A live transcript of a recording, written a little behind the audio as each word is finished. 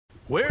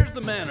Where's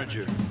the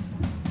manager?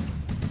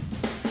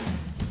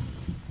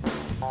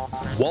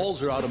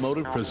 Walzer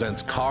Automotive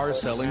presents Car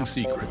Selling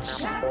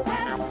Secrets.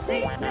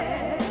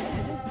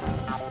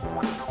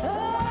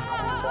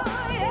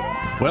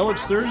 Well,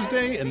 it's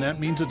Thursday, and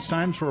that means it's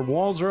time for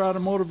Walzer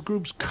Automotive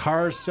Group's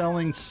Car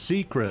Selling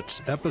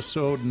Secrets,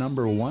 episode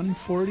number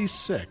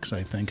 146.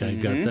 I think I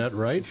got that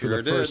right for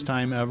the first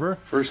time ever.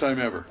 First time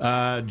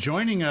ever.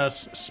 Joining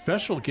us,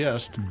 special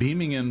guest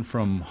beaming in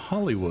from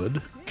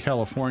Hollywood,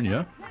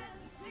 California.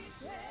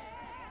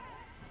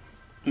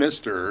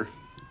 Mr.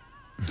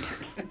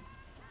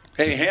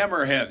 Hey,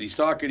 Hammerhead, he's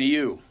talking to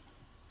you.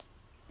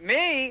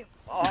 Me?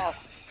 Oh,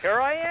 here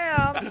I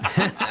am.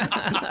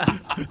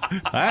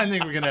 I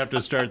think we're going to have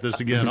to start this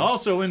again.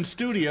 Also in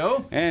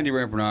studio, Andy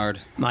Bernard.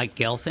 Mike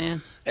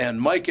Gelfand. And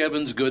Mike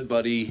Evans' good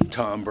buddy,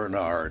 Tom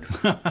Bernard.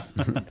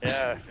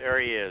 Yeah, there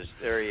he is.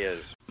 There he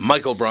is.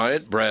 Michael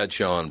Bryant,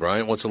 Bradshaw and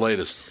Bryant, what's the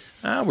latest?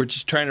 We're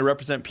just trying to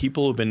represent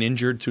people who've been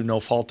injured through no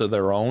fault of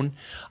their own.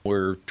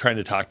 We're trying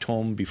to talk to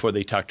them before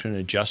they talk to an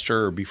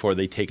adjuster or before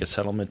they take a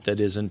settlement that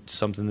isn't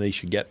something they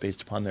should get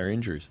based upon their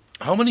injuries.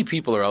 How many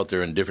people are out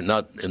there in different,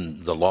 not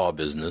in the law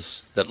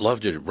business, that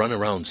love to run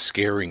around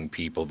scaring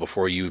people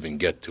before you even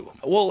get to them?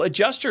 Well,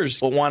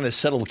 adjusters want to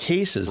settle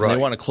cases and Right. they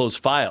want to close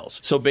files.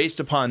 So based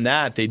upon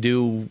that, they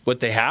do what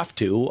they have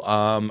to.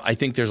 I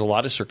think there's a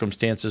lot of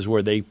circumstances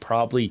where they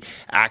probably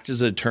act as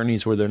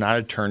attorneys where they're not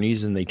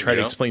attorneys and they try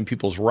to explain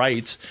people's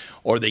rights,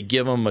 or they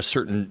give them a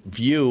certain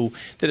view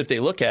that if they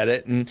look at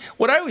it. And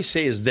what I always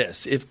say is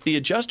this: if the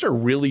adjuster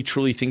really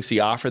truly thinks the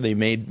offer they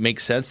made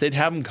makes sense, they'd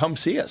have them come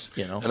see us.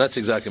 And that's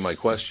exactly my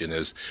question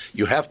is,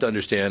 you have to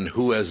understand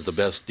who has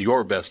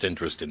your best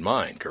interest in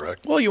mind,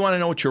 correct? Well, you want to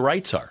know what your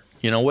rights are.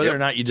 Whether or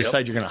not you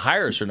decide you're going to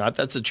hire us or not,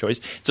 that's a choice.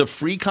 It's a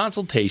free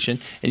consultation,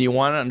 and you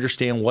want to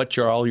understand what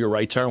all your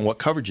rights are and what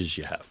coverages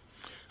you have.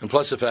 And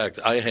plus the fact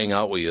I hang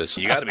out with you,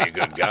 so you got to be a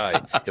good guy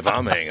if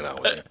I'm hanging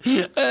out with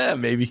you.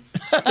 Maybe.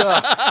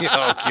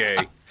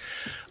 Okay.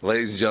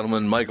 Ladies and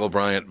gentlemen, Michael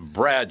Bryant,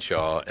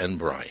 Bradshaw and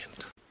Bryant.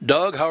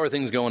 Doug, how are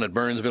things going at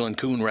Burnsville and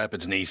Coon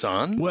Rapids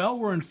Nissan? well,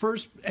 we're in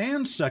first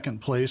and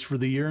second place for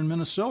the year in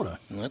Minnesota.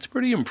 That's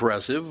pretty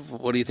impressive.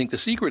 What do you think the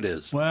secret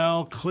is?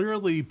 Well,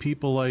 clearly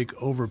people like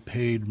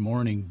overpaid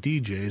morning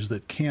DJs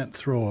that can't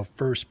throw a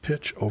first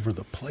pitch over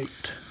the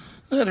plate.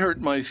 That hurt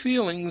my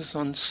feelings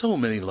on so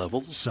many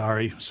levels.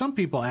 Sorry, some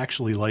people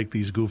actually like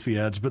these goofy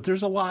ads, but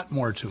there's a lot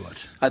more to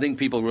it. I think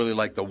people really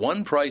like the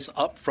one price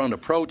upfront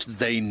approach.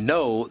 They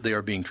know they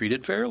are being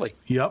treated fairly.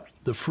 Yep,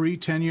 the free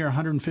 10-year,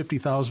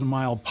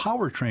 150,000-mile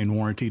powertrain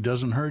warranty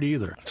doesn't hurt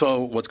either. So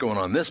what's going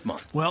on this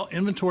month? Well,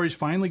 inventory's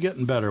finally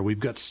getting better.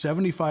 We've got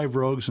 75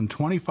 Rogues and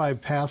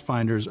 25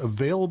 Pathfinders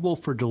available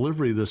for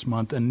delivery this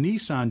month, and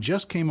Nissan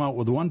just came out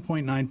with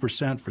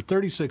 1.9% for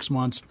 36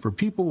 months for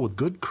people with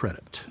good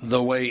credit.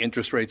 The way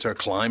interest rates are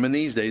climbing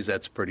these days,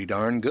 that's pretty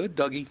darn good,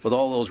 Dougie. With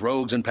all those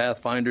Rogues and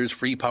Pathfinders,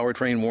 free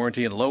powertrain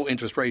warranty, and low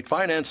interest rate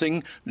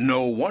financing,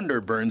 no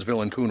wonder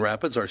Burnsville and Coon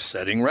Rapids are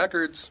setting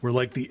records. We're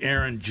like the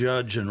Aaron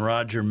Judge and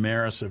Roger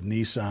Maris of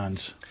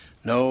Nissans.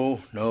 No,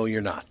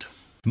 you're not.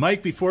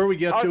 Mike, before we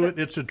get to it,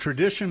 it's a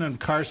tradition in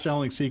Car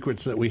Selling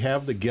Secrets that we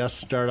have the guests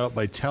start out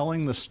by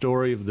telling the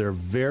story of their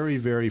very,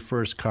 very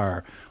first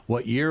car.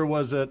 What year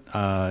was it?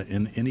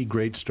 And any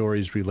great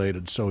stories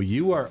related. So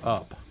you are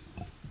up.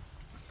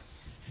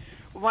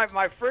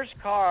 My first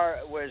car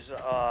was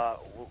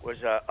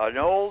an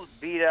old,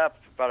 beat-up,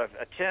 about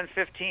a 10,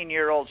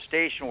 15-year-old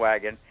station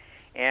wagon,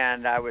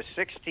 and I was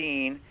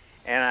 16,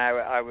 and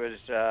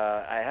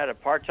I had a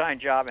part-time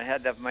job and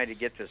had enough money to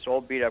get this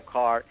old, beat-up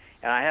car,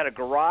 and I had a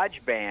garage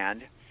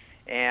band,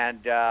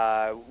 and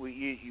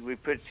we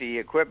put the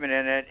equipment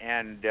in it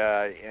and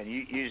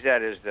used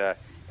that as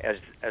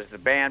the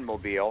band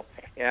mobile.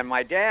 And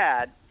my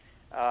dad,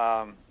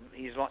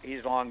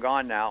 he's long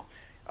gone now.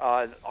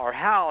 Our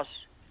house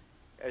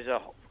is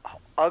a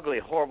ugly,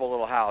 horrible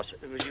little house.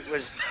 It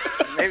was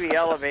maybe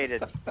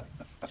elevated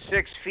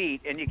 6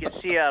 feet, and you can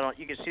see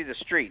the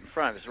street in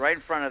front of us. Right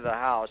in front of the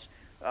house,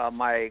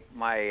 my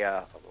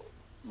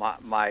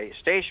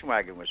station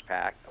wagon was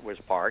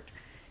parked,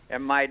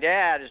 and my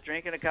dad is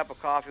drinking a cup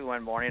of coffee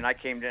one morning. And I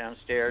came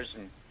downstairs,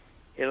 and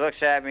he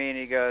looks at me and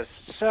he goes,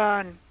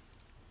 "Son,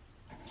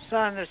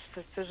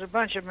 there's a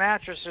bunch of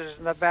mattresses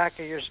in the back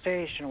of your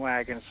station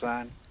wagon,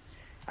 son."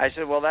 I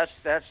said, "Well, that's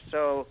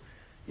so."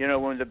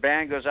 When the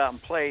band goes out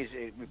and plays,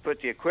 we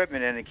put the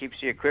equipment in and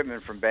keeps the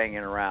equipment from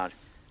banging around.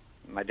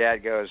 And my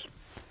dad goes,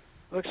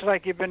 "Looks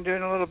like you've been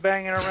doing a little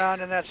banging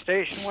around in that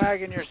station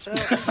wagon yourself."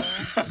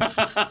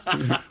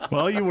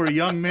 Well, you were a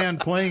young man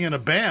playing in a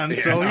band,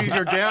 so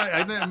your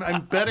dad.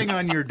 I'm betting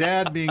on your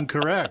dad being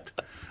correct.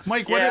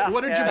 Mike,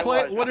 what did you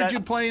play? What did you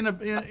play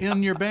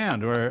in your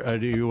band? Or are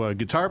you a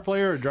guitar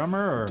player, a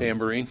drummer, or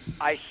tambourine?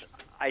 I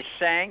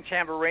sang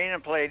tambourine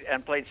and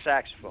played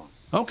saxophone.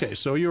 Okay,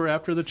 so you were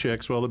after the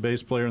chicks while the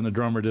bass player and the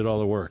drummer did all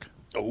the work.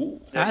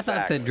 Oh, I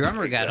thought the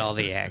drummer got all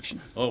the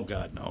action. Oh,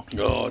 God, no.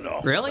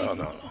 No. Really?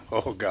 No.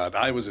 Oh, God,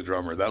 I was a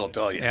drummer, that'll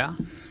tell you. Yeah.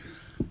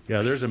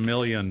 Yeah, there's a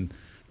million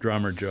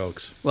drummer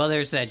jokes. Well,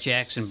 there's that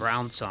Jackson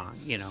Browne song,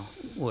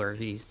 where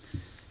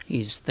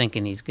he's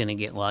thinking he's going to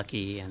get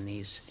lucky, and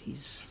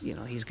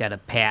he's got a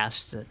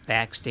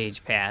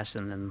backstage pass,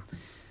 and then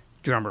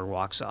drummer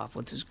walks off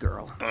with his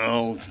girl.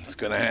 Oh, it's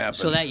going to happen.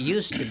 So that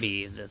used to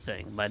be the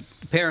thing, but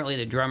apparently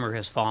the drummer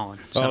has fallen.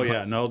 Oh,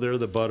 yeah. No, they're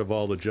the butt of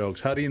all the jokes.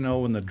 How do you know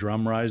when the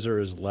drum riser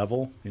is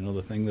level? You know,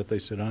 the thing that they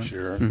sit on?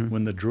 Sure.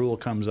 When the drool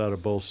comes out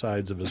of both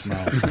sides of his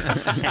mouth.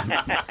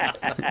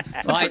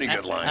 Well, pretty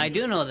good line. I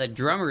do know that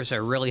drummers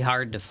are really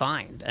hard to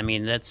find. I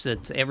mean, that's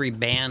every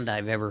band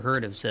I've ever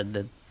heard of said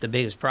that the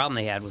biggest problem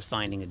they had was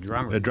finding a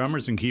drummer. The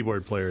drummers and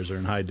keyboard players are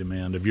in high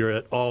demand. If you're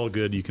at all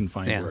good, you can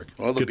find work.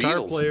 Well, the Guitar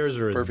Beatles, players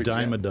are a perfect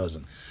dime a example.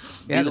 dozen.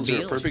 Yeah, the Beatles are a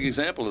Beatles. perfect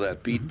example of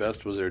that. Pete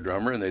Best was their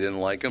drummer, and they didn't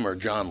like him, or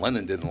John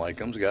Lennon didn't like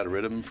him, so got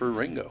rid of him for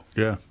Ringo.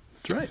 Yeah,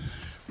 that's right.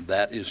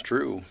 That is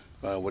true.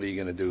 What are you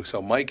going to do?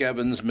 So Mike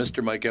Evans,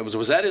 Mr. Mike Evans,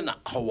 was that in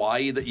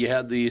Hawaii that you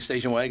had the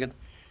station wagon?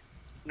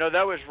 No,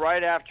 that was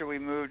right after we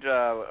moved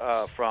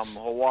from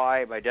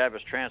Hawaii. My dad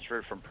was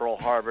transferred from Pearl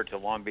Harbor to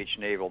Long Beach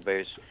Naval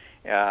Base,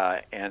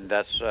 and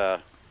that's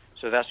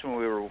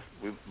when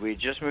we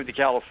just moved to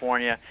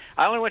California.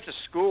 I only went to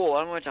school.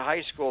 I only went to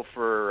high school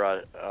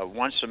for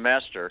one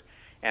semester,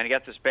 and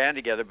got this band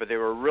together. But they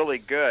were really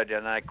good,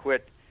 and I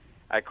quit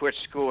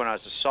school when I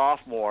was a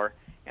sophomore,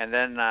 and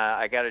then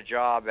I got a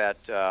job at.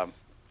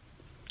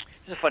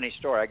 This is a funny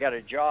story. I got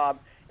a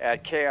job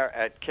at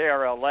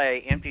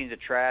KRLA, emptying the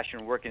trash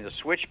and working the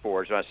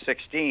switchboards when I was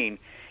 16.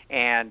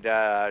 And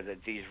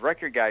these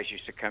record guys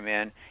used to come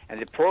in,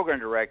 and the program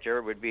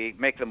director would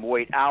make them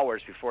wait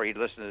hours before he'd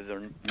listen to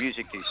their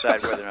music to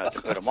decide whether or not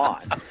to put them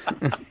on.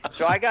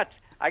 So I got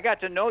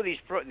to know these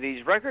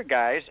record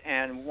guys,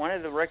 and one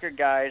of the record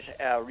guys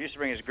used to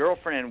bring his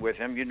girlfriend in with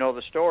him. You know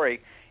the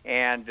story.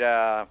 And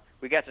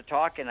we got to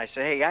talk, and I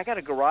said, hey, I got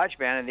a garage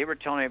band, and they were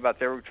telling me about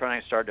they were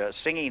trying to start a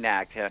singing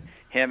act,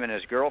 him and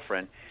his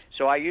girlfriend.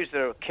 So I used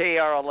the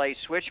KRLA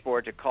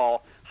switchboard to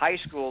call high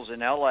schools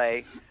in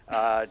L.A.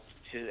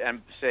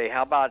 And say,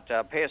 how about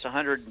pay us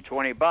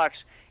 $120,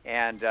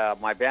 and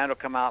my band will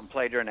come out and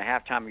play during the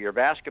halftime of your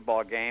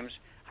basketball games,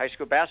 high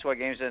school basketball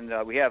games,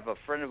 and we have a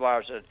friend of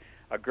ours,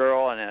 a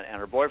girl and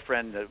her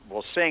boyfriend that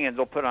will sing, and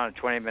they'll put on a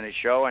 20-minute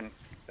show, and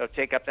they'll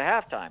take up the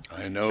halftime.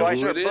 I know so who I it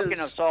started booking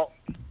is.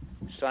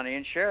 Sonny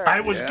and Cher. I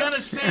was going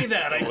to say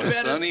that. I It bet was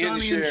it's Sonny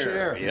and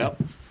Cher.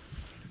 Yep.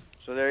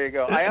 So there you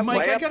go.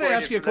 Mike, I got to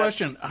ask you a for that.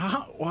 question.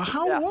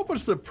 What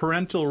was the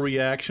parental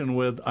reaction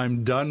with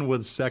I'm done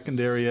with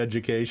secondary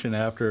education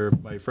after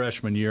my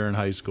freshman year in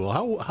high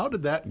school? How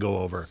did that go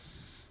over?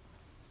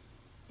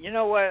 You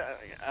know what?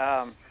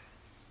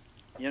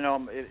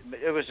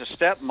 It was a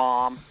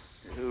stepmom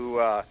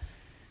who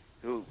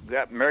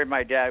married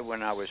my dad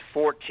when I was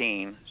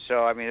 14.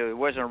 So I mean, there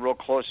wasn't a real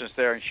closeness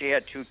there, and she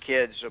had two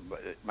kids,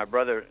 my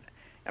brother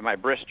and my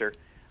Brister.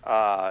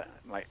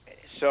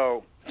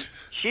 So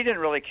she didn't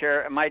really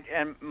care. And my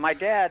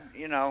dad,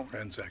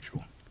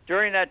 Transsexual.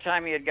 during that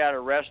time he had got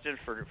arrested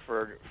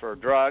for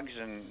drugs,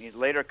 and he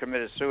later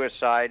committed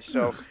suicide.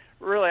 So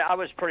really, I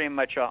was pretty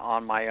much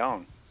on my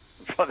own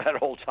for that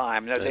whole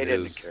time. They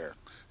didn't care.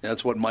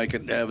 That's what Mike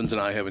Evans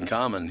and I have in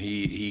common.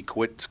 He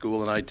quit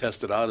school, and I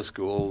tested out of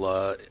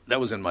school. That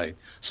was in my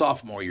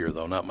sophomore year,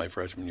 though, not my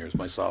freshman year. It was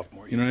my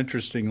sophomore year.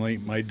 Interestingly,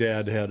 my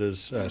dad had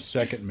his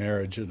second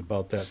marriage at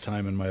about that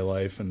time in my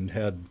life and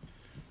had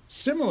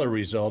similar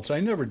results. I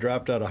never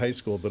dropped out of high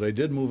school, but I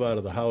did move out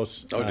of the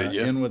house did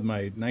you? in with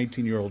my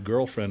 19-year-old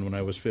girlfriend when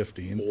I was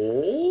 15. Oh.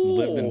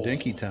 Lived in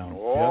Dinkytown.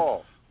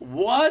 Oh,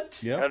 What?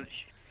 Yep.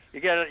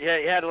 you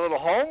had a little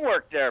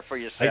homework there for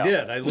yourself. I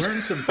did. I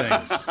learned some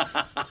things.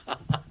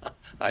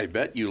 I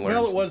bet you learned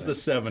Well, it was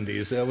something. the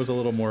 70s. That was a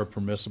little more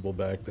permissible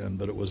back then,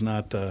 but it was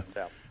not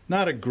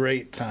a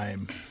great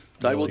time.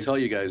 I will really. tell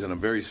you guys, and I'm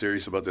very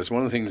serious about this,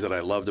 one of the things that I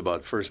loved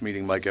about first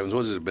meeting Mike Evans,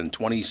 what has it been,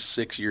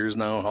 26 years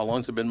now? How long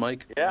has it been,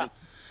 Mike?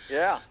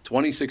 Yeah.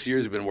 26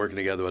 years we've been working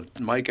together.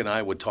 But Mike and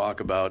I would talk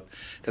about,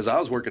 because I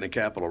was working at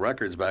Capitol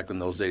Records back in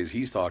those days,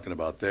 he's talking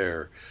about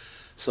there.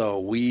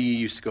 So we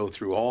used to go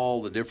through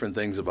all the different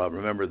things about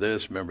remember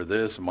this.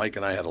 And Mike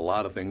and I had a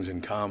lot of things in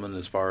common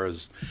as far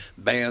as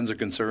bands are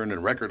concerned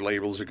and record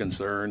labels are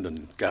concerned.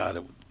 And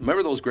God,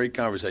 remember those great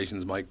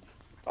conversations, Mike?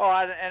 Oh,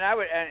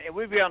 and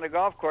we'd be on the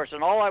golf course,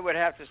 and all I would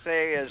have to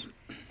say is,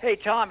 "Hey,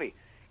 Tommy,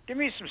 give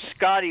me some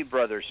Scotty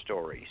Brothers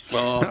stories."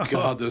 Oh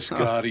God, the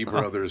Scotty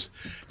brothers.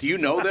 Do you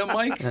know them,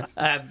 Mike?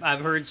 I've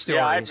heard stories.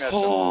 Yeah, I've met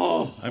them.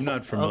 Oh, I'm not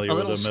a familiar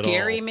with little them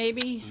scary, at all.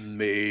 maybe.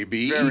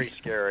 maybe. Very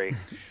scary.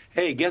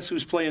 Hey, guess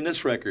who's playing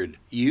this record?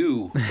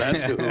 You.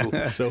 That's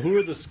who. So who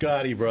are the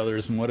Scotty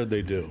brothers, and what did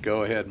they do?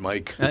 Go ahead,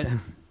 Mike.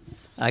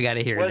 I got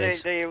to hear Well,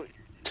 this.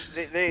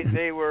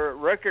 they were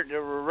record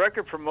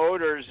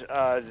promoters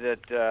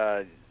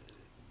that.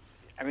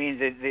 I mean,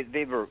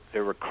 they were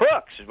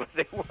crooks, is what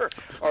they were,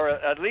 or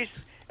at least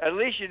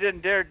you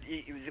didn't dare.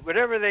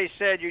 Whatever they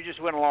said, you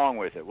just went along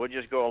with it. We'll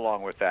just go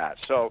along with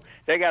that. So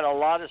they got a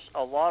lot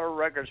of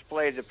records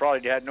played that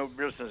probably had no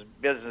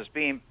business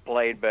being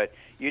played, but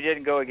you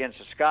didn't go against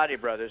the Scotty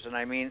Brothers. And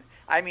I mean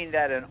I mean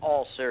that in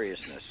all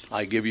seriousness.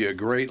 I give you a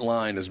great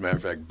line, as a matter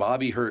of fact.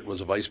 Bobby Hurt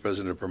was a vice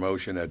president of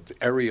promotion at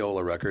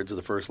Areola Records,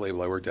 the first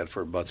label I worked at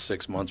for about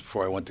 6 months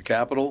before I went to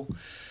Capitol.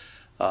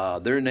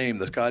 Their name,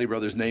 the Scotti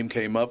Brothers' name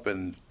came up,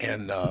 and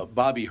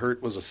Bobby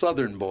Hurt was a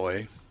Southern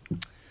boy.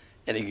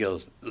 And he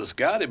goes, the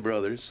Scotti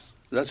Brothers,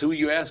 that's who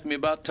you asked me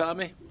about,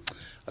 Tommy?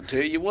 I'll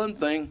tell you one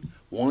thing.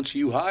 Once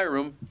you hire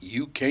them,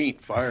 you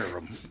can't fire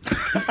them.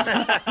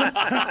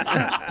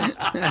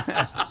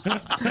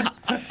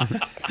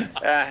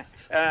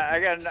 I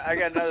got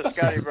another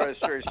Scotti Brothers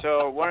story.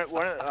 So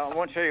I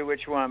won't tell you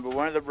which one, but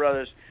one of the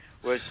brothers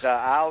was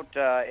out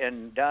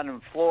down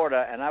in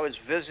Florida, and I was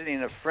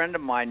visiting a friend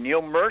of mine,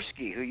 Neil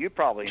Mursky, who you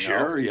probably know.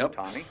 Sure, yep.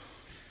 Tommy.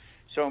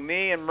 So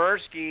me and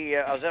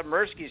Mursky, I was at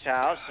Mursky's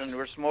house, and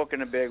we're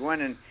smoking a big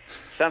one, and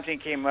something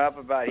came up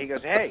about, he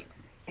goes, hey,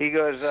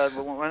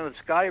 one of the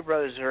Scotti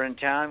Brothers are in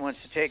town,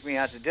 wants to take me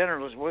out to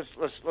dinner. Let's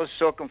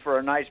soak them for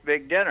a nice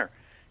big dinner.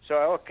 So,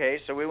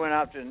 okay, so we went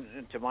out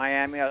to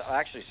Miami,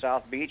 actually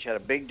South Beach, had a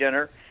big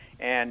dinner,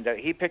 and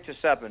he picked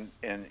us up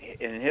in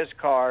his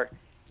car,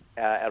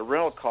 at a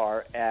rental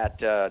car at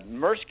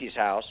Mursky's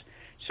house.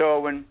 So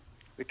when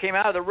we came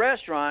out of the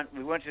restaurant,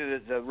 we went to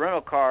the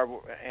rental car,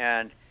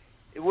 and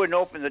it wouldn't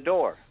open the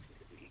door.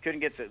 He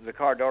couldn't get the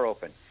car door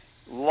open.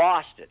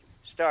 Lost it.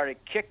 Started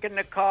kicking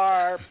the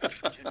car,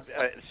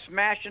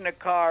 smashing the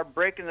car,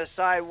 breaking the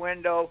side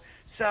window.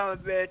 Son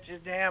of a bitch, a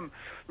damn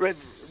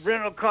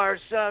rental car,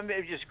 son of a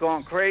bitch, just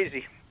going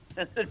crazy.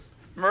 And then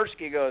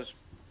Mursky goes,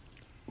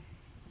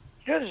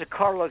 you know, there's a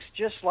car looks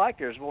just like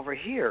yours over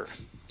here.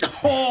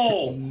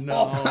 Oh,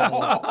 no.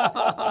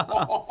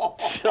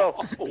 So,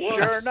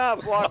 sure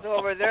enough, walked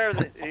over there.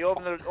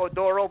 The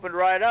door opened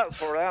right up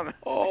for them.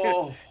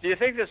 Oh. Do you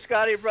think the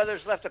Scotti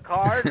Brothers left a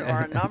card or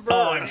a number?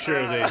 Oh, I'm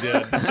sure they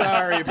did.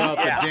 Sorry about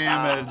the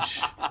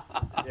damage.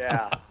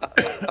 Yeah.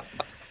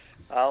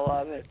 I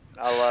love it.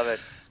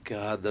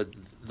 God,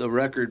 the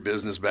record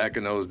business back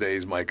in those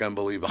days, Mike,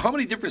 unbelievable. How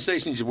many different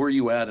stations were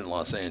you at in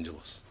Los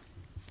Angeles?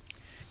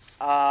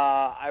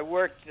 I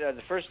worked,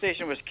 the first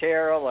station was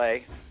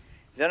KRLA.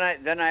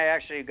 Then I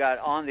actually got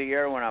on the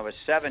air when I was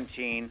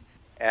 17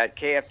 at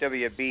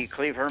KFWB.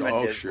 Cleve Herman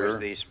was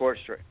the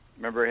sports director.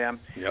 Remember him?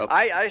 Yep.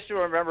 I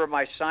still remember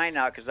my sign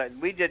out because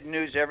we did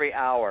news every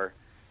hour,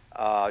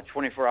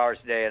 24 hours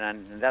a day,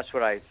 and that's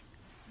what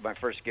my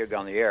first gig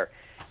on the air.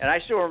 And I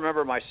still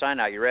remember my sign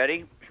out. You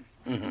ready?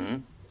 Mm-hmm.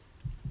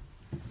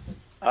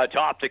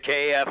 Atop the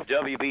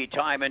KFWB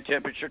time and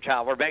temperature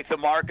tower, make the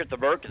mark at the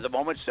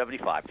moment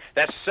 75.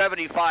 That's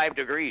 75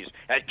 degrees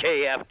at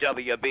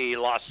KFWB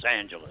Los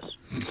Angeles.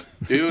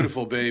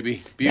 Beautiful,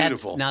 baby.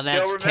 Beautiful.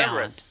 That's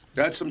talent.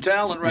 That's some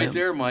talent right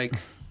there, Mike.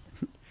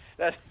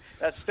 I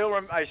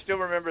still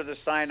remember the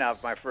sign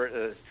out my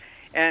first,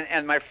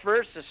 and my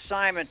first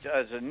assignment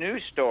as a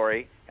news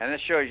story, and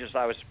this shows you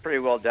I was pretty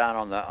well down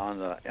on the.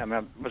 I mean,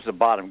 I was the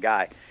bottom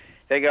guy.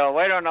 They go,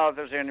 we don't know if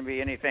there's going to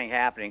be anything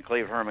happening.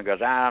 Cleve Herman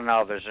goes, I don't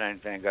know if there's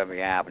anything going to be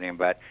happening,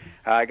 but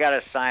I got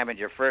an assignment,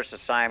 your first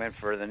assignment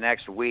for the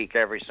next week,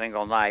 every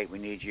single night. We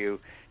need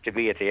you to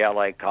be at the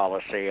L.A.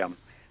 Coliseum.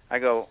 I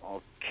go,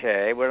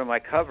 okay, what am I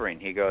covering?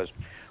 He goes,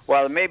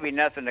 well, there may be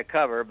nothing to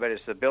cover, but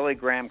it's the Billy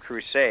Graham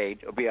Crusade.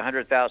 It'll be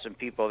 100,000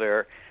 people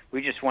there.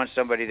 We just want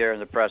somebody there in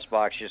the press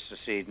box just to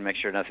see, to make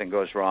sure nothing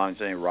goes wrong,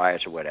 any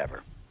riots or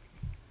whatever.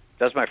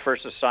 That's my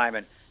first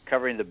assignment,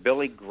 covering the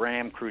Billy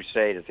Graham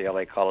Crusade at the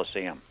L.A.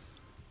 Coliseum.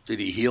 Did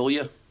he heal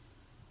you?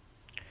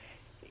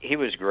 He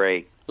was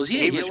great. Was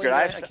he a healing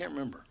guy? I can't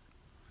remember.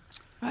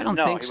 I don't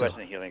think so. No, he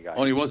wasn't a healing guy.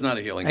 Oh, he was not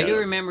a healing guy. I do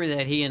remember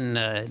that he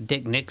and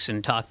Dick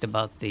Nixon talked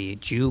about the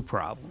Jew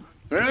problem.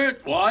 Well,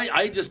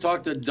 I just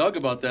talked to Doug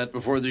about that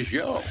before the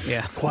show.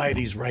 Yeah. Quiet,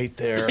 he's right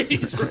there.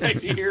 He's right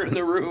here in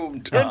the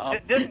room, Tom.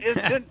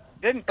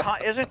 Isn't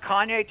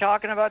Kanye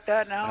talking about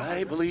that now?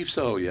 I believe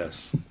so,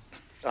 yes.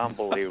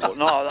 Unbelievable.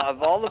 No,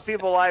 of all the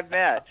people I've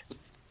met,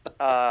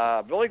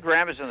 Billy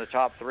Graham is in the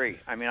top three.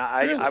 I mean,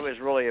 I was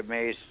really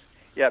amazed.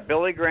 Yeah,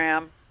 Billy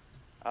Graham,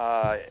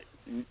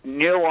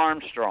 Neil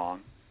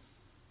Armstrong.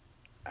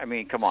 I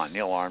mean, come on,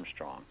 Neil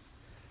Armstrong.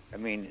 I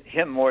mean,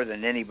 him more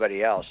than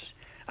anybody else.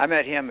 I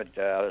met him at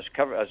I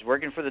was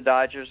working for the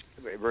Dodgers.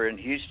 We were in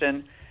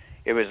Houston.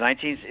 It was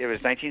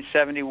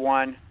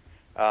 1971.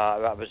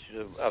 I was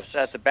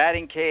at the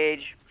batting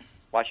cage,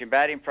 watching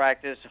batting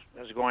practice.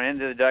 I was going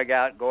into the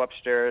dugout, go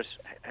upstairs,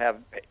 have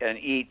and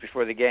eat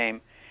before the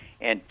game.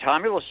 And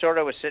Tommy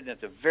Lasorda was sitting at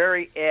the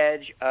very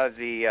edge of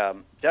the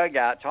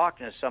dugout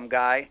talking to some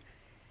guy.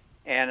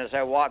 And as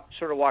I walked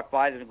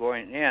by them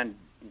going in,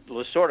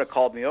 Lasorda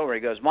called me over. He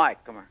goes,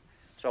 Mike, come here.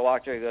 So I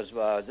walked over. He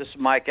goes, this is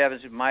Mike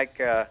Evans.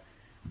 Mike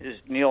is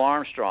Neil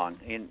Armstrong.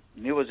 And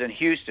Neil was in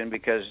Houston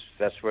because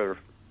that's where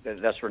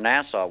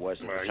Nassau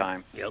was at the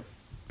time. Yep.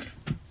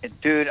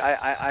 And dude,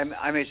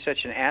 I made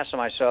such an ass of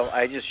myself.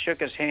 I just shook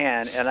his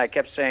hand and I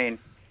kept saying,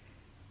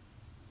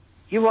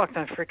 "You walked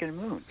on freaking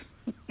moon."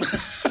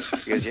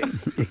 He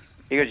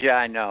goes, yeah,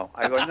 I know.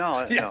 I go,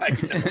 no. Yeah, I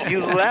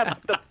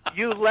know.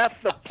 you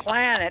left the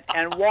planet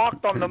and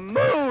walked on the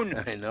moon.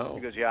 I know.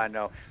 He goes, yeah, I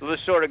know.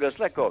 Lasorda goes,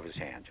 let go of his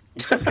hand.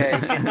 Okay.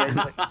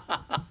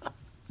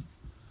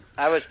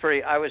 I was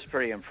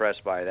pretty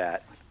impressed by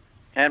that.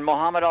 And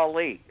Muhammad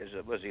Ali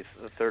was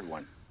the third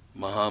one.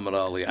 Muhammad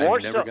Ali. I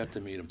never got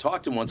to meet him.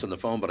 Talked to him once on the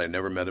phone, but I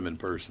never met him in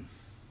person.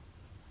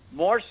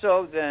 More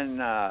so than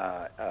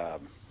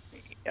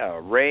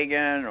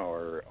Reagan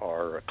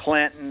or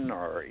Clinton,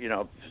 or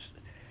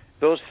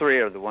those three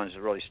are the ones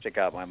that really stick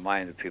out in my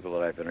mind. The people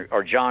that I've been,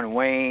 or John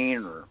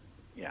Wayne, or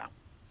yeah.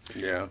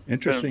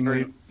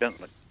 Interestingly,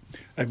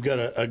 I've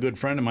got a good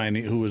friend of mine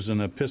who was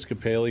an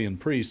Episcopalian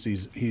priest.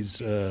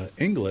 He's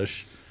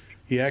English.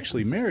 He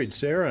actually married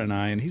Sarah and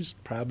I, and he's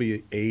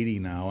probably 80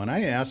 now. And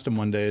I asked him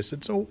one day, I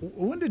said, so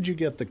when did you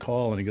get the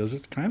call? And he goes,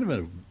 it's kind of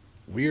a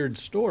weird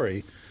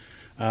story.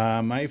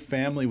 My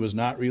family was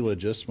not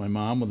religious. My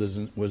mom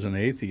was an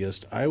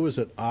atheist. I was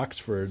at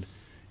Oxford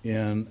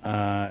in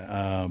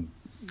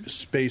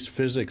space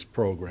physics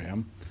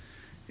program,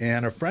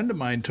 and a friend of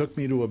mine took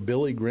me to a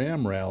Billy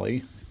Graham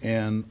rally,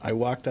 and I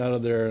walked out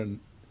of there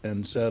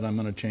and said, I'm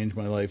going to change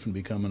my life and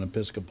become an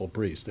Episcopal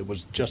priest. It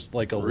was just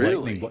like a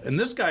lightning bolt. And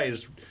this guy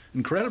is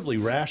incredibly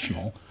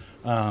rational,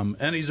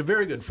 and he's a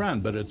very good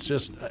friend, but it's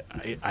just,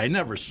 I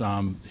never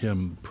saw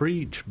him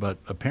preach, but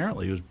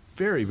apparently he was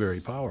very, very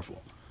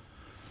powerful.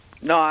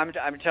 No,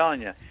 I'm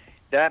telling you,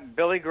 that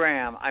Billy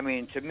Graham, I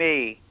mean, to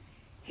me,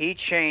 he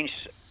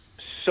changed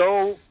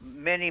so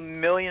many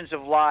millions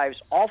of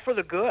lives, all for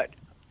the good.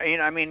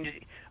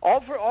 All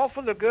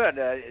for the good.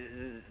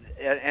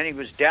 And he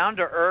was down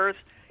to earth,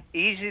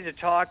 easy to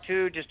talk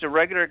to, just a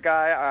regular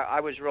guy. I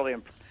was really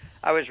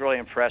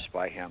impressed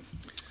by him.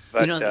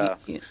 But,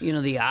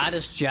 the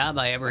oddest job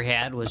I ever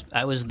had was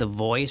I was the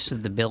voice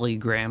of the Billy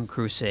Graham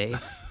Crusade.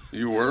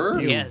 You were?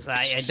 Yes,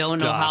 I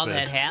don't know how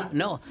that happened.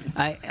 No,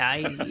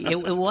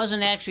 it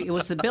wasn't actually. It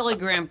was the Billy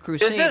Graham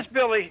Crusade.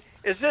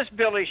 Is this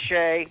Billy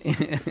Shea?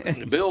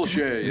 Bill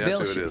Shea. That's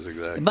who it is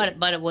exactly.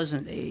 But it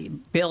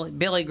wasn't.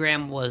 Billy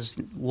Graham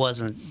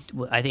wasn't.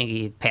 I think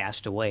he had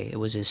passed away. It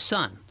was his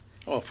son.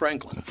 Oh,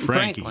 Franklin.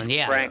 Franklin,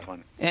 yeah.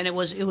 Franklin. And it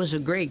was a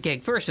great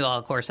gig. First of all,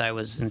 of course, I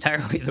was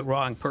entirely the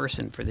wrong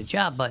person for the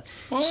job. But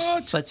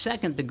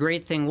second, the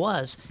great thing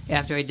was,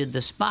 after I did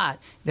the spot,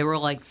 there were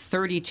like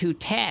 32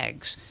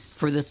 tags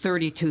for the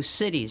 32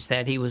 cities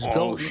that he was going.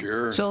 Oh,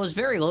 sure. So it was a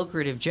very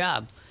lucrative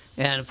job.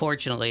 And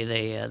unfortunately,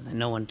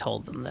 no one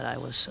told them that I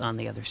was on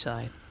the other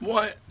side.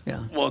 What?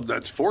 Yeah. Well,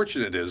 that's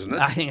fortunate, isn't it?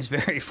 I think it's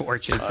very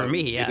fortunate for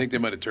me, yeah. You think they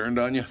might have turned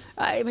on you?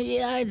 I mean,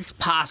 yeah, it's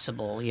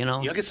possible, Yeah,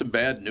 I get some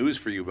bad news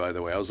for you, by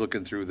the way. I was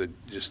looking through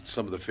just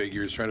some of the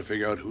figures, trying to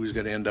figure out who's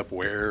going to end up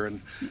where,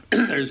 and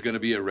there's going to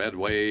be a red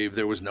wave.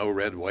 There was no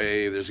red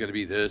wave. There's going to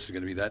be this. There's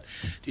going to be that.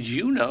 Did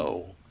you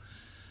know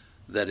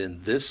that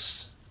in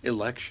this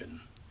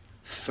election,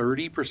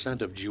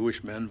 30% of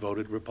Jewish men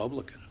voted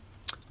Republican?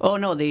 Oh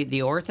no,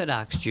 the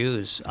Orthodox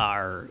Jews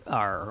are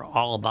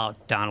all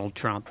about Donald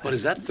Trump. But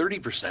is that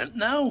 30%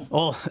 now?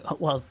 Oh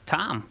well,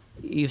 Tom,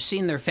 you've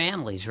seen their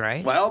families,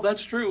 right? Well,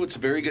 that's true. It's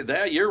very good.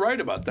 You're right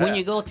about that. When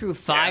you go through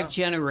 5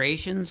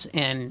 generations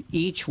and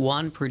each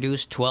one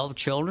produced 12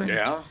 children.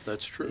 Yeah,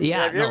 that's true.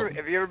 Yeah.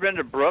 Have you ever been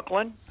to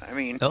Brooklyn? I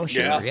mean. Oh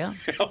sure, yeah.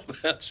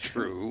 That's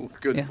true.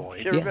 Good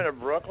point. You ever been to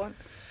Brooklyn?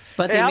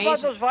 But how about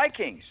those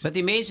Vikings? But the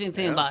amazing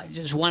thing about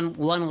just one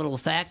little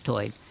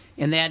factoid.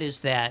 And that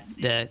is that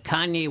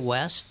Kanye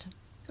West,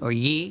 or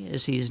Ye,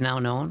 as he is now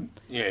known,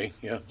 yeah.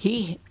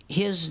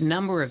 His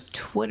number of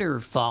Twitter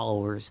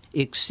followers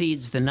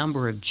exceeds the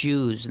number of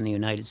Jews in the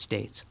United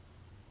States.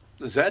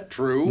 Is that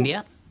true?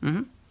 Yep.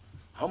 Mm-hmm.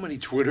 How many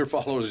Twitter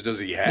followers does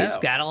he have? He's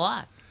got a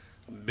lot.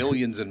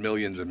 Millions and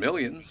millions and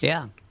millions.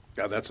 Yeah.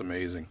 God, that's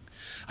amazing.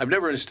 I've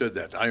never understood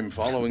that. I'm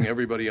following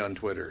everybody on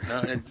Twitter.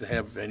 Not to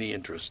have any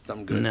interest.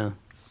 I'm good. No.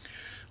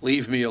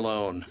 Leave me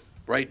alone.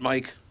 Right,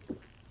 Mike?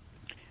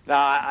 No,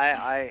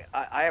 I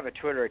have a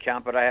Twitter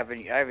account, but I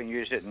haven't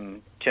used it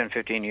in 10,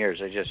 15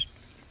 years. I just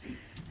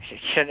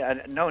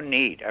no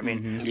need. I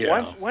mean,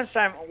 once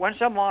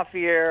I'm off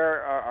the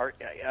air,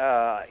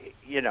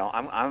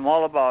 I'm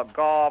all about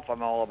golf.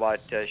 I'm all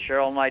about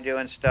Cheryl and I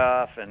doing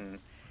stuff, and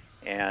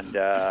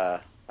I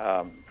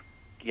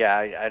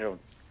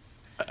don't.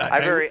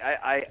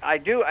 I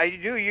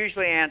do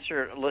usually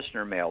answer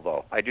listener mail,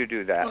 though. I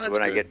do that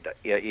when I get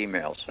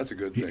emails. That's a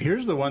good thing.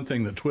 Here's the one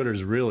thing that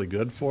Twitter's really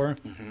good for,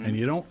 and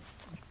you don't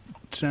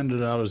send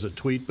it out as a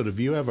tweet, but if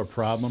you have a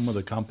problem with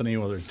a company,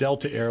 whether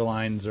Delta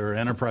Airlines or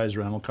Enterprise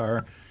Rental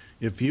Car,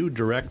 if you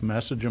direct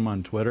message them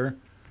on Twitter,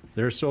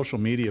 their social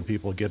media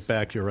people get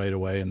back to you right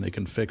away, and they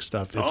can fix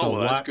stuff. It's a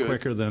lot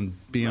quicker than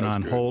being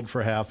on hold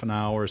for half an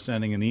hour,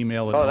 sending an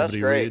email that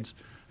nobody reads.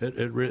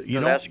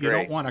 You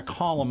don't want to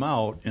call them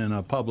out in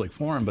a public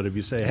forum, but if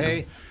you say,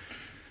 hey,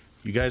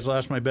 you guys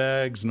lost my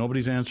bags,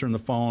 nobody's answering the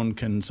phone,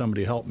 can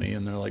somebody help me?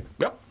 And they're like,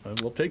 yep,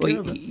 we'll take care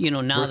of it.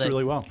 Works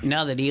really well.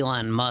 Now that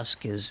Elon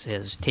Musk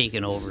has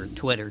taken over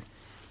Twitter,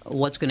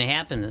 what's going to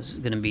happen is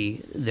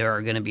there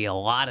are going to be a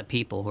lot of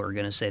people who are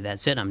going to say,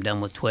 that's it, I'm done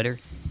with Twitter,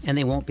 and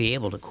they won't be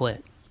able to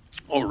quit.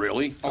 Oh,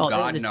 really? Oh,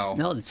 God, it's, no.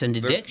 No, it's an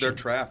addiction. They're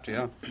trapped,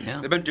 yeah. Yeah.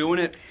 They've been doing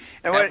it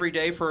And what- every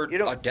day for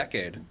a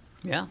decade.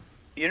 Yeah.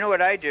 You know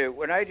what I do?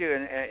 What I do,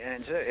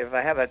 and if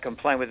I have a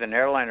complaint with an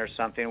airline or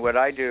something, what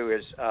I do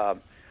is I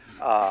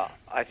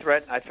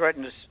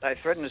threaten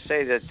to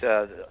say that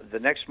the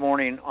next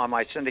morning on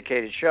my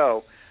syndicated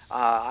show,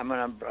 I'm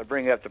going to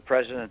bring up the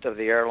president of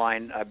the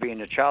airline being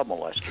a child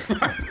molester.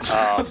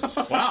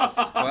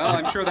 Wow. Well,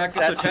 I'm sure that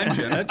gets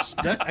attention. I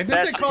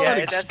think they call that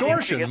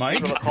extortion, that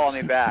Mike. People to call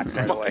me back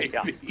right away.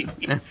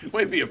 Yeah.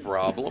 Might be a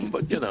problem,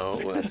 but it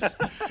all works.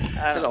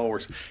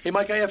 Hey,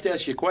 Mike, I have to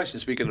ask you a question.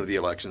 Speaking of the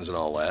elections and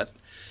all that,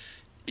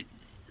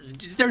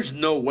 there's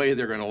no way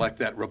they're going to elect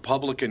that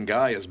Republican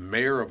guy as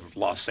mayor of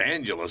Los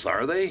Angeles,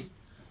 are they?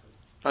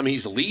 I mean,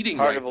 he's leading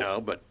right now,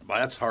 but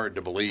that's hard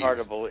to believe.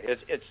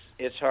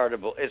 It's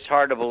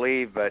hard to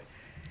believe, but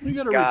We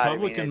got a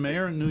Republican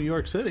mayor in New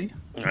York City.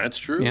 That's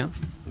true. Yeah.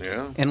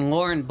 And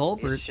Lauren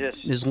Boebert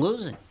is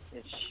losing.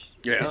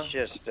 It's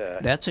just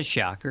that's a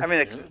shocker. I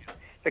mean,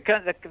 the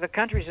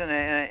country's is in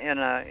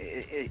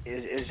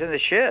the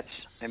shits.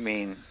 I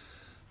mean,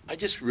 I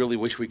just really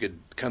wish we could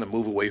kind of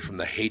move away from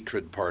the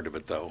hatred part of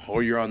it, though. Oh,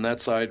 you're on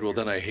that side? Well,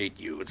 then I hate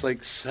you. It's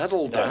like,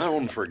 settle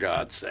down, for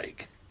God's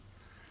sake.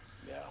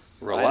 Yeah.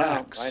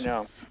 Relax. I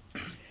know.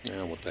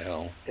 Yeah, what the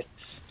hell?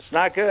 It's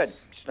not good.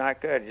 It's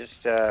not good.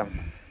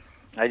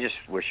 I just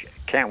wish,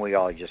 can't we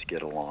all just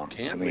get along?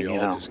 Can't we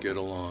all just get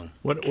along?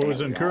 What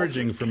was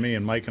encouraging for me,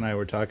 and Mike and I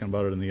were talking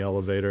about it in the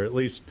elevator, at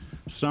least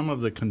some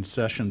of the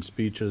concession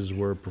speeches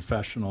were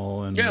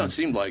professional. And yeah, it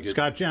seemed like it.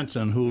 Scott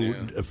Jensen, who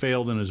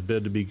failed in his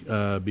bid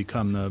to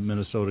become the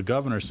Minnesota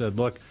governor, said,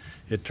 look,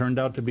 it turned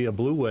out to be a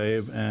blue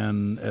wave,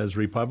 and as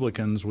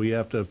Republicans, we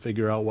have to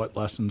figure out what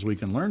lessons we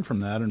can learn from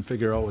that and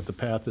figure out what the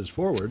path is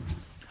forward,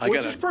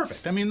 which is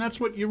perfect. I mean,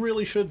 that's what you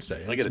really should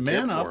say. I got a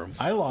man tip up. for him.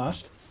 I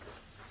lost.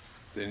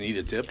 They need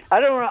a tip? I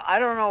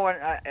don't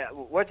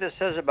know what this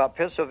says about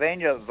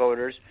Pennsylvania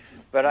voters,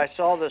 but I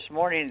saw this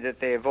morning that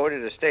they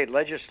voted a state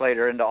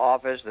legislator into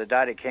office that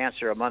died of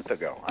cancer a month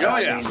ago.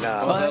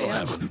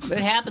 It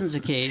happens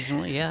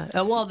occasionally,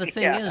 yeah. Well, the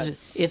thing is,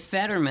 if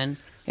Fetterman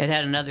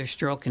had another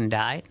stroke and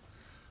died,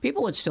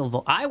 people would still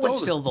vote. I would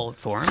still vote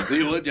for him.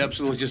 You would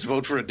absolutely just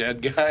vote for a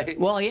dead guy?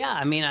 Well, yeah.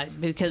 I mean,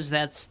 because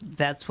that's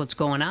what's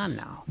going on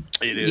now.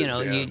 It is. You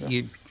know,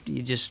 you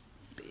just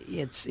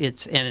it's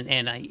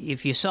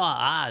if you saw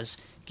Oz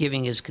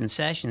giving his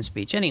concession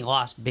speech, and he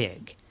lost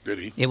big. Did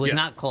he? It was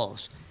not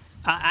close.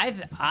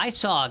 I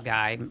saw a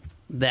guy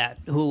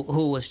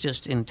who was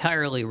just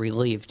entirely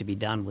relieved to be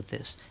done with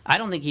this. I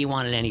don't think he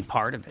wanted any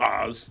part of it.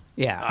 Oz?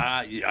 Yeah.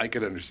 I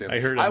could understand. I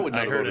heard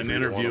an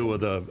interview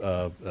with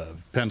a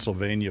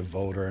Pennsylvania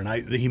voter,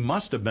 and he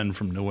must have been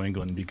from New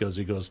England because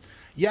he goes,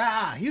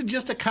 yeah, you're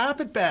just a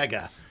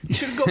carpetbagger. You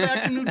should go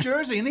back to New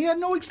Jersey. And he had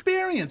no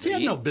experience. He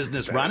had no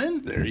business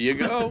running. There you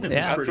go.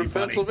 Yeah. Not from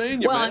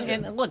Pennsylvania, well,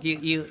 man. and look,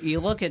 you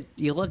look at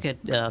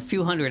a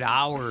few hundred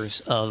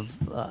hours of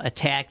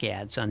attack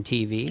ads on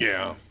TV.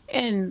 Yeah.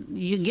 And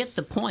you get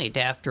the point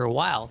after a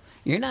while.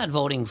 You're not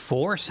voting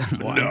for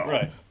someone. No.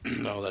 Right.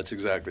 No, that's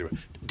exactly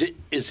right.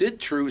 Is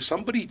it true?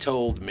 Somebody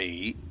told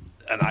me,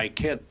 and I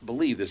can't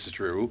believe this is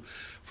true,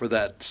 for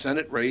that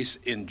Senate race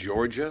in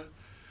Georgia,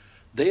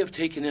 they have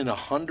taken in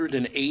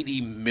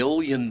 $180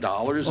 million in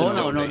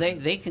no,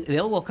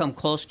 they will come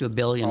close to $1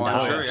 billion.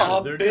 Sure, yeah.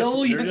 $1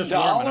 billion? They're just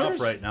warming up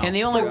right now. And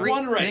the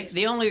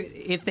only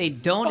if they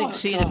don't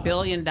exceed $1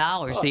 billion,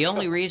 the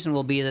only reason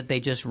will be that they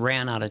just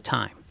ran out of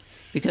time,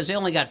 because they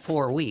only got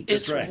 4 weeks.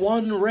 It's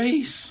one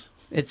race.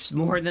 It's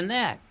more than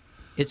that.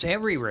 It's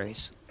every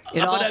race. It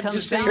all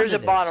comes down Here's to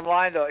the bottom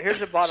line, though. Here's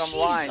the bottom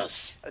line.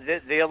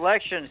 The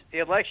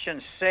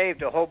election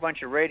saved a whole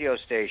bunch of radio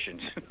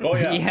stations. Oh,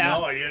 yeah. Yeah.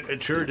 No,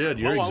 it sure did.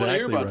 You're I want to exactly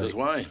hear about right. this.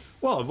 Why?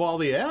 Well, of all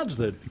the ads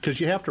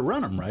because you have to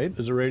run them, right,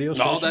 as a radio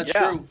station? No, that's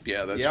true.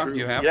 Yeah, that's true.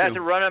 You have You have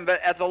to run them,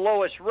 but at the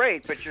lowest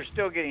rate, but you're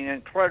still getting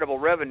incredible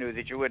revenue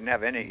that you wouldn't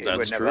have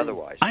have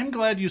otherwise. I'm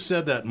glad you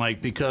said that,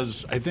 Mike,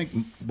 because I think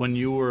when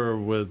you were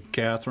with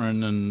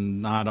Catherine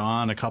and not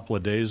on a couple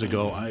of days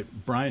ago,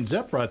 Brian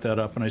Zepp brought that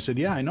up, and I said,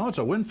 yeah, I know it's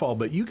a windfall,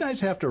 but you guys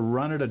have to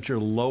run it at your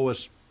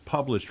lowest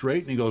published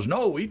rate. And he goes,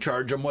 no, we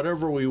charge them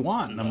whatever we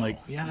want. And I'm like,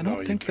 yeah, I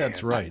don't think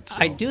that's right. So.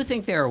 I do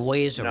think there are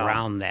ways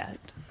around that.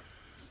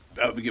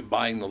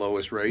 Buying the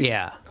lowest rate?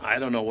 Yeah. I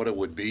don't know what it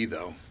would be,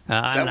 though.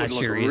 I'm that not would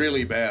look sure either.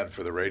 really bad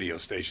for the radio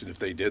station if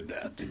they did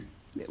that.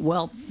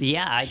 Well,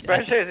 yeah.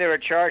 Especially if they were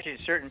charging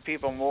certain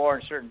people more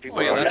and certain people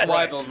Well, less. that's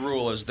why the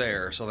rule is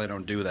there, so they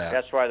don't do that.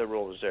 That's why the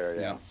rule is there.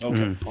 Yeah.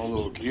 Okay. A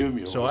little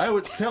cumulus. So I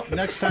would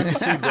next time you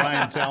see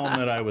Brian, tell him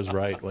that I was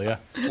right, will you?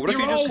 What if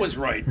You're you just always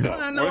right,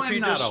 though. No, what if I'm you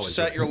not just always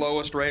set right. your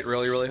lowest rate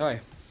really, really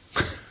high?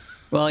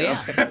 Well,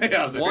 yeah.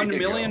 Yeah, there $1 you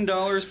million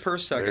go. per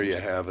second. There you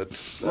have it.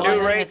 Well,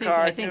 New I rate think-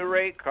 card. I think- New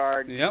rate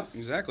card. Yep,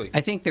 exactly.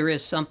 I think there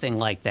is something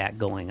like that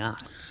going on.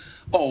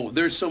 Oh,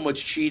 there's so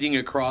much cheating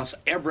across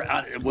every.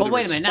 Well,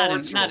 wait a minute, not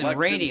in elections.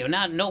 radio.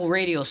 No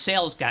radio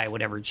sales guy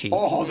would ever cheat.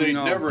 Oh, they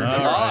No. never All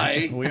lie.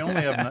 right. We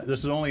only have.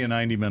 This is only a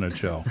 90-minute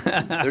show.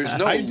 There's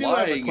no I do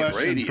have a lying in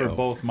question radio. for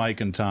both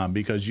Mike and Tom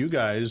because you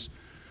guys,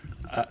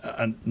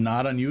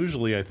 not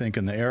unusually, I think,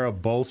 in the era,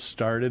 both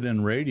started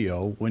in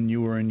radio when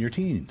you were in your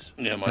teens.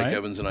 Yeah, Mike right?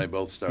 Evans and I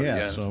both started.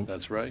 Yeah, so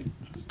that's right.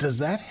 Does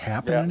that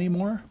happen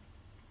anymore?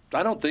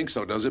 I don't think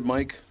so. Does it,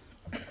 Mike?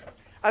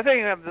 I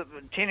think the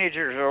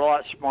teenagers are a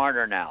lot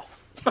smarter now.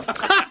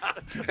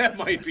 That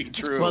might be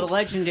true. Well, the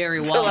legendary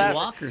Wally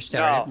Walker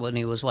started when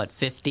he was,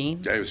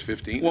 15? Yeah, he was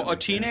 15. Well, a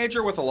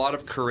teenager with a lot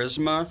of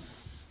charisma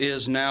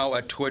is now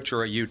a Twitch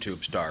or a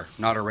YouTube star,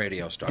 not a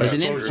radio star. He's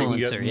an So you can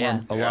get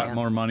influencer, a lot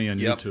more money on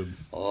YouTube.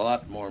 A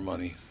lot more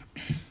money.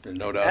 There's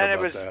no doubt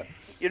about that.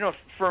 You know,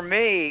 for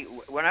me,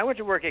 when I went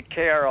to work at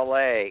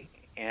KRLA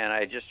and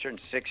I just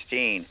turned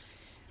 16,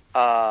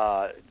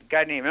 a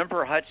guy named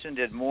Emperor Hudson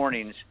did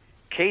mornings.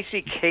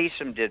 Casey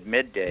Kasem did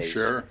midday.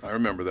 Sure, I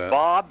remember that.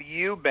 Bob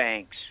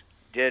Eubanks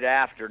did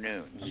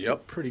afternoon.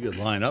 Yep. Pretty good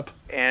lineup.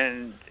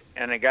 And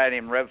a guy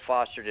named Rev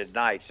Foster did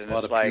nights. And A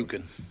lot it's of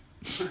puking.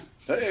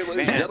 Hey,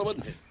 ladies and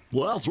gentlemen.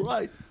 Well, that's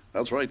right.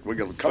 That's right. We're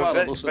going to come out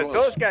and listen to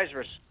us.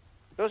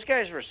 those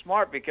guys were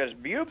smart because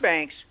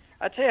Eubanks,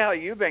 I tell you how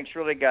Eubanks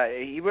really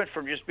he went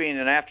from just being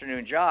an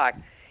afternoon jock.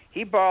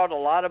 He borrowed a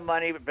lot of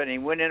money, but he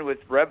went in with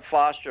Rev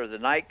Foster, the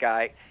night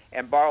guy,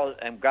 and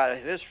got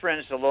his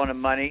friends to loan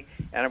him money.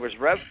 And it was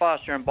Rev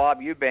Foster and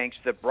Bob Eubanks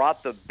that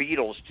brought the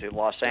Beatles to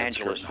Los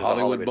Angeles to the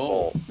Hollywood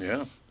Bowl.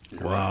 Yeah.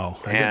 Wow,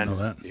 I didn't know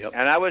that. Yep.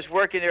 And I was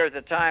working there at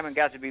the time and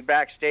got to be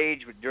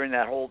backstage during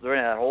that whole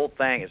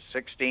thing at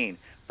 16.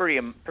 Pretty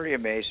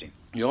amazing.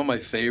 You know what my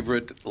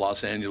favorite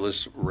Los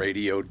Angeles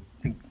radio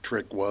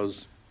trick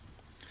was?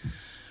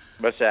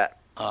 What's that?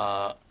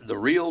 The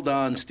real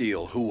Don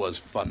Steele, who was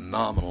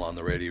phenomenal on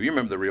the radio. You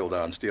remember the real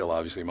Don Steele,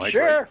 obviously, Mike?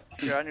 Sure. Right?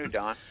 Sure, I knew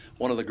Don.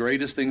 One of the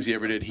greatest things he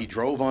ever did, he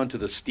drove onto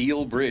the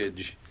Steel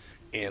Bridge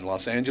in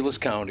Los Angeles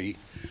County,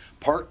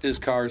 parked his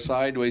car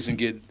sideways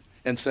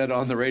and said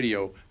on the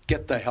radio,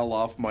 "Get the hell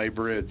off my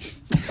bridge."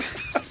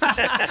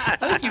 I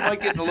think you might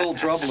get in a little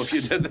trouble if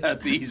you did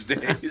that these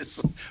days.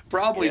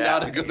 Probably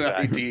not a good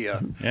idea.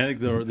 I think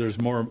there's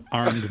more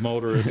armed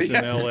motorists in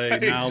L.A.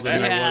 now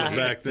than there was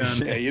back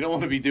then. Yeah, you don't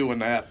want to be doing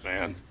that,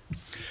 man.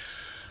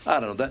 I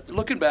don't know.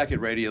 Looking back at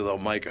radio, though,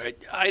 Mike,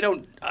 I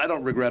don't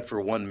regret for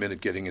 1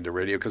 minute getting into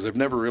radio because I've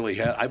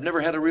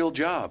never had a real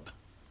job.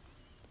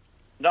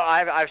 No,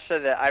 I've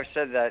said that. I've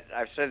said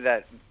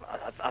that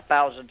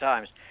 1,000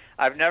 times.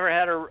 I've never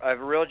had a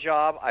real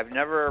job. I've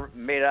never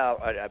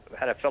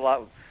had to fill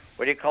out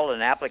what do you call it,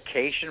 an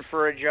application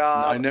for a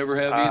job. I never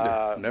have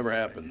either. Never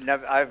happened.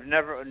 I've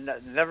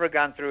never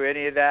gone through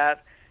any of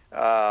that.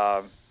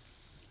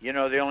 You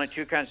know, the only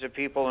two kinds of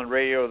people in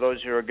radio are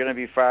those who are going to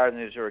be fired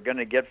and those who are going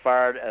to get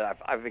fired.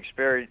 I've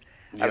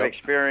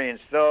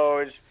experienced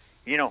those.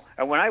 You know,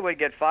 and when I would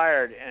get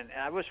fired, and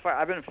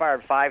I've been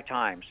fired 5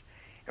 times.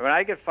 And when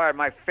I get fired,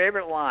 my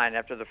favorite line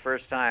after the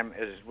first time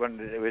is when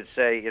they would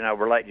say, you know,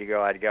 "We're letting you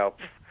go." I'd go,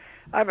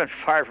 "I've been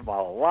fired from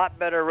a lot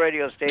better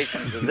radio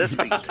stations than this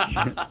piece of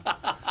shit."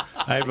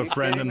 I have a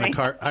friend in the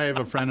car. I have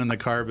a friend in the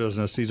car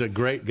business. He's a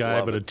great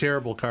guy, but a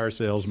terrible car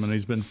salesman.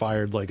 He's been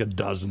fired like a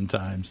dozen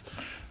times.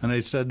 And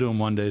I said to him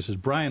one day, he says,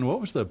 "Brian, what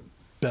was the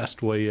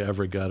best way you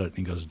ever got it?" And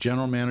he goes,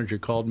 "General manager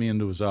called me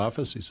into his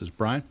office. He says,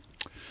 'Brian,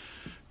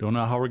 don't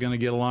know how we're going to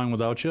get along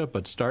without you,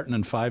 but starting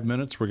in 5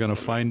 minutes, we're going to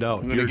find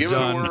out. You're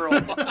done.'"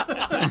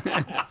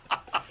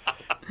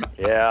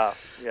 Yeah.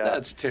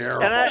 That's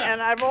terrible.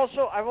 And I've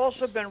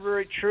also been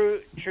very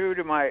true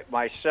to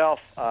myself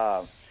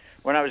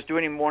when I was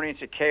doing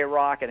mornings at K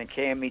Rock and at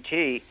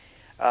KMET,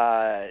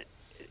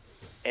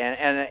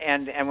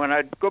 and when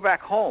I'd go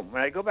back home,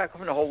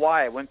 to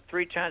Hawaii, I went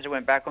 3 times. I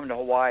went back home to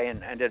Hawaii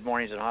and did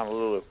mornings in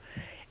Honolulu,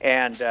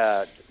 and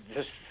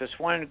this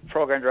one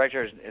program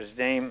director, his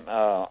name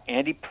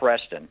Andy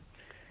Preston.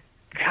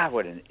 God,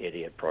 what an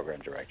idiot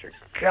program director.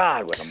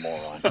 God, what a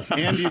moron.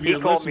 Andy, if you're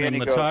listening,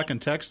 the talk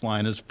and text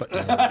line is...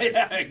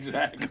 Yeah,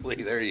 exactly.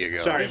 There you go.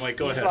 Sorry, Mike,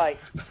 go ahead.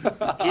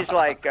 He's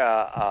like,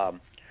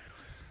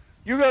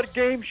 you got a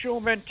game show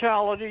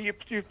mentality.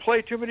 You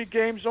play too many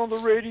games on the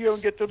radio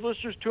and get the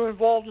listeners too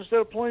involved instead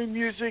of playing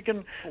music.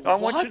 And I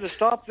want you to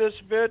stop this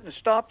bit and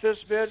stop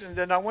this bit, and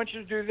then I want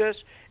you to do this.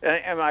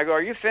 And I go,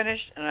 "Are you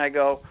finished?" And I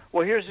go,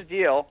 "Well, here's the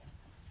deal.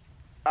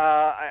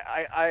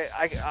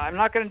 I'm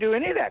not going to do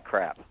any of that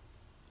crap."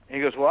 And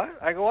he goes, "What?"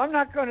 I go, "I'm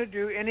not going to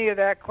do any of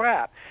that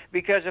crap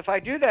because if I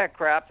do that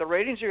crap, the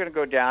ratings are going to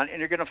go down and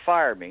you're going to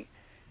fire me.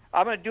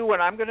 I'm going to do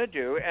what I'm going to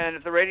do, and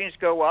if the ratings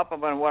go up, I'm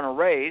going to want to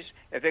raise.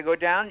 If they go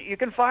down, you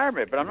can fire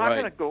me, but I'm not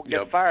going to go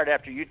get fired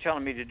after you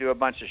telling me to do a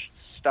bunch of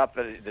stuff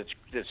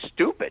that's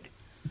stupid."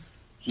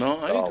 No,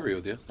 I agree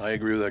with you. I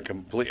agree with that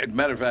completely.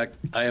 Matter of fact,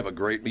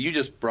 you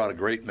just brought a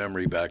great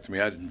memory back to me.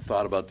 I hadn't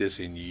thought about this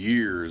in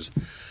years.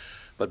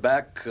 But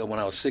back when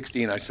I was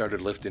 16, I started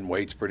lifting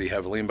weights pretty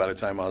heavily, and by the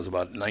time I was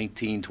about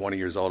 19, 20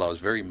 years old, I was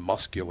very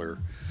muscular,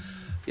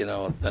 you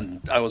know, and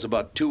I was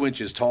about 2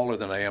 inches taller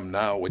than I am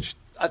now, which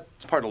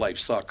that's part of life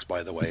sucks,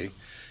 by the way.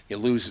 You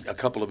lose a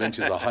couple of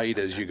inches of height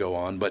as you go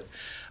on, but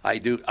I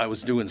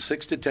was doing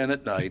 6 to 10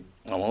 at night.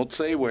 I won't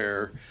say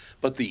where,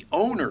 but the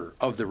owner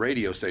of the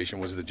radio station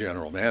was the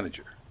general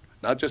manager.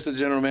 Not just the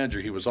general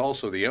manager, he was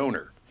also the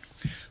owner.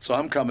 So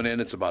I'm coming in.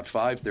 It's about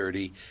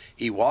 5:30.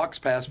 He walks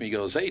past me. He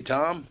goes, "Hey,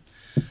 Tom,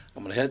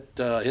 I'm going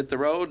to hit the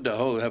road.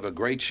 Have a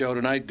great show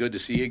tonight. Good to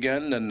see you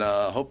again, and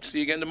hope to see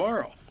you again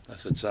tomorrow." I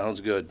said,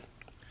 "Sounds good."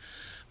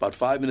 About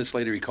 5 minutes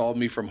later, he called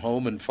me from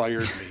home and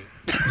fired me.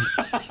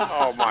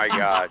 Oh, my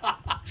God.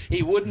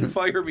 He wouldn't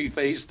fire me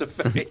face to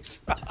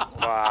face.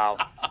 Wow.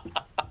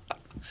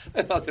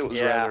 I thought that was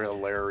rather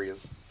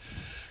hilarious.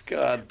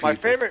 God, people. My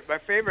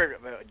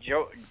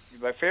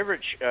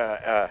favorite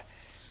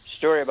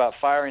story about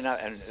firing up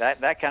and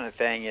that kind of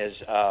thing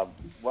is,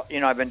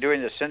 I've been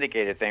doing the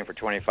syndicated thing for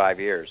 25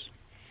 years,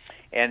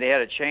 and they had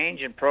a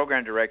change in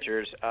program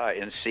directors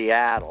in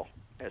Seattle.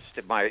 It's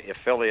my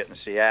affiliate in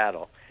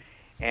Seattle.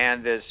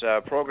 And this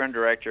program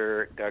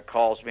director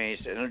calls me,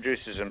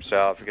 introduces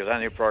himself, because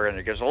I'm the program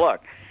director. He goes,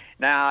 "Look,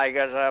 now," he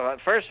goes,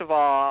 "first of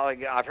all,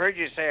 I've heard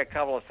you say a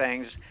couple of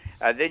things.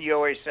 Then you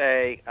always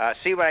say,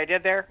 see what I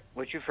did there?"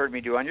 Which you've heard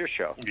me do on your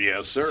show.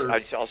 Yes, sir.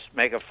 I'll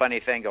make a funny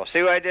thing, go,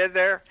 "See what I did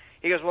there?"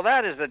 He goes, "Well,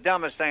 that is the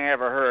dumbest thing I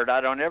ever heard.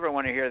 I don't ever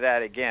want to hear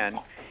that again."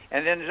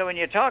 And then so when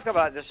you talk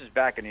about, this is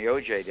back in the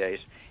O.J. days,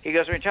 he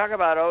goes, when you talk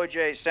about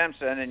O.J.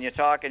 Simpson and you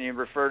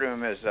refer to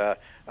him as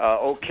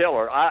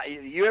killer,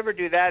 you ever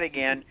do that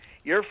again,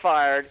 you're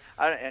fired.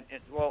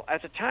 Well,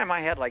 at the time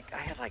I had like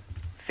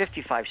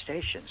 55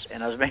 stations,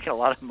 and I was making a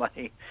lot of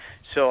money.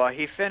 So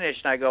he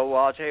finished, and I go,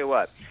 "Well, I'll tell you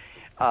what.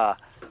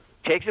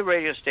 Take the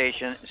radio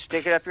station,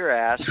 stick it up your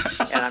ass,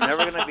 and I'm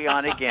never going to be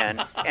on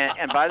again.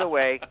 And by the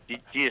way, do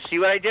you see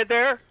what I did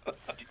there?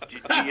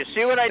 Do you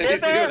see what I did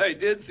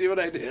there? See what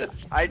I did.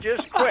 I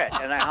just quit,"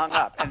 and I hung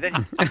up. And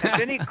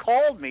then he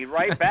called me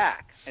right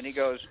back, and he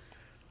goes,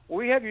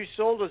 "We have you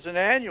sold as an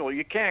annual.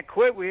 You can't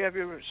quit. We have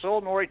you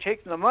sold and already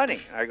taken the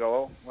money." I go,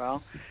 "Oh,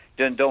 well,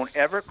 then don't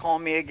ever call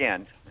me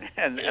again."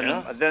 And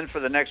then for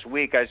the next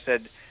week, I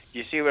said, "Do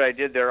you see what I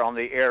did there?" on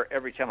the air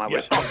every time I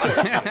was on.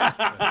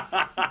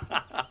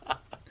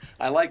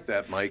 I like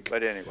that, Mike.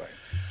 But anyway.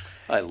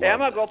 I'm going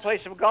to go play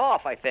some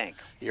golf, I think.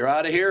 You're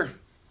out of here?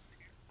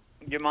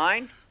 You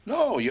mind?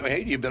 No.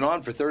 You've been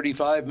on for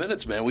 35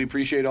 minutes, man. We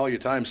appreciate all your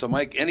time. So,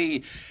 Mike,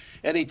 any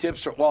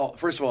tips? Well,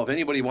 first of all, if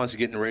anybody wants to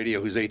get in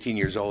radio who's 18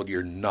 years old,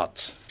 you're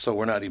nuts. So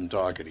we're not even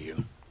talking to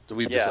you. So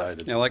we've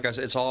decided. Like I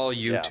said, it's all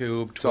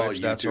YouTube,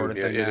 Twitch, that sort of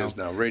thing. It is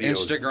now. Radio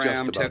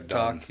Instagram, is just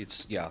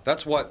TikTok.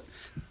 That's what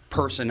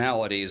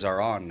personalities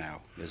are on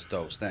now, is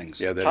those things.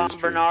 Yeah, that Tom is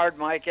true. Bernard,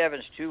 Mike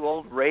Evans, two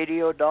old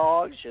radio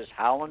dogs just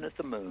howling at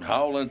the moon.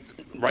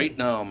 Right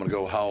now, I'm going to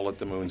go howl at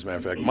the moon, as a matter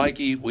of fact.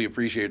 Mikey, we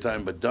appreciate your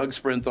time, but Doug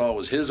Sprinthal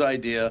was his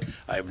idea.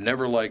 I've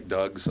never liked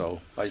Doug, so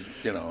Well,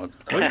 you don't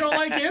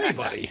like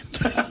anybody.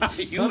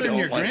 Other than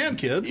your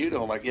grandkids. You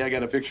don't like. Yeah, I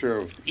got a picture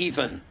of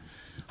Ethan.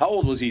 How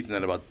old was Ethan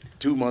then? About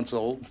 2 months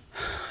old?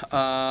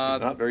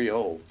 Not very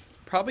old.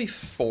 Probably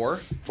 4.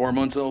 4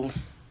 months old?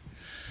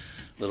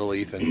 Little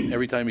Ethan.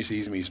 Every time he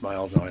sees me, he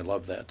smiles. Now I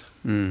love that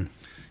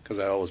because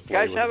I always play.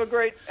 Guys, with have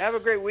him. a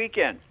great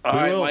weekend. All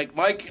right,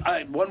 Mike.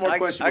 One more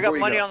question. I got before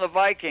money you go. on the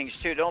Vikings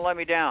too. Don't let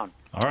me down.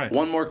 All right.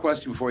 One more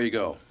question before you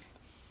go.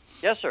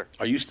 Yes, sir.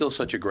 Are you still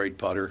such a great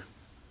putter?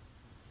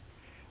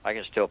 I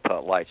can still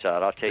putt lights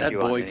out. I'll take you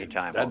on any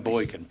time. That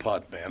boy can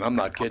putt, man. I'm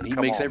not kidding. He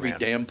makes every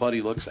damn putt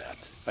he looks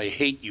at. I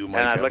hate you,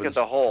 Mike. And I Evans. look at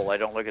the hole. I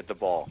don't look at the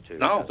ball, too.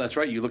 No, that's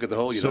right. You look at the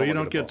hole. So you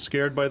don't get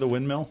scared by the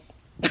windmill?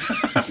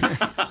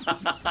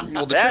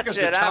 Well, the That's trick is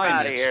to it. I'm time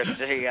out of it. here.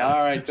 See ya. All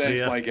right, thanks,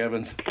 ya. Mike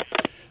Evans.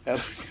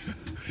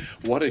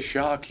 What a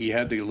shock. He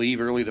had to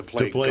leave early to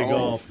play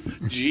golf.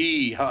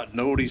 Gee,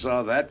 nobody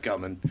saw that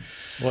coming.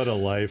 What a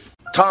life.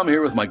 Tom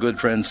here with my good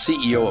friend,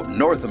 CEO of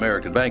North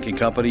American Banking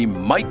Company,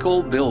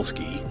 Michael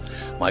Bilski.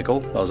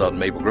 Michael, I was out in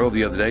Maple Grove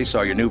the other day,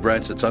 saw your new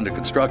branch that's under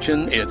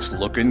construction. It's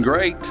looking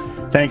great.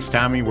 Thanks,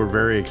 Tommy. We're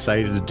very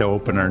excited to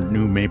open our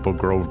new Maple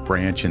Grove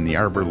branch in the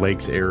Arbor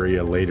Lakes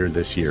area later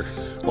this year.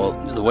 Well,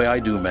 the way I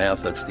do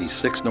math, that's the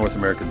 6th North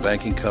American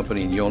Banking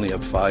Company, and you only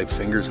have 5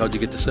 fingers. How'd you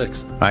get to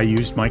 6? I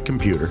used my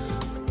computer.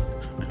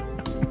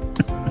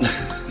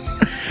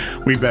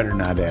 We better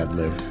not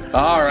ad-lib.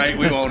 All right,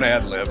 we won't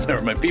ad-lib.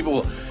 Never mind.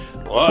 People...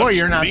 Well,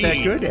 you're not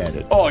that good at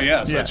it. Oh,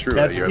 yes, that's true.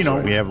 That's,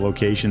 we have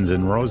locations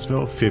in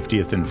Roseville,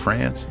 50th in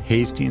France,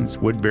 Hastings,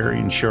 Woodbury,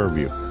 and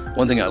Shoreview.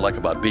 One thing I like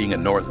about being a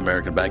North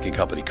American Banking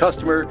Company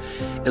customer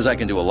is I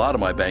can do a lot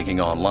of my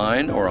banking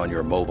online or on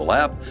your mobile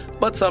app,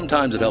 but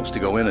sometimes it helps to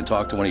go in and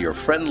talk to one of your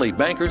friendly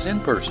bankers in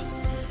person.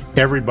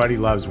 Everybody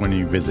loves when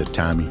you visit,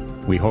 Tommy.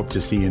 We hope to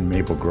see you in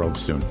Maple Grove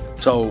soon.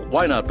 So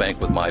why not bank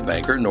with my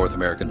banker, North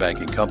American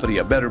Banking Company,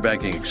 a better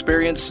banking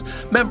experience,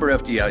 member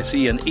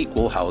FDIC, and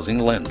equal housing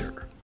lender.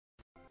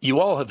 You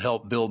all have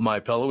helped build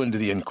MyPillow into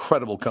the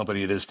incredible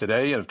company it is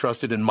today and have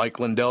trusted in Mike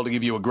Lindell to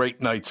give you a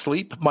great night's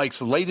sleep.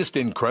 Mike's latest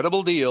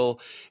incredible deal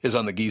is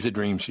on the Giza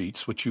Dream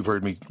Sheets, which you've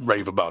heard me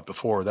rave about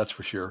before, that's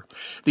for sure.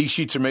 These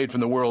sheets are made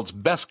from the world's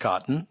best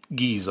cotton,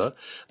 Giza.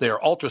 They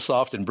are ultra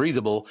soft and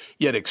breathable,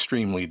 yet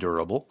extremely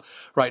durable.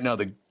 Right now,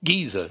 the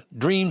Giza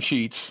Dream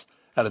Sheets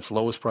at its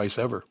lowest price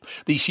ever.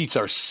 These sheets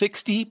are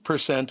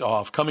 60%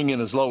 off, coming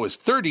in as low as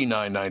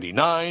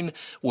 $39.99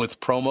 with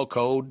promo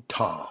code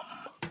TOM.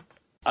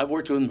 I've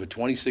worked with him for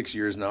 26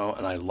 years now,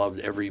 and I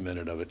loved every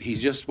minute of it.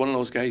 He's just one of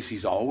those guys.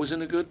 He's always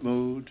in a good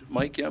mood.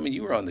 Mike, I mean,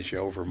 you were on the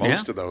show for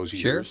most of those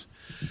years.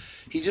 Sure.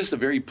 He's just a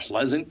very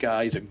pleasant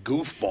guy. He's a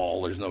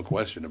goofball. There's no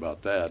question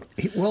about that.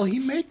 He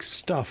makes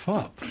stuff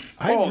up.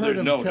 I've heard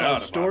him tell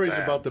stories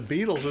about the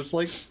Beatles. It's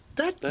like,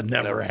 that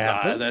never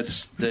happened.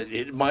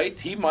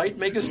 He might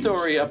make a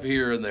story up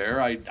here and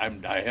there. I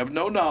have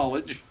no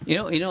knowledge.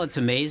 You know what's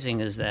amazing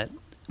is that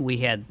we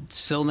had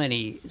so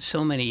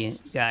many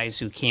guys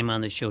who came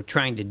on the show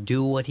trying to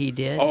do what he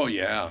did. Oh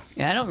yeah.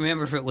 And I don't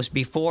remember if it was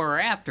before or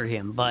after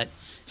him, but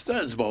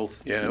it's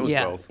both. Yeah, it was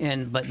both.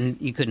 But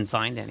you couldn't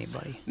find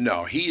anybody.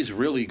 No, he's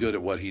really good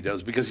at what he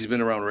does because he's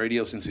been around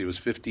radio since he was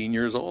 15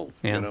 years old.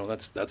 Yeah. You know,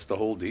 that's the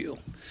whole deal.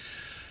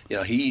 You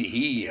know,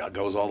 he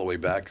goes all the way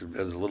back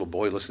as a little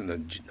boy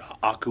listening to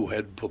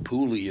Akuhead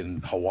Papuli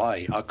in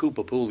Hawaii. Aku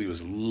Papuli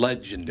was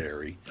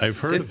legendary. I've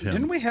heard of him.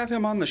 Didn't we have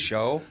him on the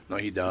show? No,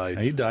 he died.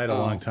 He died a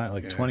long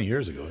time, 20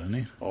 years ago, didn't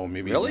he? Oh,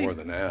 maybe really? More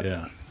than that.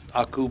 Yeah.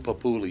 Aku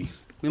Papuli.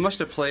 We must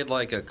have played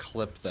like a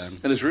clip then.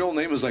 And his real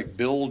name was like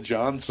Bill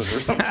Johnson or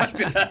something like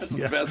that. That's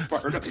the best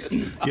part of it.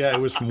 Yeah, it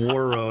was from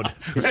War Road.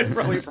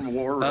 Probably from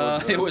War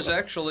Road. It was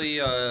actually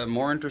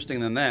more interesting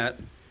than that.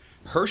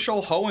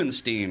 Herschel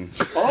Hohenstein.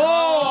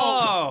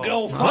 Oh!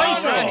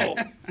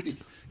 Delfino!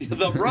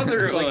 The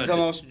Brotherhood. It's like the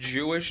most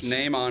Jewish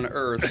name on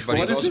earth, but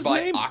he goes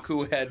by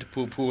Akuhead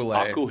Pupule.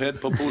 Akuhead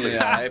Pupule.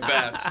 Yeah, I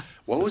bet.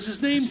 What was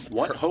his name?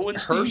 What,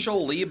 Hohenstein?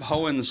 Herschel Lieb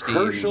Hohenstein.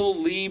 Herschel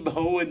Lieb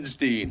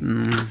Hohenstein.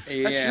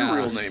 Mm-hmm. That's your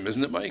real name,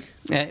 isn't it, Mike?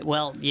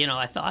 Well,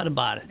 I thought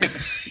about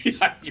it.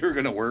 Yeah, you're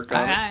going to work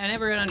on it. I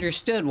never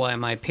understood why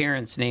my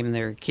parents named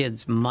their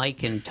kids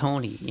Mike and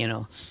Tony,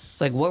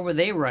 It's like, where were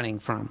they running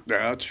from?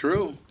 That's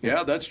true.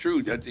 Yeah, that's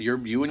true.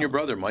 You and your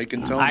brother, Mike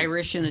and Tony.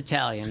 Irish and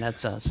Italian,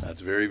 that's us.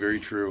 That's very, very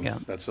true. Yeah.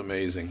 That's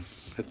amazing.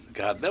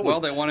 God, that was... Well,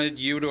 they wanted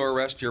you to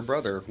arrest your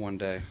brother one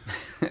day.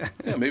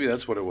 Yeah, maybe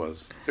that's what it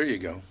was. There you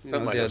go.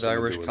 The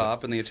Irish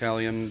cop and the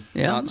Italian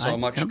not so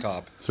much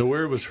cop. So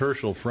where was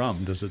Herschel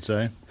from, does it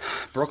say?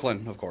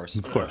 Brooklyn, of course.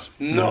 Of course.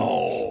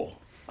 No.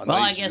 Well,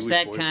 I guess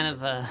that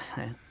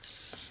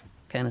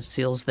kind of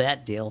seals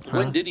that deal. Huh?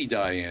 When did he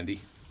die,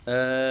 Andy?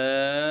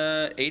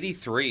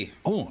 83.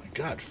 Oh my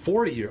God,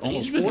 40 years,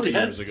 almost He's been 40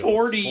 dead years ago.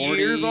 40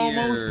 years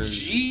almost? years.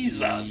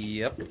 Jesus.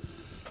 Yep.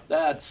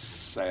 That's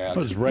sad. That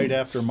was right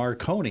after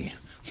Marconi.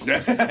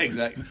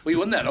 Exactly. Well, he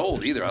wasn't that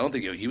old either. I don't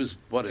think he was,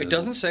 It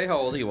doesn't say how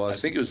old he was.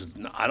 I think it was,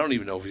 I don't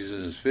even know if he's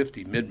in his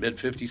 50s,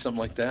 mid-50s, something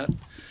like that.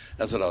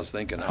 That's what I was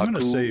thinking. I'm going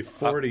to say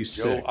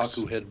 46 Joe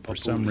Akuhead for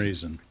some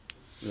reason.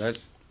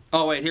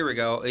 Oh, wait, here we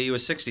go. He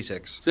was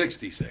 66.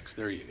 66,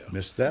 there you go.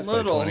 Missed that by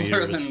Little 20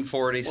 older years. than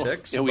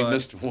 46. Well, yeah, we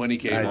missed when he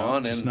came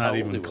on. It's and not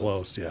even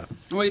close, yeah.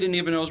 Well, you didn't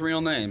even know his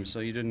real name, so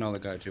you didn't know the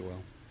guy too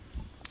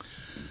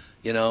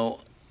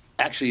well.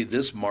 Actually,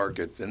 this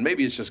market, and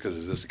maybe it's just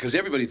because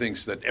everybody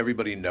thinks that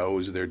everybody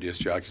knows their disc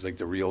jockeys, like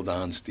the real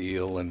Don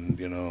Steele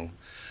and,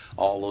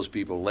 all those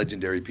people,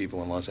 legendary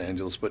people in Los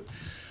Angeles. But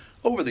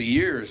over the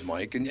years,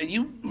 Mike, and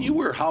you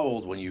were how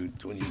old when you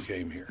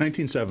came here?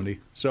 1970.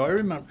 So I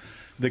remember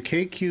the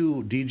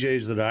KQ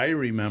DJs that I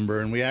remember,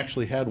 and we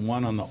actually had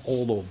one on the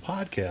old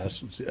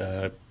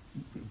podcast,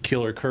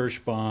 Killer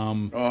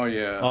Kirschbaum. Oh,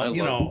 yeah.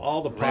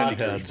 All the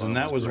potheads. And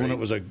that was when it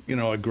was a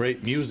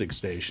great music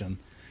station.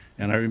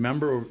 And I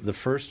remember the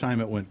first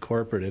time it went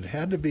corporate, it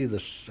had to be the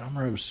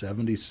summer of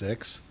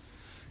 '76,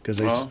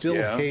 because I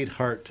still hate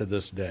Heart to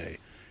this day.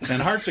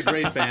 And Heart's a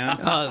great band,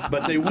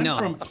 but they went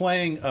from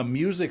playing a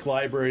music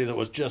library that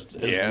was just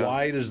as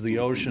wide as the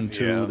ocean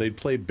to they'd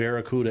play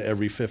Barracuda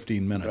every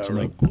 15 minutes.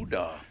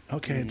 Barracuda.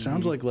 Okay, it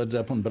sounds like Led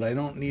Zeppelin, but I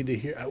don't need to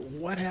hear.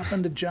 What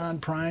happened to John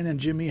Prine and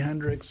Jimi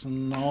Hendrix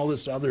and all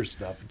this other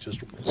stuff? It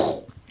just...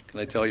 Can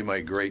I tell you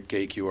my great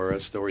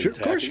KQRS story? Sure, of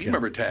course you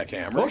remember Tack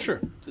Hammer? Oh,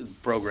 sure.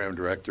 Program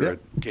director at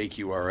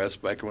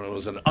KQRS back when it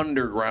was an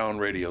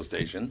underground radio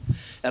station,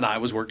 and I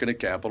was working at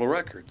Capitol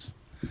Records.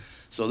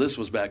 So this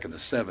was back in the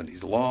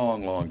 70s,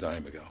 long, long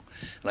time ago.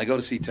 And I go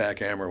to see Tack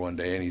Hammer one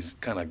day, and he's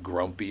kind of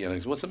grumpy, and I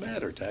said, "What's the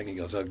matter, Tack?" He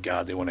goes, "Oh,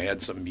 God, they want to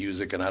add some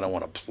music, and I don't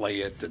want to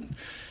play it." And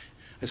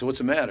I said, "What's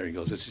the matter?" He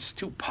goes, "It's just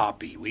too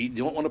poppy. We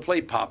don't want to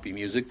play poppy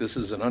music. This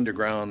is an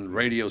underground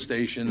radio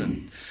station,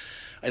 and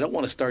I don't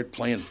want to start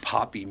playing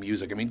poppy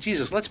music. I mean,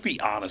 Jesus, let's be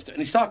honest." And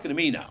he's talking to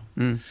me now.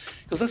 He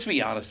goes, "Let's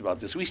be honest about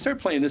this. We start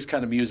playing this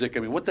kind of music. I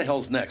mean, what the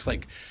hell's next?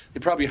 Like, they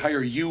probably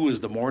hire you as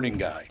the morning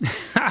guy."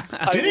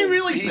 Did he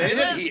really say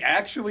that? He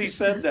actually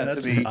said that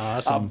That's to me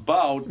awesome.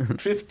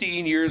 about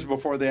 15 years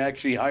before they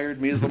actually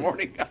hired me as the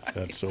morning guy.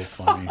 That's so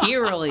funny.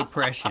 Eerily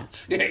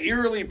prescient. Yeah,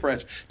 eerily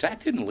prescient.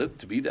 Tack didn't live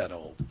to be that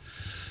old.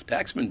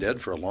 Tack's been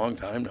dead for a long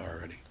time now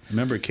already.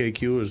 Remember,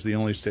 KQ was the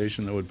only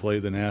station that would play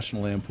the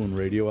National Lampoon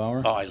Radio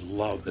Hour? Oh, I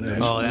love the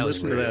National Lampoon. I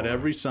listened to that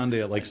every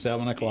Sunday at like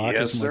 7 o'clock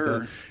yes, or something sir.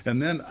 like that.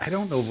 And then, I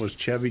don't know if it was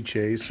Chevy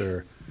Chase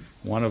or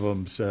one of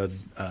them said,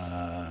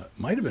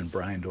 might have been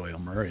Brian Doyle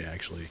Murray,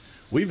 actually.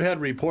 We've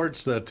had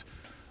reports that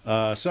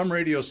some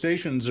radio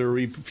stations are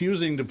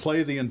refusing to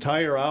play the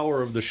entire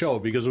hour of the show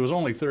because it was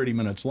only 30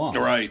 minutes long.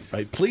 Right.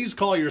 Please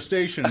call your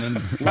station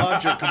and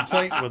lodge a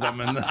complaint with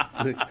them. And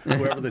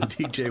whoever the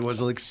DJ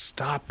was like,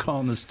 stop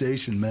calling the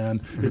station,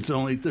 man. It's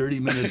only 30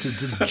 minutes.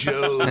 It's a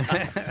joke.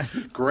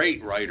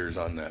 Great writers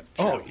on that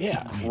show. Oh,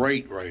 yeah.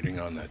 Great writing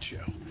on that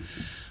show.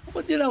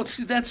 But,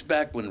 see, that's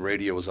back when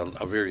radio was a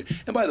very...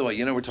 And by the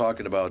way, we're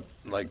talking about,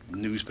 like,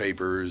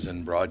 newspapers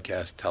and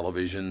broadcast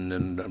television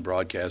and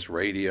broadcast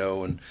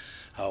radio and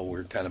how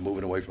we're kind of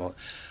moving away from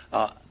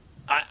all...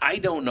 I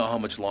don't know how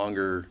much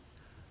longer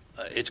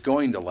it's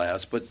going to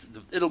last, but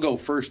it'll go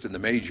first in the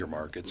major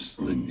markets,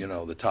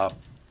 the top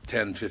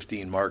 10,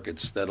 15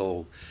 markets.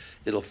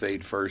 It'll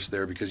fade first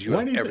there because you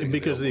have everything.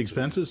 Because the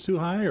expense is too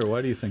high, or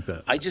why do you think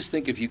that? I just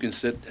think if you can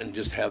sit and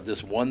just have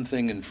this one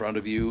thing in front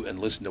of you and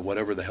listen to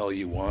whatever the hell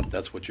you want,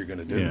 that's what you're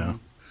going to do.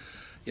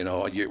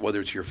 Yeah.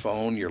 Whether it's your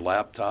phone, your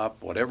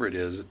laptop, whatever it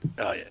is.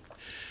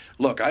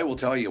 Look, I will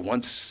tell you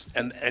once,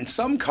 and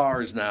some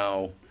cars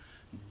now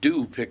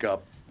do pick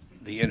up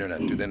the internet,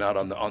 do they not?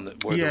 On the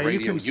where the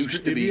radio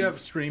used to be. If you have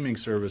streaming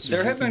services,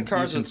 there have been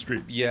cars that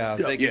stream. Yeah,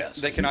 they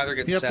can either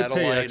get you have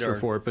satellite to pay extra or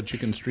for it, but you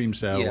can stream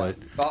satellite.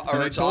 Yeah.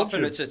 Or it's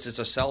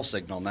a cell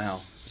signal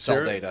now.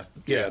 Cell data.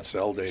 Yeah, it's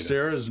cell data.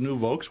 Sarah's new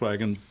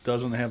Volkswagen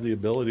doesn't have the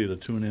ability to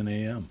tune in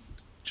AM,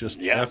 just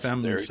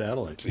FM and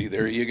satellite. See,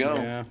 there you go.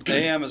 Yeah.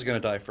 AM is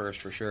going to die first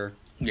for sure.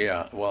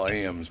 Yeah, well,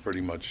 AM is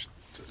pretty much.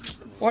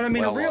 Well, I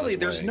mean, really,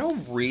 there's no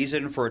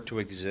reason for it to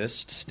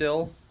exist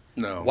still.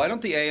 No. Why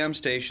don't the AM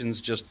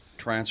stations just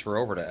transfer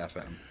over to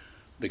FM?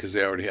 Because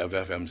they already have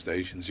FM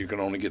stations. You can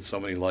only get so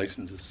many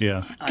licenses.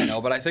 Yeah. I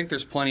know, but I think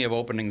there's plenty of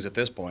openings at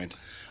this point.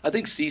 I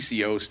think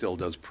CCO still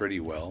does pretty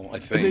well, I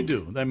think. They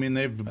do. I mean,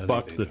 they've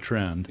bucked the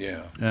trend.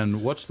 Yeah.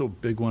 And what's the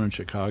big one in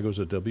Chicago? Is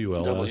it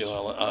WLS?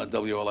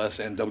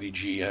 WLS and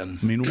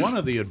WGN. I mean, one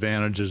of the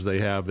advantages they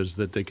have is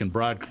that they can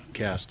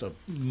broadcast a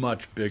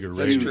much bigger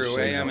range. That's true.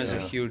 AM is a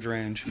huge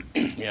range.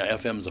 Yeah,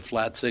 FM is a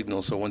flat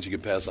signal, so once you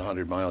get past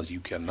 100 miles, you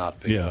cannot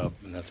pick it up,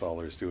 and that's all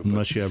there is to it.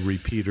 Unless you have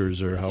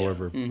repeaters or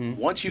however. Mm-hmm.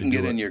 Once you can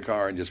get in your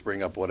car and just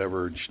bring up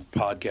whatever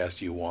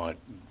podcast you want,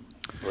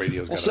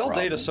 radio's got a problem. Cell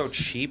data's so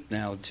cheap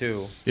now,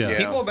 too. Yeah.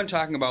 People have been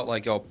talking about,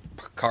 like,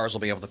 cars will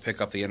be able to pick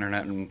up the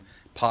internet and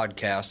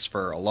podcasts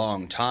for a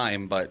long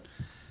time, but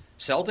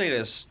cell data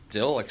is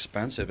still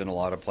expensive in a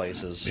lot of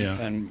places. Yeah.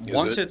 And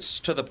once it's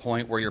to the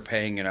point where you're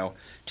paying,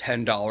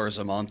 $10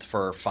 a month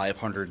for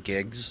 500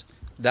 gigs,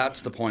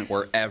 that's the point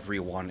where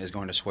everyone is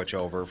going to switch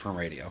over from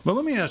radio. Well,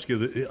 let me ask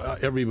you,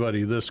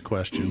 everybody, this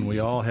question. We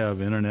all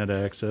have internet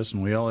access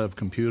and we all have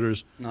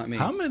computers. Not me.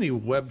 How many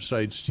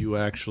websites do you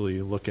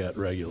actually look at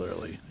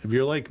regularly? If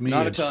you're like me,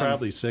 it's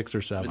probably 6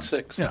 or 7. It's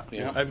 6.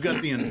 Yeah. I've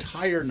got the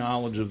entire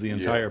knowledge of the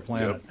entire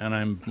planet, and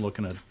I'm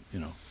looking at,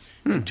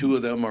 And 2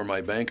 of them are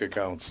my bank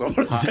accounts. So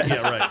yeah,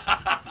 right.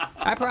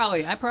 I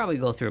probably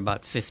go through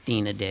about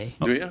 15 a day.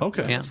 Do you?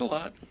 Okay. Yeah. That's a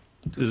lot.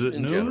 Is it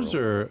In news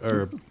general.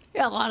 or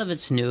Yeah, a lot of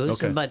it's news,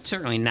 Okay. but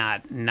certainly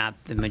not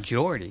the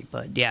majority.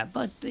 But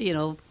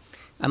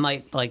I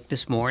might, like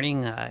this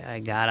morning. I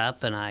got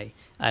up and I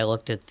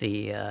looked at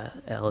the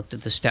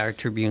Star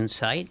Tribune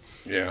site.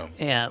 Yeah.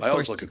 And I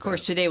always of look at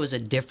course, that. today was a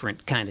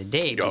different kind of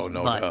day. Oh,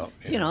 no but, doubt,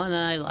 yeah. And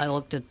then I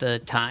looked at the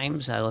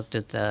Times. I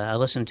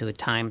listened to a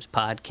Times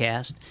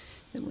podcast,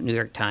 the New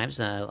York Times,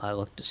 and I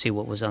looked to see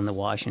what was on the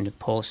Washington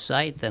Post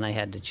site. Then I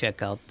had to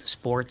check out the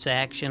sports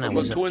action.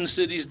 What about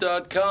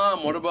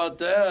TwinCities.com? What about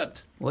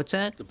that? What's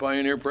that? The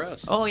Pioneer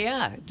Press. Oh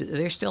yeah,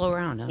 they're still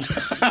around.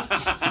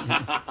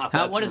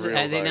 Huh? What is it?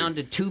 Are they down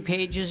to 2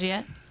 pages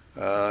yet?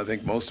 I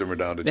think most of them are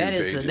down to 2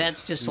 pages.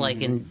 That's just like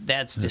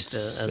that's just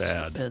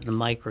sad. the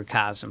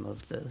microcosm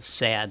of the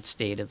sad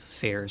state of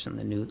affairs in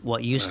the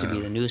what used to be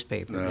the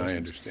newspaper business. I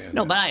understand.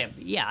 No, that.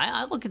 but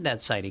I look at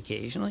that site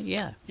occasionally.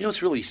 Yeah.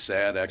 It's really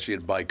sad, actually,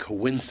 by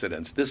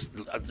coincidence.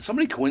 So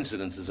many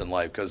coincidences in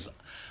life, because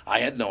I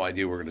had no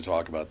idea we were going to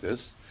talk about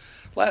this.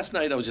 Last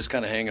night, I was just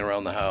kind of hanging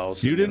around the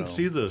house. You didn't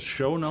see the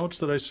show notes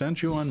that I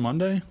sent you on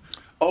Monday?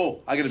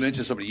 Oh, I got to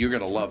mention something. You're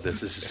going to love this.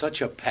 This is such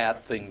a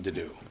Pat thing to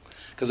do.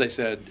 Because I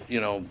said,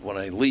 when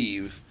I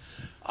leave,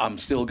 I'm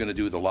still going to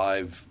do the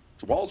live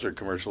Walzer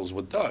commercials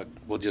with Doug.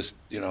 We'll just,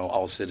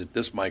 I'll sit at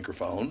this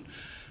microphone.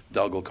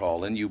 Doug will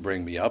call in. You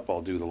bring me up.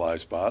 I'll do the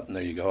live spot. And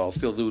there you go. I'll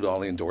still do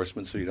all the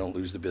endorsements so you don't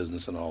lose the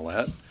business and all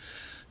that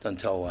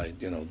until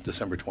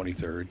December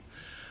 23rd.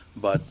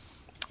 But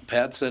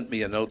Pat sent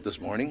me a note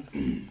this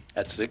morning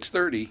at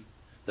 6:30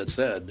 that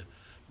said,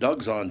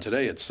 Doug's on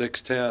today at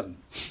 6:10.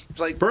 It's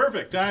like,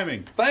 perfect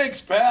timing. Thanks,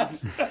 Pat.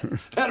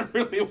 That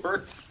really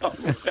worked out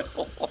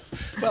well.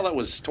 Well, that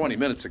was 20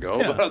 minutes ago,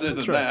 but other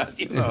than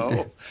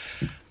that,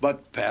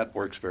 But Pat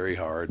works very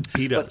hard.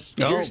 He does.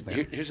 But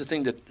here's the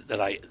thing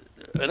that I,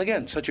 and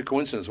again, such a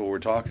coincidence what we're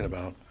talking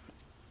about.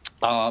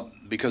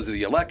 Because of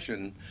the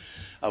election,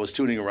 I was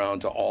tuning around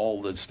to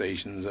all the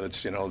stations, and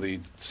it's, the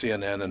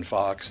CNN and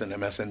Fox and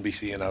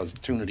MSNBC, and I was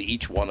tuning to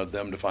each one of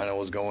them to find out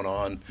what was going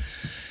on.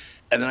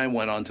 And then I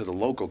went on to the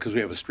local, because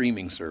we have a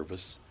streaming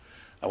service.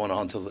 I went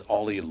on to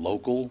all the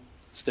local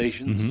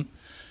stations. Mm-hmm.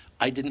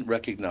 I didn't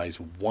recognize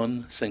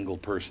one single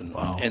person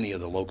on any of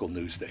the local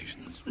news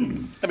stations.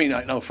 I mean,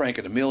 I know Frank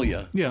and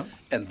Amelia. Yeah.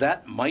 And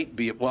that might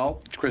be,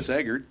 well, Chris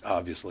Eggert,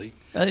 obviously.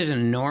 There's an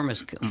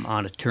enormous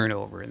amount of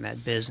turnover in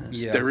that business.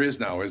 Yeah. There is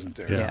now, isn't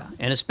there? Yeah.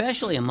 And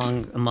especially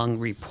among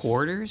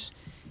reporters,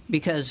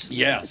 because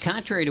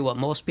contrary to what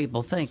most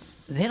people think,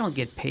 they don't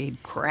get paid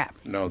crap.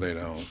 No, they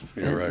don't.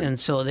 You're right. And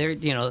so they're,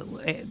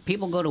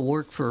 people go to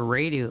work for a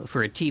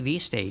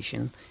TV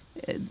station.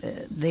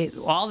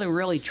 All they're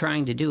really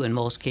trying to do in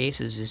most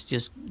cases is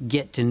just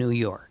get to New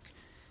York.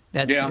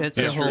 That's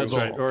their whole goal.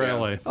 Right. Or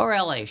L.A. Or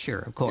L.A., sure,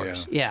 of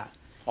course. Yeah.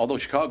 Although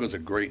Chicago's a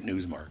great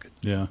news market.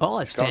 Yeah. Oh,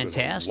 it's Chicago's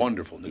fantastic. A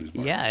wonderful news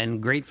market. Yeah,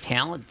 and great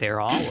talent there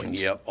always.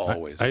 Yep,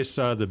 always. I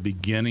saw the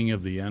beginning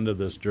of the end of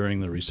this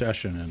during the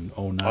recession in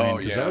 2009. Oh,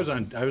 Because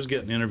yeah. I was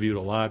getting interviewed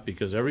a lot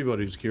because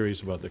everybody was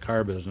curious about the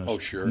car business. Oh,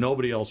 sure.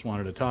 Nobody else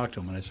wanted to talk to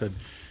them. And I said,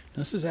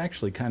 this is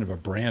actually kind of a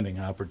branding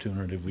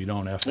opportunity if we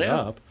don't F it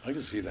up. I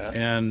can see that.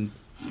 And,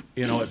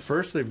 at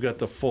first they've got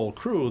the full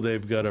crew.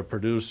 They've got a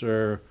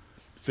producer,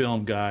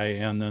 film guy,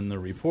 and then the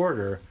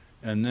reporter.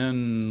 And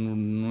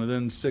then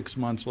within 6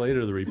 months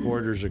later, the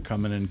reporters are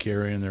coming in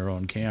carrying their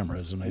own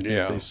cameras. And I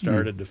think they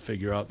started to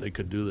figure out they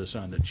could do this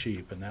on the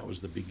cheap. And that was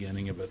the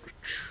beginning of it.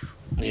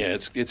 Yeah,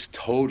 it's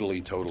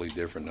totally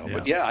different now.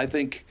 But I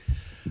think,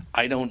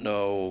 I don't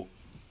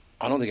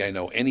think I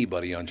know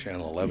anybody on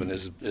Channel 11.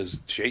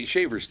 Is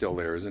Shaver's still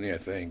there, isn't he, I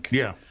think?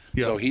 Yeah.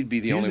 So he'd be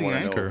the only one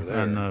I know anchor over there.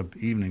 on the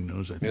evening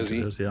news, I think Is he?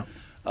 it is, yeah.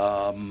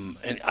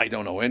 And I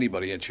don't know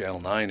anybody at Channel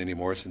 9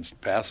 anymore since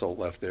Passo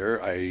left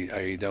there.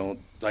 I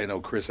know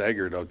Chris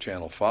Eggert of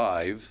Channel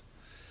 5,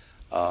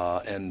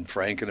 and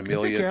Frank and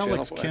Amelia I at think Channel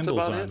Alex 5. Kendall's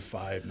That's about on it.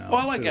 5 now. Well,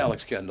 I like too.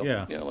 Alex Kendall.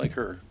 Yeah. I like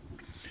her.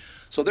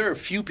 So there are a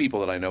few people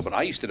that I know, but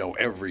I used to know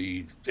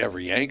every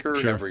anchor,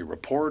 every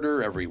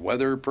reporter, every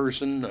weather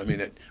person. I mean,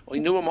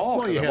 you knew them all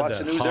Well, because you I had watched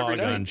that the news every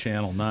hog night. on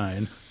Channel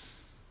 9.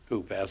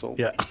 Who, Passo?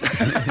 Yeah.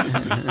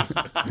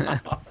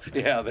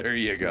 Yeah, there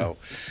you go.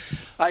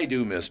 I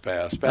do miss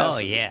Pass. Pass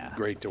is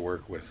great to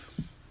work with.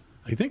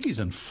 I think he's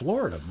in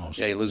Florida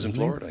mostly. Yeah, he lives in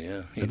doesn't Florida,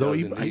 yeah. He Although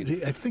does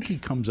indeed. I think he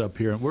comes up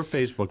here. We're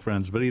Facebook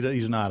friends, but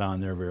he's not on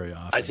there very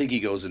often. I think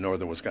he goes to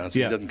northern Wisconsin.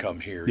 Yeah. He doesn't come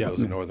here. He Yeah. goes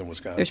to northern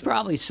Wisconsin. There's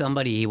probably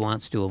somebody he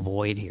wants to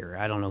avoid here.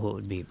 I don't know who it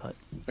would be, but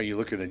Are you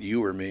looking at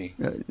you or me?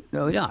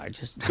 no, I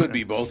just Could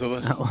be both of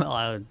us. Well,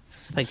 I was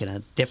thinking a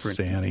different,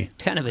 Sandy.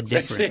 kind of a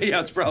different. Yeah,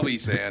 it's probably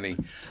Sandy.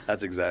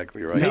 That's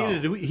exactly right. Hey,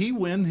 did he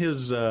win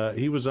his?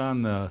 He was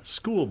on the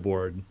school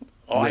board.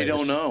 Oh, I race.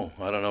 don't know.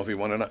 I don't know if he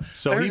won or not.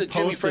 So I heard he that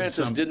Jimmy posted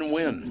Francis some- didn't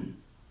win.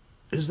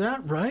 Is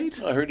that right?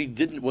 I heard he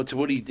didn't. What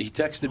he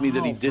texted me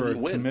that he For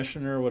didn't win.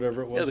 Commissioner or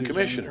whatever it was. Yeah, the he was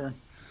running commissioner.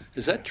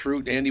 Is that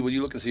true, Andy? Will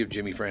you look and see if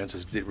Jimmy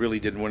Francis really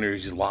didn't win, or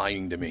he's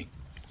lying to me?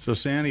 for. So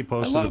Sandy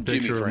posted a love Jimmy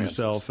picture of Francis.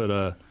 himself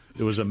at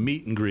it was a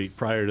meet and greet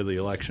prior to the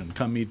election.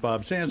 Come meet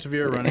Bob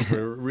Sansevier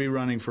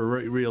rerunning for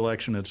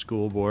re-election at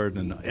school board,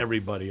 and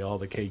everybody, all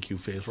the KQ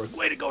fans were like,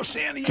 "Way to go,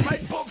 Sandy! You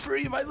might vote for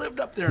him. I lived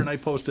up there." And I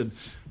posted,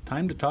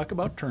 "Time to talk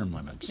about term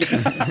limits."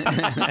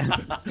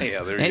 Yeah, there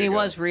you And he go.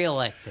 was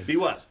reelected. He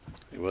was.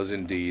 He was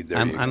indeed.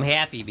 There you I'm go.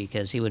 happy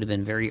because he would have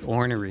been very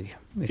ornery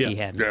if he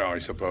hadn't. Yeah, I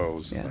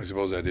suppose. Yeah. I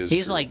suppose that is.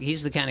 He's true.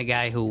 he's the kind of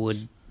guy who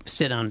would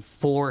sit on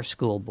 4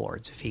 school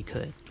boards if he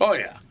could. Oh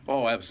yeah.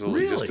 Oh,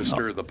 absolutely. Just to Really?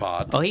 stir the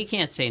pot. Oh, he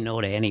can't say no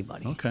to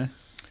anybody. Okay.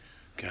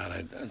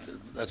 God,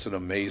 that's an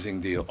amazing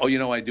deal. Oh,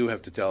 I do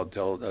have to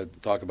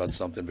talk about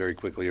something very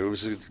quickly. I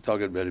was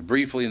talking about it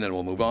briefly, and then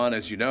we'll move on.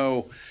 As you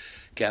know,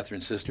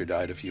 Catherine's sister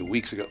died a few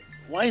weeks ago.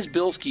 Why is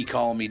Bilski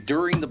calling me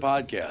during the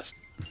podcast?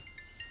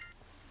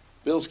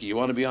 Bilski, you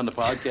want to be on the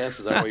podcast?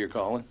 Is that why you're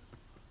calling?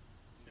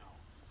 No,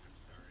 I'm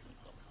sorry.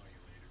 I'll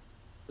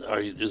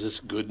call you later. Is this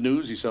good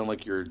news? You sound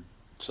like you're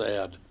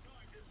sad. No,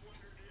 I just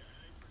wondered.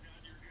 I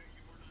forgot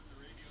you weren't on the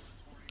radio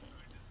this morning, so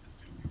I just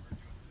assumed you were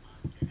doing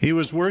the podcast. He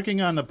was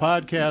working on the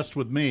podcast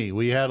with me.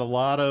 We had a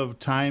lot of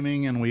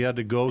timing, and we had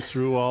to go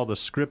through all the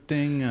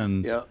scripting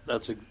and. Yeah,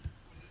 that's a.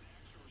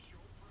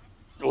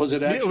 Was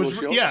it actual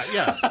show?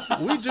 Yeah.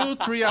 We do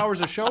 3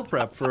 hours of show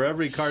prep for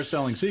every Car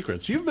Selling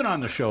Secrets. You've been on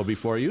the show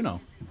before, you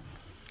know.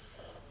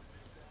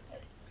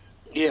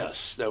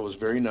 Yes, that was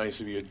very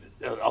nice of you.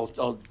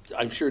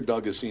 I'm sure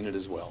Doug has seen it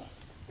as well.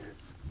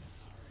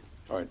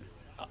 All right.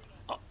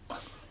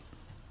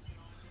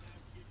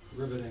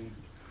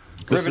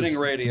 Riveting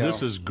radio.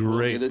 This is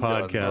great We'll get it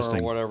done.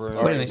 podcasting. Or whatever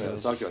All right, it man.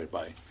 is. Talk to you later.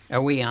 Bye.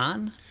 Are we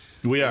on?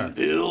 We are.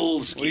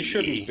 Bilski. We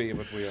shouldn't be,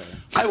 but we are.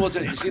 I will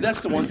tell you. See,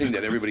 that's the one thing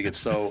that everybody gets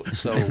so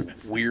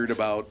weird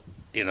about.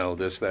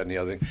 This, that, and the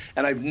other thing.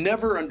 And I've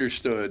never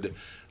understood.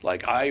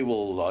 Like, I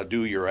will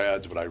do your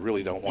ads, but I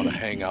really don't want to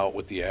hang out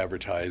with the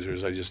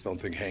advertisers. I just don't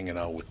think hanging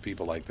out with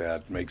people like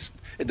that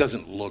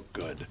doesn't look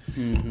good.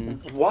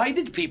 Mm-hmm. Why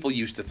did people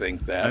used to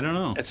think that? I don't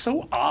know. It's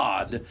so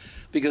odd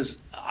because,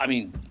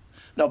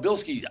 now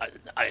Bilski,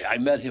 I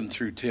met him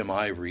through Tim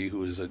Ivory, who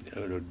was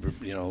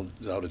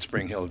out at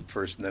Spring Hill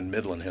first and then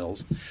Midland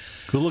Hills.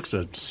 Who looks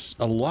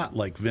a lot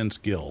like Vince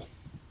Gill.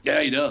 Yeah,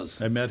 he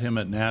does. I met him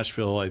at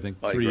Nashville, I think,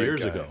 Oh, 3 great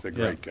years guy. ago. He's a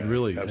great guy.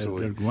 Really,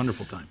 Absolutely. a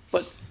wonderful time.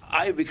 But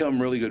I've become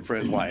really good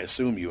friends. Well, I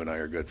assume you and I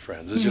are good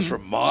friends. It's just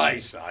from my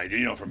side.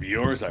 From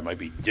your side might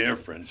be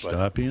different.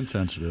 Stop being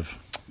sensitive.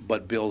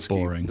 But Bilski,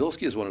 Boring.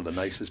 Bilski is one of the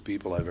nicest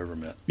people I've ever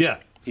met. Yeah.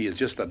 He is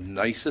just the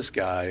nicest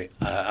guy.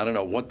 I don't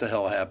know what the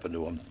hell happened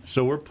to him.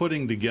 So we're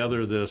putting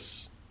together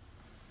this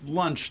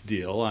lunch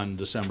deal on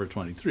December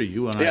 23.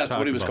 You and I that's talked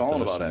what he was calling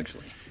this, about, and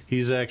actually.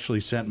 He's actually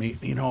sent me,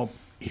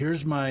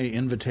 here's my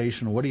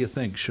invitation. What do you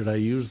think? Should I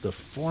use the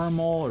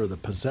formal or the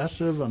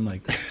possessive? I'm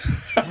like,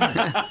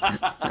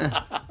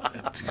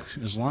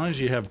 as long as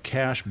you have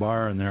cash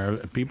bar in there,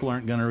 people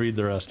aren't going to read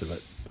the rest of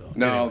it. So,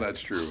 No,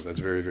 that's true. That's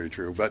very, very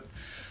true. But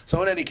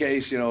so in any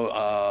case,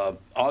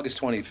 August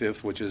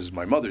 25th, which is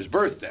my mother's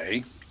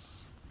birthday,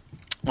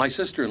 my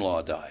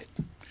sister-in-law died.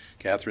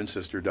 Catherine's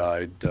sister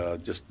died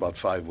just about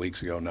 5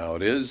 weeks ago now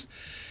it is.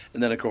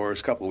 And then, of course,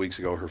 a couple of weeks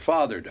ago, her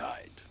father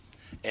died.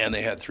 And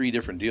they had 3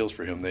 different deals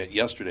for him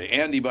yesterday.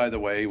 Andy, by the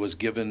way, was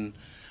given...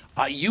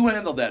 you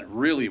handled that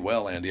really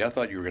well, Andy. I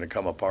thought you were going to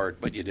come apart,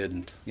 but you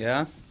didn't.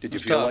 Yeah? Did you It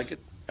was feel tough. like it?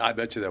 I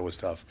bet you that was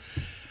tough.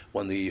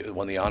 When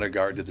the honor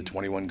guard did the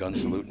 21-gun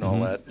salute and all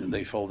that,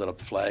 they folded up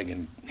the flag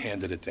and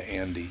handed it to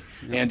Andy.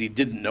 Andy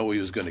didn't know he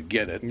was going to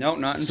get it. No,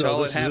 not So until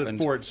this it is happened.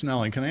 at Fort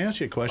Snelling. Can I ask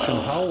you a question?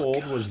 How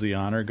old was the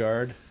honor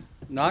guard?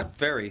 Not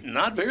very.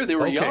 Not very. They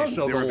were Okay, young.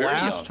 so they the were very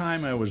last young.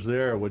 time I was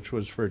there, which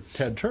was for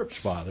Ted Turp's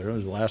father, it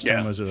was the last Yeah,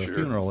 time I was at a sure.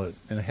 funeral, and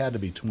it had to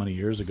be 20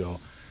 years ago.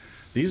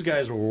 These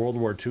guys were World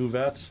War II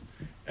vets,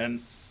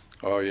 and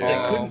Oh,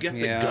 yeah. they couldn't get the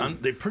yeah. gun.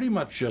 They pretty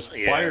much just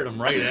Yeah. fired them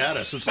right at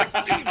us. It's like,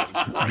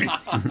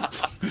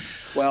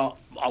 Well,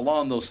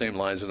 along those same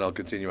lines, and I'll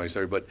continue my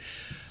story, but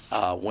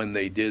when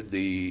they did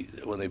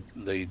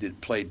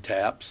played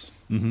taps,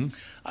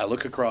 I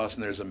look across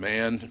and there's a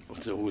man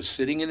who was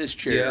sitting in his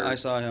chair. Yeah, I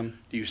saw him.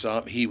 You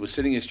saw him? He was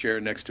sitting in his chair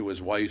next to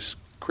his wife's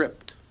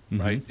crypt,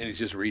 right? And he's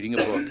just reading a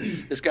book.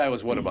 This guy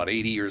was, about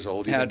 80 years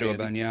old? You Had think, to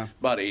have Andy? been, yeah.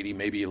 About 80,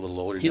 maybe a little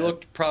older. He than that.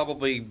 looked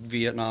probably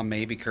Vietnam,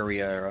 maybe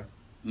Korea era.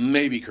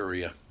 Maybe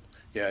Korea.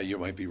 Yeah, you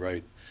might be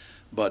right.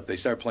 But they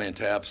start playing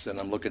taps, and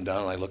I'm looking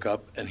down, and I look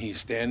up, and he's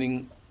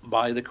standing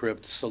by the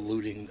crypt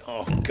saluting.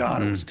 Oh,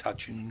 God, it was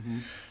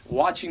touching.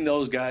 Watching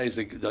those guys,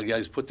 the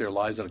guys put their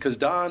lives on it. Because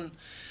Don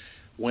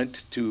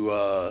went to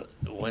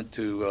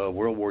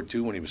World War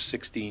II when he was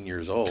 16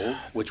 years old,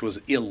 which was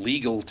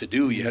illegal to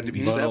do. You had to be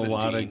but 17. a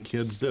lot of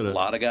kids did A it.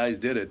 lot of guys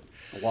did it.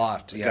 A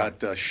lot, yeah.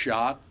 Got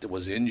shot,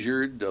 was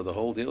injured, the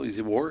whole deal. He's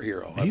a war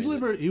hero. I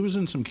mean, He was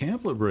in some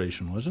camp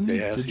liberation, wasn't he?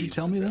 yes, Did you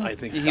tell me that? I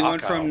think He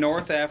went Dachau. from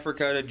North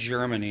Africa to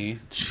Germany.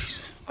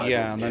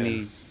 Yeah, and then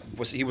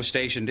he was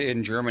stationed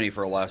in Germany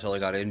for a while until he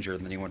got injured,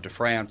 and then he went to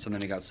France, and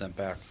then he got sent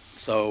back.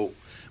 So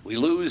we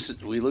lose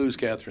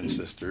Catherine's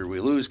sister. We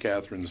lose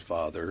Catherine's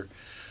father.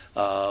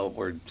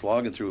 We're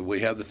slogging through. We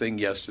had the thing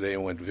yesterday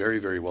and went very,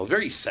 very well.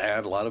 Very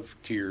sad. A lot of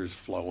tears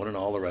flowing and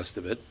all the rest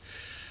of it.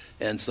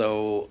 And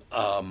so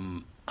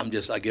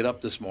I get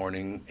up this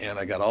morning and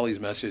I got all these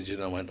messages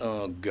and I went,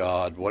 oh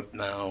God, what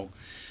now?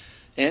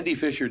 Andy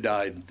Fisher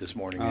died this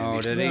morning. Oh,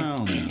 Andy. did he? No,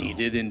 no. He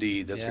did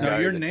indeed. That's the No, guy.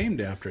 you're that-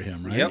 named after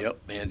him, right? Yep. Yep,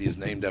 Andy is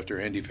named after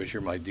Andy Fisher,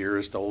 my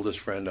dearest, oldest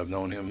friend. I've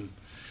known him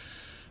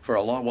for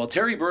a long. Well,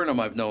 Terry Burnham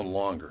I've known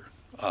longer.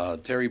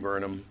 Terry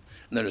Burnham, and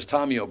then there's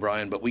Tommy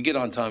O'Brien. But we get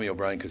on Tommy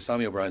O'Brien because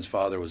Tommy O'Brien's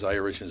father was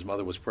Irish and his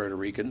mother was Puerto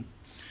Rican.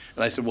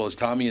 And I said, "Well, is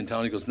Tommy in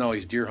town?" He goes, "No,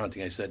 he's deer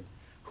hunting." I said,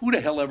 "Who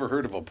the hell ever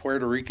heard of a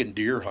Puerto Rican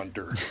deer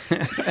hunter?"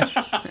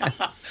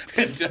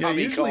 And Yeah,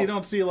 Tommy usually you called-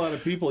 don't see a lot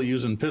of people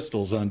using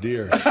pistols on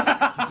deer.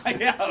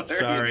 Yeah, there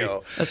Sorry. you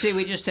go. Let's see,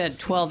 we just had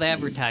 12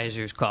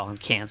 advertisers call and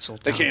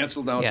canceled. They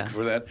canceled now Yeah.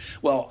 for that.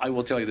 Well, I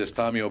will tell you this: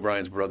 Tommy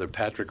O'Brien's brother,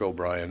 Patrick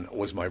O'Brien,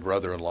 was my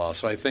brother-in-law,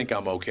 so I think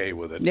I'm okay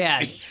with it.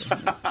 Yeah.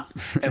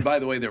 And by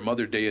the way, their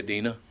mother,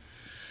 Deadina,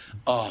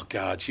 oh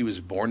God, she was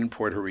born in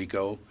Puerto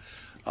Rico.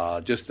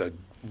 Just a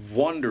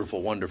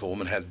wonderful, wonderful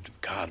woman. Had,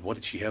 God, what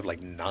did she have?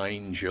 Like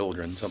 9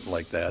 children, something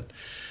like that.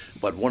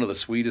 But one of the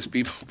sweetest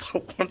people.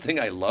 But one thing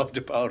I loved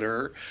about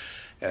her,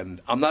 and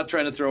I'm not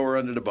trying to throw her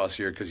under the bus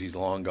here because he's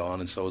long gone,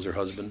 and so is her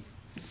husband.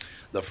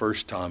 The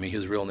first Tommy,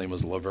 his real name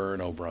was Laverne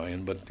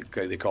O'Brien, but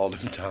they called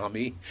him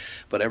Tommy.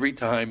 But every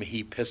time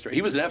he pissed her,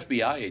 he was an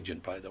FBI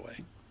agent, by the way.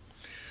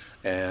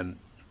 And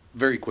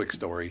very quick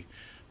story,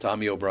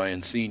 Tommy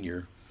O'Brien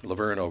Sr.,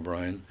 Laverne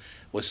O'Brien,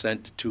 was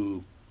sent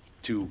to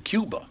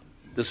Cuba.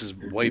 This is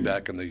way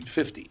back in the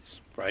 50s,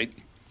 right?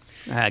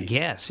 I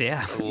guess,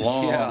 yeah. A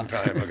long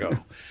time ago.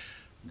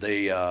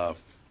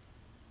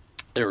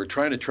 They were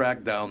trying to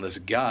track down this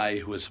guy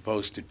who was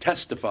supposed to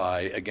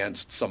testify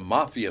against some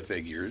mafia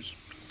figures,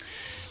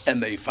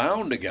 and they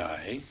found a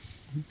guy,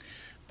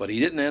 but he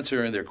didn't answer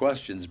any of their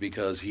questions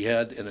because he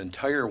had an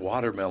entire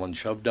watermelon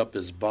shoved up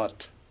his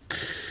butt.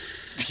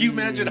 Do you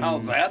imagine how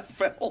that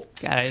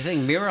felt? God, I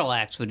think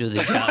Miralax would do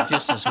the job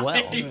just as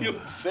well. You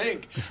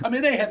think? I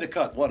mean, they had to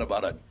cut what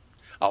about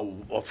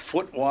a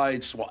foot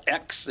wide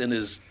X in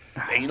his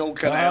anal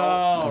canal.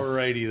 All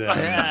righty then.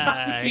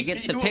 I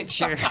get the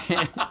picture.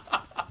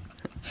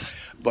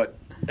 But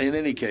in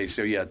any case,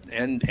 so yeah,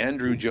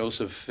 Andrew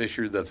Joseph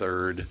Fisher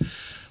III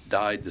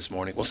died this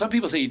morning. Well, some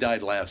people say he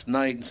died last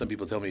night, and some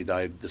people tell me he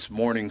died this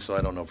morning. So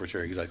I don't know for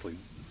sure exactly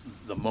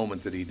the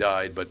moment that he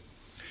died, but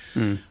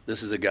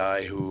this is a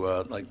guy who,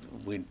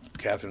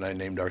 Catherine and I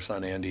named our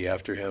son Andy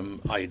after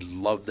him. I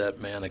loved that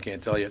man, I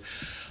can't tell you.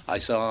 I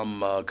saw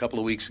him a couple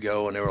of weeks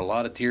ago, and there were a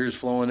lot of tears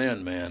flowing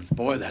in, man.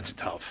 Boy, that's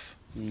tough.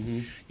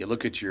 Mm-hmm. You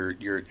look at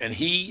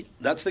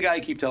that's the guy I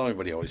keep telling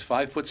everybody always,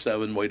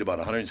 5'7", weighed about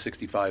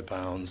 165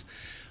 pounds,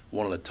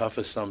 one of the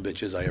toughest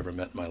sumbitches I ever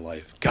met in my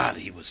life. God,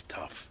 he was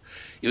tough.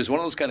 He was one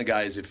of those kind of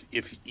guys,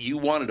 if you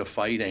wanted to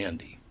fight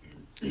Andy,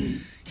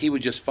 he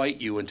would just fight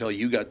you until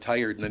you got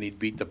tired, and then he'd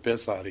beat the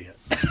piss out of you.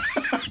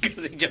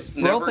 Because he just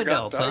never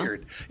got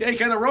tired. Huh? Yeah, he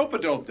kind of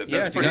rope-a-doped it.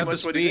 That's pretty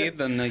much what he did.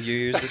 Then you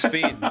use the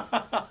speed.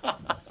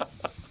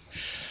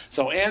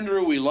 So,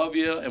 Andrew, we love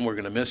you, and we're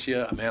going to miss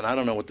you. Man, I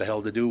don't know what the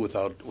hell to do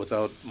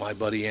without my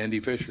buddy Andy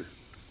Fisher.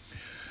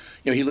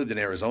 You know, he lived in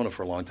Arizona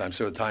for a long time,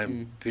 so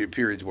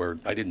periods where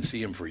I didn't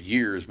see him for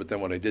years, but then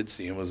when I did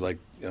see him, it was like,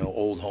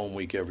 old home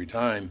week every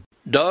time.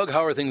 Doug,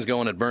 how are things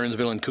going at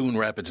Burnsville and Coon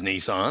Rapids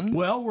Nissan?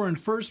 Well, we're in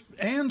first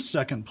and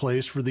second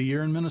place for the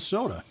year in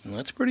Minnesota. Well,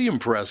 that's pretty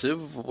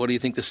impressive. What do you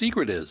think the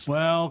secret is?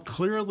 Well,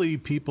 clearly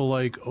people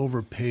like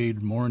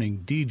overpaid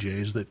morning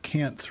DJs that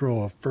can't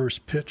throw a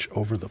first pitch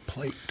over the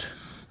plate.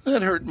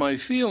 That hurt my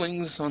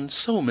feelings on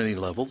so many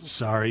levels.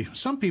 Sorry.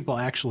 Some people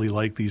actually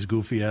like these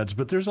goofy ads,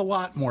 but there's a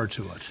lot more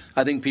to it.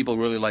 I think people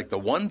really like the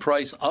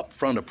one-price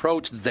upfront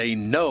approach. They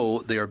know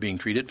they are being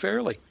treated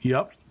fairly.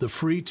 Yep. The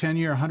free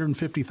 10-year,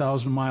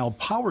 150,000-mile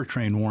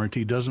powertrain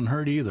warranty doesn't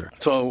hurt either.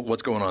 So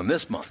what's going on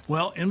this month?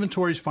 Well,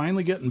 inventory's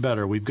finally getting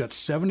better. We've got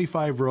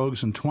 75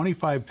 Rogues and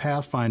 25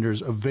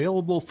 Pathfinders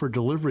available for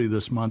delivery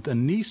this month,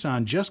 and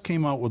Nissan just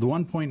came out with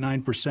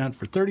 1.9%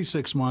 for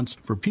 36 months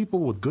for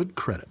people with good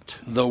credit.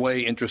 The way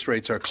interest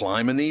rates are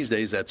climbing these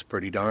days, that's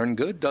pretty darn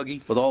good,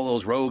 Dougie. With all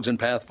those Rogues and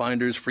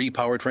Pathfinders, free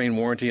powertrain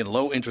warranty, and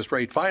low interest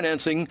rate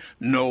financing,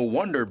 no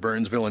wonder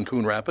Burnsville and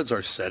Coon Rapids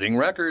are setting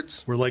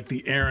records. We're like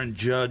the Aaron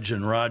Judge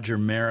and Roger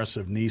Maris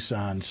of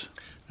Nissans.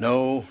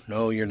 No,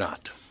 you're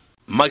not.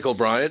 Michael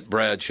Bryant,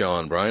 Bradshaw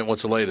and Bryant,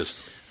 what's the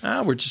latest?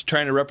 We're just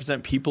trying to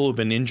represent people who've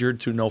been injured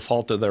through no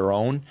fault of their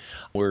own.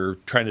 We're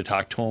trying to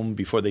talk to them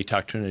before they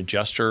talk to an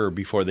adjuster or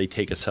before they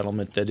take a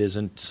settlement that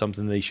isn't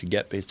something they should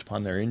get based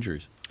upon their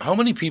injuries. How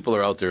many people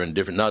are out there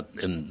not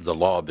in the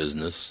law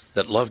business,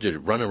 that love to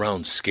run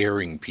around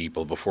scaring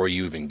people before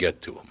you even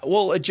get to them?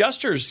 Well,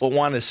 adjusters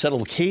want to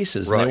settle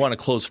cases, right, and they want to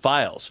close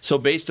files. So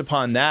based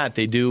upon that,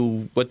 they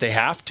do what they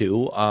have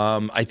to.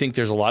 I think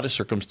there's a lot of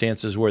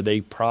circumstances where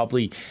they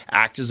probably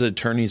act as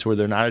attorneys where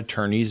they're not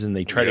attorneys, and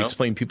they try to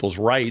explain people's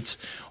rights,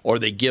 or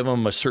they give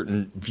them a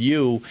certain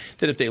view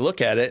that if they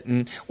look at it.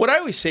 And what I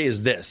always say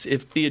is this: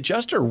 if the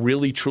adjuster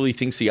really truly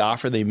thinks the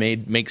offer they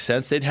made makes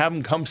sense, they'd have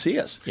them come see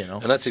us.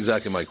 And that's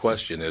exactly my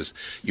question is,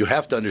 you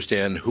have to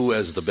understand who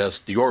has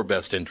your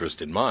best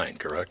interest in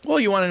mind, correct? Well,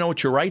 you want to know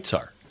what your rights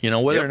are.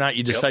 Whether or not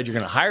you decide you're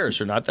going to hire us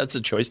or not, that's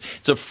a choice.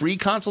 It's a free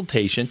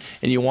consultation,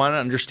 and you want to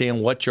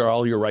understand what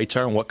all your rights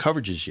are and what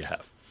coverages you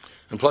have.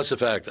 And plus the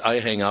fact I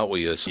hang out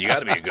with you, so you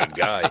got to be a good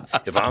guy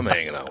if I'm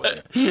hanging out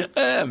with you.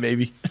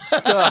 Maybe.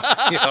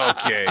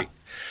 Okay.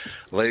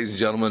 Ladies and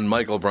gentlemen,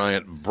 Michael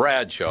Bryant,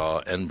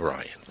 Bradshaw and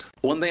Bryant.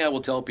 One thing I will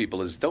tell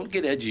people is don't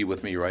get edgy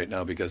with me right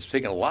now because I've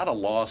taken a lot of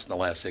loss in the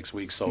last 6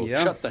 weeks, so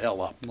shut the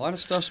hell up. A lot of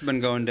stuff's been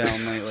going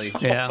down lately.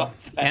 Yeah,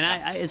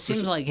 and it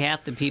seems like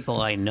half the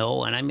people I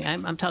know, and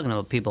I'm talking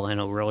about people I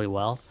know really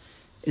well,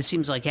 it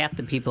seems like half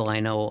the people I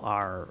know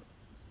are,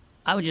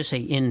 I would just say,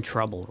 in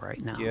trouble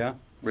right now. Yeah.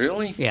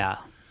 Really? Yeah.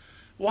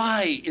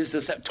 Why is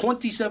this?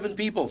 27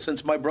 people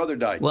since my brother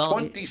died. Well,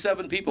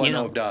 27 people I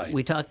know have died.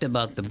 We talked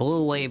about the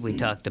blue wave. We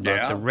talked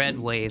about the red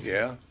wave.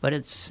 Yeah. But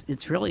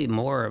it's really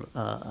more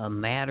a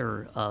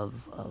matter of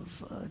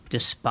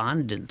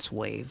despondence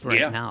wave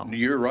right now.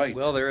 You're right.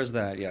 Well, there is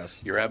that.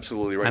 Yes. You're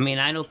absolutely right. I mean,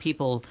 I know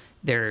people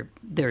they're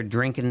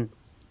drinking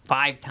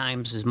 5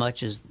 times as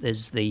much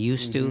as they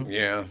used to.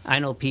 Yeah. I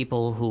know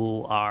people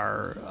who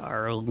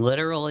are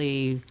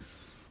literally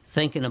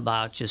thinking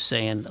about just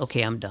saying,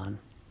 "Okay, I'm done."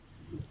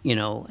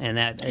 And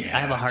that I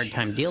have a hard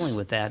time dealing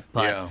with that.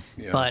 But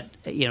but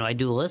I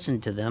do listen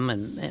to them,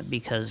 and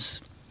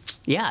because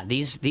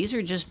these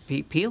are just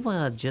people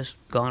have just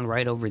gone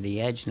right over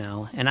the edge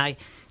now, and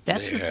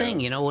that's the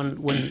thing.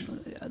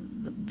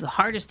 When the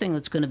hardest thing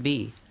that's going to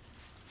be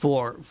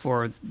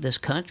for this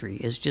country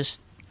is just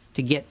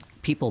to get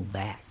people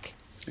back.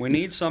 We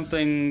need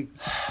something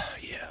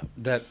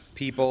that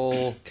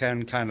people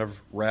can kind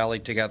of rally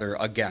together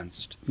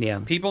against.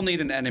 Yeah. People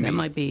need an enemy. That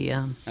might be,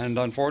 And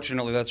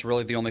unfortunately, that's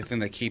really the only thing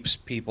that keeps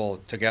people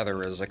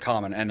together is a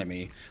common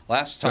enemy.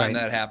 Last time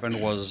that happened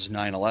was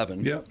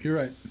 9/11. Yep, you're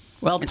right.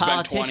 Well, it's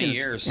been 20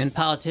 years. And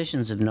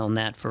politicians have known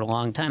that for a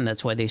long time.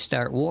 That's why they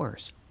start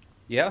wars.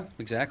 Yeah,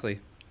 exactly.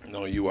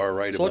 No, you are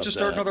right about that. So let's just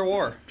start another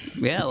war.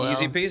 Yeah, well.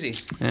 Easy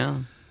peasy. Yeah.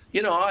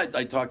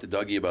 I talked to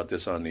Dougie about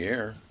this on the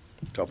air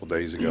a couple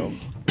days ago.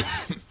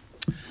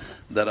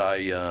 that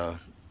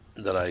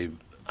I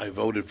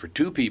voted for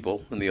 2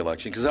 people in the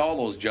election because all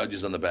those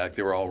judges on the back,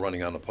 they were all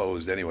running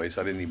unopposed anyway,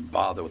 so I didn't even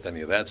bother with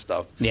any of that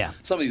stuff. Yeah.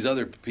 Some of these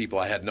other people,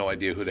 I had no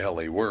idea who the hell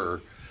they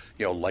were,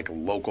 like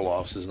local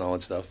offices and all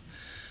that stuff.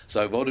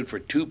 So I voted for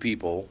two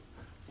people.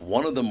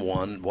 One of them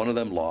won, one of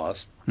them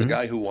lost. The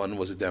guy who won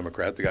was a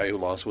Democrat. The guy who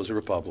lost was a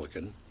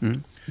Republican.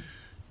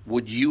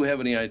 Would you have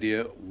any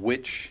idea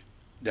which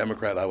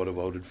Democrat I would have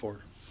voted for?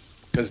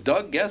 Because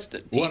Doug guessed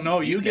it. Well, no,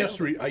 you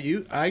guessed.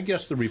 I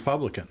guessed the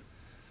Republican,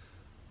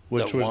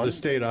 which That was won? the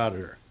state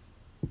auditor.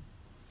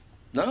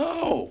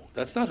 No,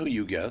 that's not who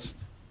you guessed.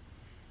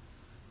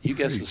 You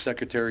guessed the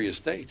Secretary of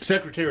State.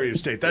 Secretary of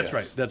State. That's Yes.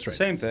 right. That's right.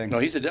 Same thing. No,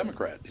 he's a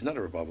Democrat. He's not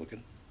a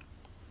Republican.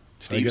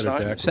 I Steve get it Simon.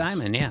 backwards.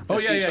 Simon, yeah. Oh,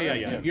 Steve yeah.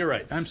 Simon, You're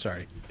right. I'm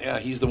sorry. Yeah,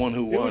 he's the one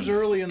who It won. was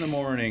early in the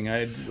morning.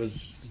 I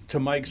was, to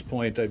Mike's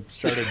point, I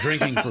started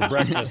drinking for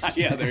breakfast.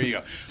 Yeah, there you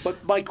go.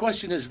 But my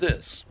question is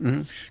this,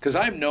 because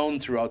I'm known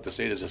throughout the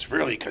state as this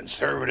really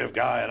conservative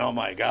guy, and oh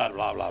my God,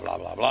 blah, blah, blah,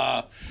 blah,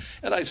 blah.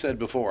 And I've said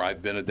before,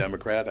 I've been a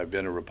Democrat, I've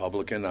been a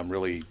Republican, I'm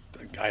really,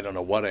 I don't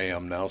know what I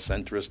am now,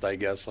 centrist, I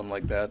guess, something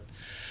like that.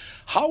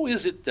 How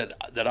is it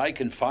that I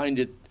can find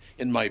it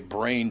in my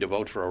brain to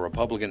vote for a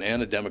Republican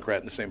and a Democrat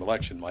in the same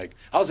election, Mike?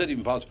 How's that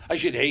even possible? I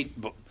should hate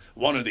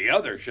one or the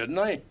other, shouldn't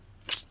I?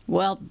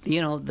 Well,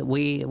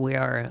 we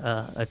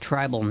are a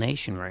tribal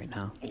nation right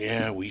now.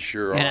 Yeah, we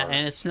sure are.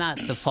 And it's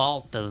not the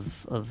fault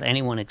of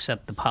anyone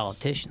except the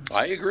politicians.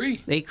 I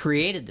agree. They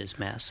created this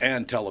mess.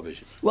 And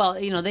television. Well,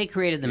 they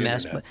created the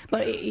mess, Internet.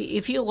 but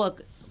if you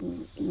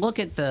look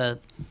at the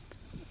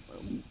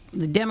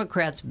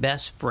Democrats'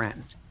 best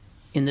friend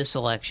in this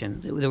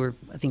election, there were,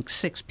 I think,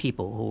 6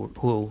 people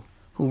who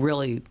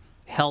really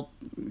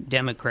helped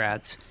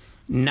Democrats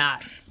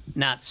not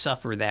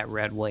suffer that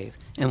red wave,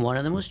 and one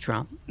of them was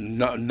Trump.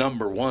 No,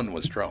 number one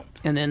was Trump.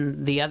 And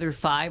then the other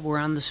 5 were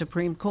on the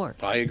Supreme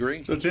Court. I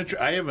agree. So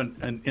I have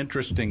an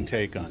interesting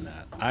take on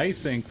that. I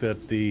think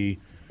that the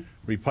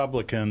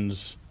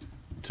Republicans,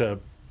 to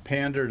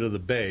pander to the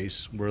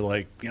base, were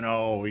like,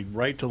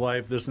 right to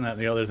life, this and that and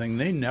the other thing.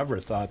 They never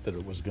thought that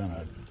it was going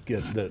to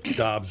that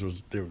Dobbs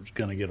was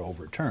going to get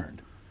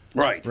overturned.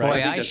 Right. Boy,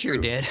 think I that's sure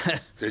true. did.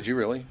 Did you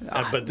really?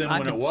 But then I've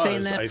when it been was,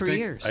 saying that for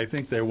years. I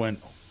think they went,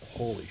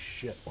 holy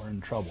shit, we're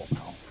in trouble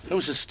now. It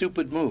was a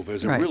stupid move. It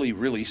was a Right. really,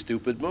 really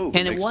stupid move.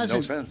 And it it makes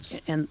wasn't. no sense.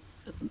 And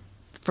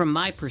from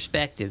my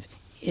perspective,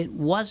 it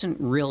wasn't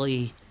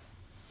really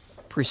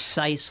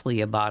precisely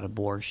about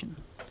abortion.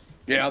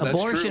 Yeah, that's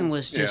Abortion true.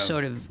 was just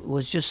sort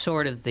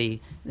of the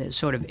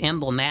sort of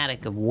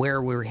emblematic of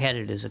where we're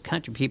headed as a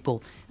country.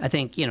 People, I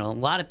think, a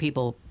lot of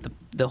people.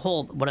 The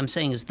whole, what I'm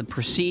saying is the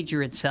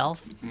procedure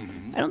itself.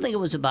 I don't think it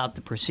was about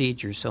the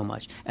procedure so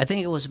much. I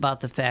think it was about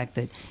the fact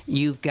that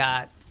you've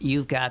got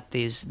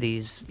these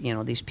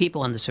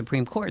people on the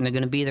Supreme Court, and they're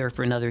going to be there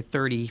for another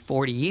 30,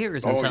 40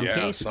 years in some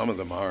cases. Some of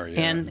them are.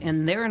 Yeah.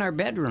 And they're in our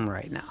bedroom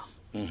right now.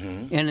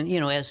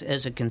 And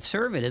as a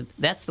conservative,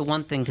 that's the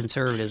one thing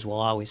conservatives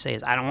will always say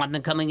is, I don't want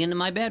them coming into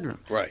my bedroom.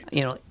 Right.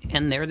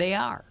 And there they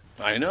are.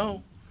 I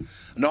know.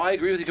 No, I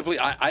agree with you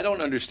completely. I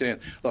don't understand.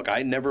 Look,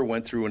 I never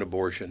went through an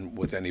abortion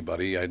with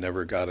anybody. I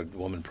never got a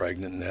woman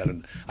pregnant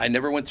and I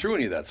never went through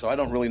any of that, so I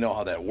don't really know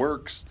how that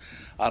works.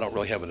 I don't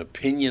really have an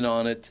opinion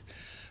on it.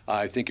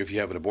 I think if you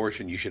have an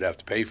abortion, you should have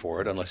to pay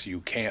for it, unless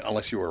you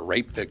were a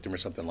rape victim or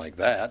something like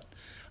that.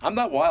 I'm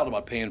not wild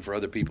about paying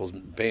other people's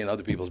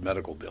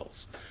medical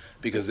bills,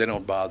 because they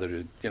don't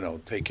bother to,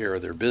 take care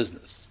of their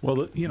business.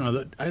 Well,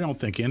 I don't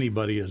think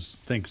anybody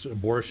thinks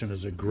abortion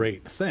is a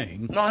great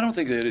thing. No, I don't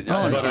think that.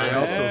 But I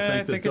also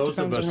think that think it those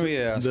of depends us, on who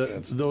you ask.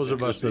 those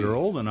of us that are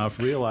old enough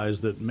realize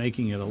that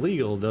making it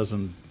illegal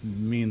doesn't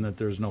mean that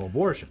there's no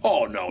abortion.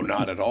 Oh no,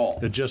 not at all.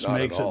 It just Not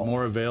makes at it all.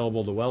 more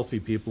available to wealthy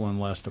people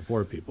and less to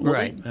poor people.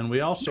 Right. And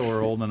we also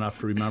are old enough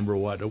to remember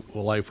what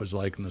life was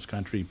like in this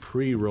country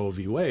pre-Roe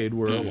v. Wade,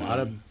 where a lot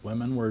of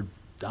women were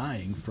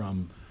dying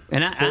from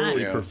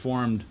poorly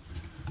performed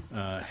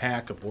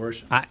hack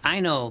abortions. I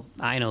know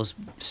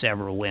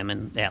several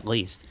women, at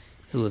least,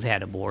 who have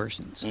had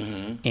abortions.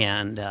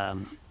 And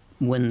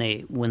when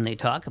they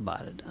talk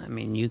about it, I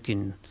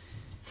mean,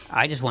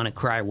 I just want to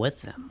cry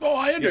with them. Oh,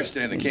 I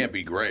understand. It can't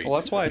be great. Well,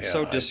 that's why it's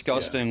so Yeah,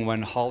 disgusting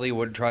when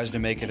Hollywood tries to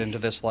make it into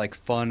this like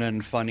fun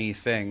and funny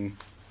thing.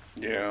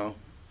 Yeah.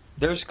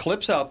 There's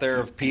clips out there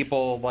of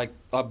people, like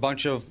a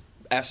bunch of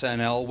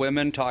SNL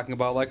women, talking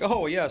about like,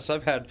 oh yes,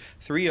 I've had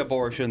 3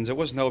 abortions. It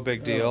was no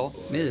big deal.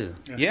 Ew.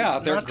 Yeah,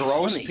 just they're not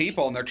gross funny.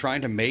 people, and they're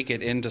trying to make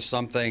it into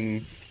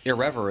something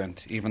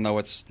irreverent, even though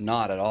it's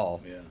not at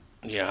all.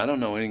 Yeah, I don't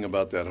know anything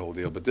about that whole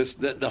deal, but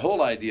the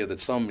whole idea that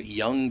some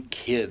young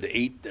kid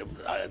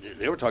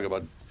they were talking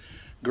about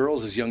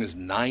girls as young as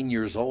 9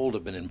 years old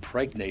have been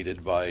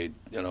impregnated by,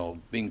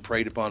 being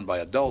preyed upon by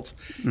adults,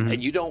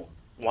 and you don't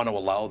want to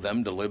allow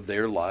them to live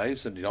their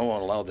lives, and you don't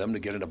want to allow them to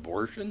get an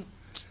abortion?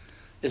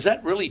 Is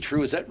that really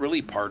true? Is that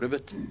really part of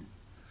it?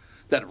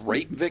 That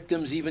rape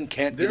victims even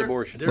can't get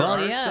abortions. There Well,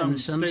 are yeah, some in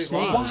some state states,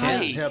 laws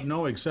that yeah. have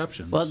no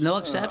exceptions. Well, no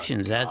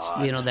exceptions.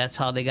 That's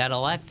how they got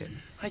elected.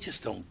 I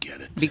just don't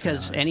get it.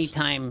 Because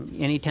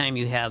anytime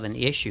you have an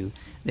issue,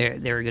 there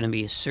are going to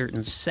be a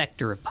certain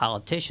sector of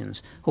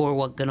politicians who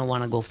are going to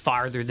want to go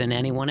farther than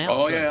anyone else.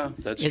 Oh, yeah,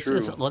 that's it's true.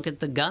 Just, look at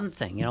the gun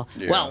thing. You know,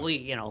 Yeah. well,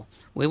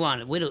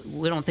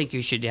 we don't think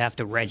you should have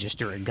to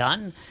register a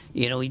gun.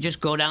 You know, you just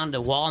go down to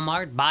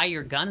Walmart, buy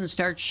your gun, and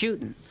start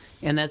shooting.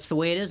 And that's the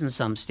way it is in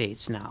some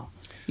states now.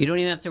 You don't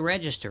even have to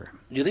register.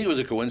 Do you think it was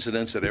a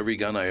coincidence that every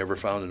gun I ever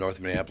found in North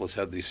Minneapolis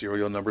had the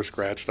serial number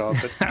scratched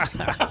off it?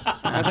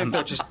 I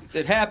think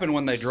it happened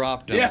when they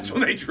dropped them. Yes,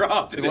 when they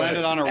dropped it. It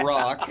landed on a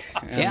rock.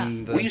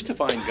 And, We used to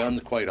find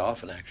guns quite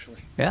often, actually.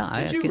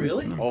 Yeah, Did you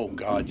really? Oh,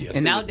 God, yes.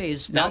 And They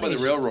nowadays- would- down by the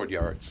nowadays- railroad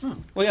yards.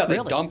 well, yeah, they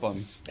Really? dump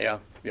them. Yeah,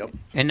 yep.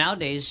 And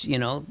nowadays, you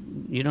know,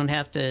 you don't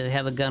have to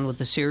have a gun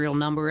with a serial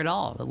number at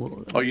all.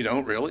 Oh, you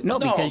don't really? No,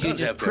 because you guns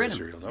just have to print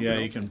have a 'em. serial number. yeah,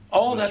 don't you they? can.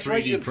 Oh, with that's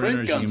right. 3D You can print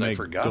printers, guns. You I make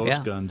forgot. ghost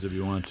Yeah. guns if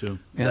you want to.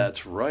 Yeah.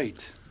 That's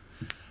right.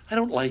 I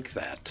don't like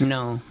that.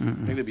 No.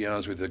 I'm going to be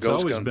honest with you. The It's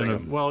ghost always gun been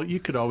thing. well, you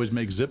could always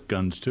make zip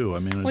guns too. I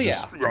mean, Well,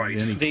 just, yeah.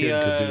 Right. any The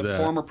kid could do that.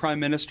 former prime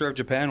minister of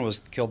Japan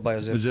was killed by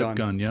a zip, a zip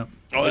gun. Yep.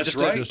 Oh, that's Just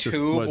right. a Just a-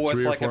 tube what, with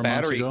 3 or like 4 a months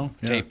battery ago?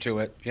 Yeah. taped to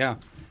it. Yeah.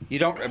 You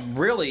don't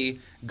really.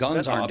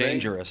 Guns that aren't Abe?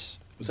 dangerous.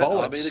 Was that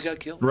Bullets, Abe that got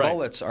killed? Right.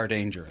 Bullets are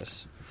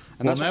dangerous.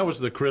 And Well, that's that was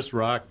the Chris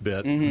Rock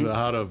bit.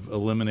 How to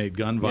eliminate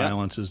gun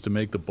violence is to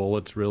make the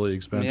bullets really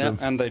expensive.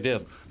 yeah, and they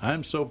did.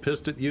 I'm so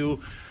pissed at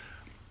you.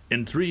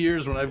 In 3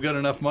 years, when I've got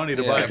enough money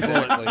to Yeah, buy a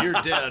bullet, exactly. you're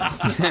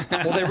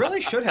dead. Well, they really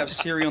should have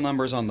serial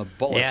numbers on the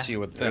bullets. Yeah. You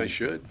would Yeah, think. they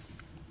should.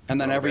 And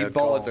then Oh, every bad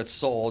bullet call. that's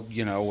sold,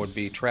 would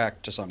be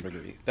tracked to some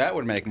degree. That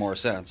would make more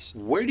sense.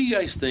 Where do you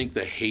guys think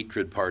the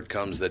hatred part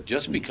comes? That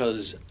just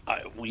because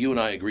you and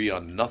I agree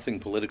on nothing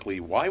politically,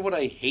 why would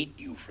I hate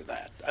you for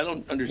that? I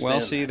don't understand. Well,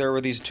 see, that. there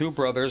were these two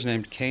brothers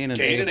named Cain and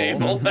Cain and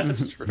Abel.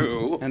 That's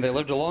true. And they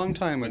lived a long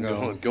time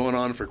ago. Going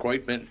on for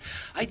quite a minute.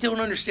 I don't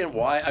understand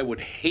why I would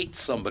hate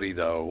somebody,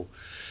 though.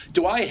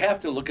 Do I have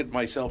to look at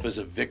myself as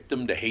a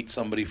victim to hate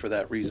somebody for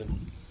that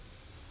reason?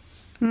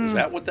 Is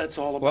that what that's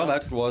all about? Well,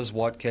 that was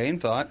what Cain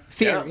thought.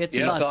 Fear. Yeah, It's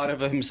He about thought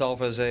of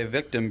himself as a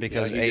victim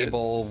because Yeah, he did.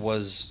 Abel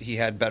he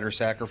had better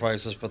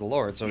sacrifices for the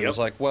Lord. So he Yep. was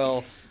like,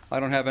 well, I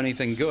don't have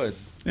anything good.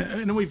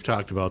 And we've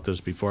talked about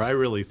this before. I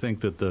really think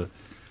that the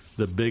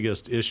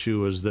biggest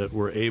issue is that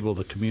we're able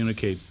to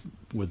communicate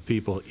with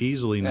people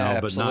easily now,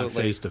 but not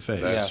Absolutely. face to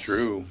face. That's Yes.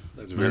 true.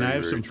 That's I very, mean, I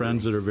have very some true.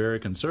 friends that are very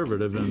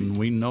conservative, and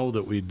we know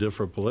that we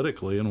differ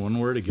politically. And when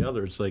we're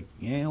together, it's like,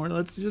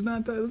 let's just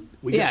not.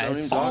 We Yeah, just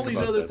it's- don't all talk these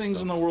about other that things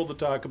stuff. in the world to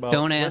talk about.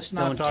 Don't ask, let's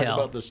not don't talk tell.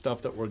 about the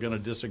stuff that we're going to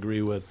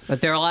disagree with.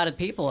 But there are a lot of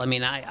people. I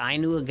mean, I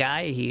knew a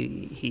guy.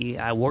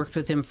 I worked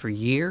with him for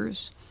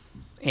years,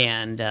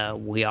 and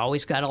we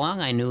always got along.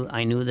 I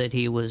knew that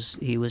he was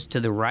to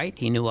the right.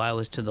 He knew I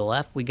was to the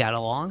left. We got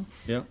along.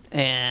 Yep.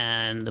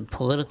 And the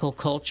political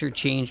culture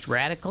changed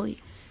radically.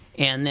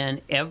 And then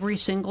every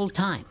single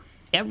time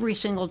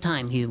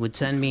he would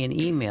send me an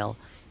email,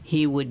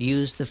 he would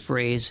use the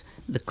phrase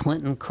 "the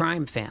Clinton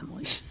crime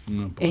family,"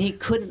 and he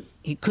couldn't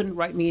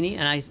write me an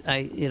email.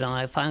 And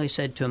I finally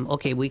said to him,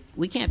 "Okay,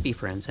 we can't be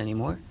friends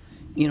anymore,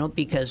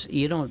 because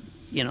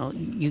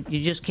you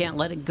just can't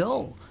let it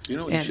go." You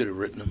know what you And- should have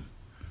written them?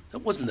 That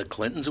wasn't the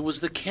Clintons. It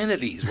was the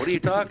Kennedys. What are you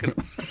talking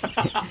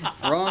about?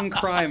 Wrong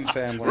crime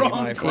family, Wrong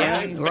my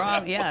crime. friend. Yeah,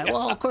 wrong. Yeah.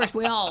 Well, of course,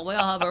 we all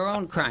have our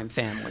own crime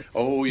family.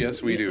 Oh,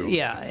 yes, we do.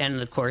 Yeah, and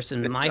of course,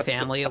 in my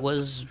family, it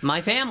was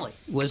my family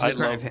was the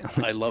crime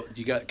family. I love.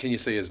 Can you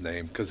say his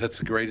name? Because that's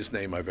the greatest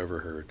name I've ever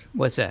heard.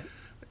 What's that?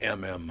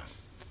 MM.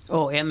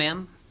 Oh,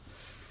 MM.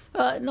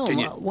 No, Can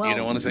you- well, you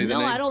don't wanna say the no,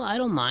 name? I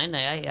don't mind.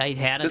 I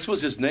had a This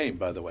was his name,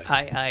 by the way.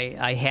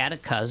 I had a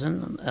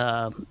cousin,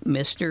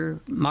 Mr.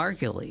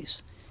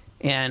 Margulies,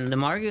 and the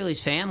Margulies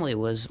family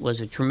was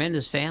a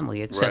tremendous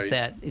family, except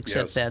Right.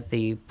 except Yes. that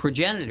the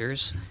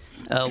progenitors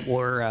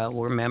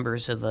were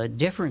members of a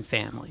different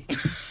family,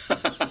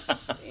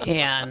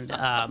 and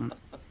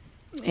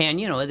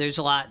there's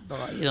a lot,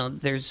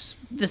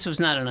 this was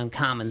not an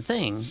uncommon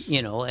thing,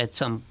 at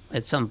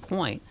some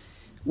point,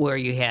 where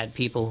you had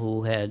people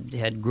who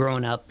had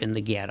grown up in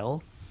the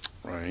ghetto,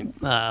 Right.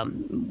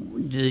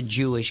 the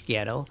Jewish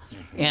ghetto,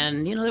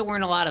 and there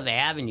weren't a lot of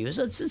avenues.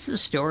 It's the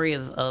story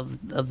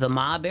of the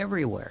mob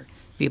everywhere.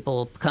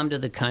 People come to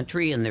the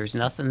country and there's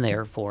nothing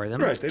there for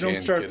them. Right, they don't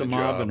Can't start get the a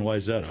mob job. in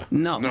Wayzata.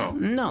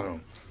 No.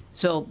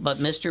 So, but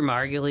Mr.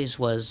 Margulies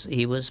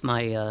was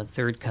my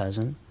third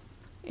cousin,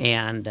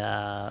 and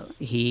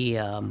he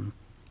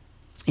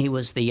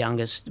was the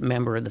youngest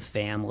member of the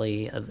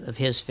family of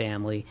his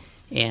family.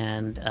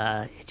 And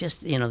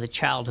the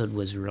childhood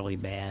was really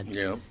bad.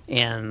 Yeah.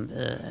 And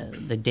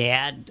the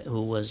dad,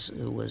 who was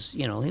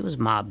he was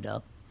mobbed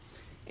up,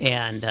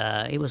 and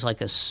he was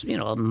like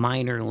a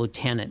minor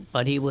lieutenant,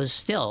 but he was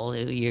still.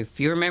 If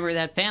you remember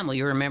that family,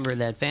 you remember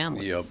that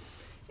family. Yep.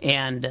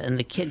 And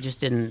the kid just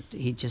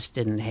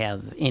didn't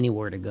have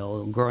anywhere to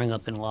go. Growing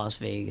up in Las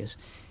Vegas,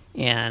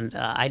 and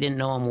I didn't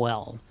know him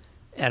well.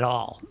 at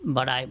all.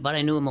 But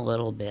I knew him a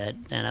little bit,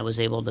 and I was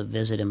able to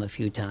visit him a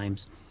few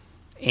times.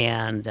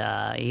 And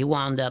he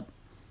wound up.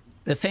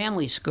 The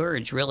family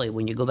scourge, really,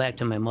 when you go back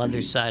to my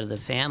mother's side of the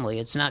family,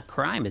 it's not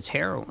crime, it's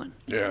heroin.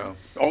 Yeah.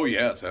 Oh,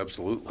 yes,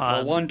 absolutely.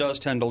 Well, one does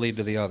tend to lead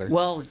to the other.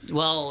 Well,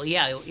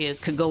 yeah,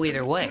 it could go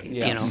either way,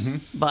 you know.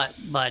 But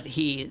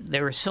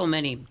there were so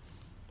many,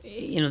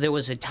 you know, there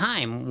was a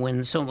time when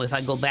if I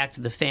go back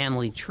to the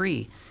family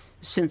tree,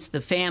 since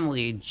the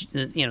family,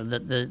 you know,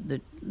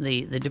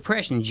 the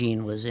depression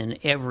gene was in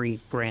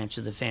every branch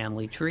of the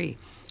family tree,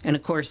 and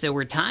of course there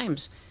were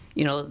times.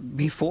 You know,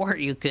 before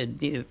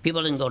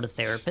people didn't go to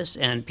therapists,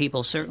 and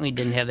people certainly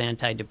didn't have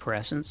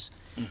antidepressants,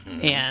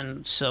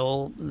 and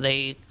so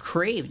they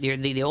craved.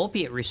 The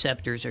opiate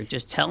receptors are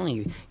just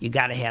telling you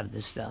got to have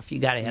this stuff. You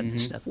got to have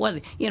this stuff.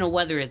 Whether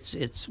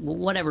it's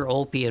whatever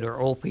opiate or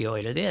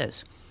opioid it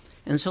is,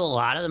 and so a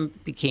lot of them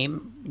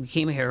became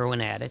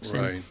heroin addicts,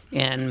 right.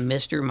 and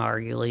Mr.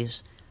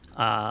 Margulies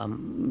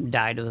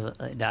died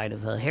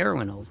of a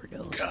heroin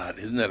overdose. God,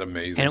 isn't that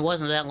amazing? And it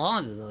wasn't that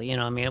long ago. You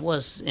know, I mean, it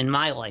was in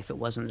my life. It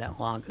wasn't that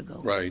long ago.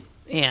 Right.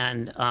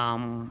 And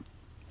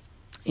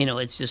you know,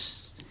 it's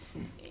just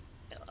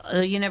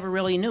you never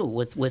really knew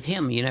with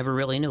him. You never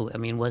really knew. I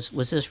mean, was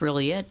this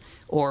really it,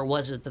 or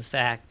was it the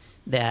fact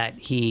that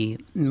he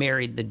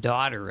married the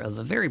daughter of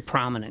a very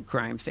prominent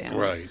crime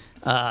family?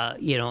 Right.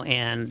 You know,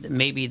 and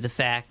maybe the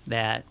fact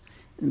that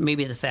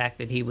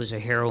he was a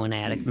heroin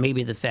addict,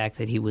 maybe the fact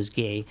that he was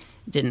gay,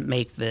 didn't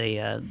make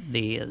the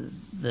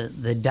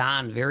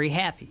Don very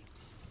happy,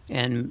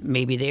 and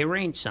maybe they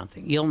arranged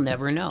something. You'll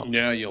never know.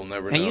 Yeah, you'll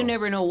never know. And you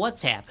never know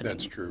what's happening.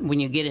 That's true. When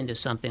you get into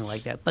something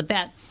like that. But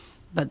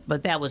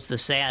that was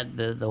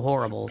the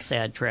horrible,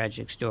 sad,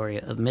 tragic story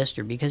of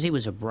Mister, because he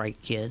was a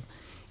bright kid,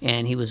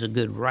 and he was a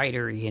good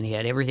writer, and he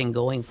had everything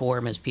going for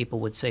him, as people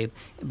would say.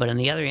 But on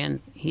the other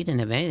end, he didn't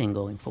have anything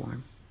going for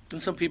him.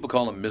 And some people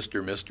call him Mister.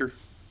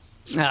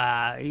 You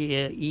know,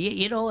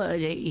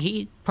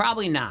 he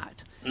probably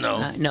not.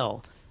 No.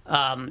 No.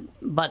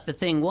 But the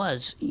thing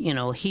was, you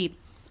know, he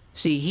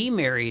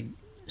married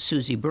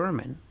Susie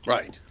Berman,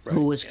 Right.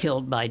 who was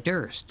killed by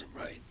Durst.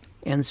 Right.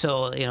 And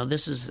so, you know,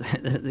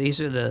 these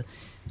are the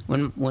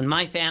when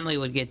my family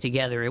would get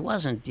together, it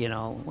wasn't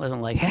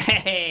like,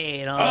 hey,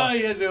 you know, Oh,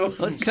 you do.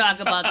 let's talk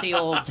about the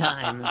old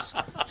times.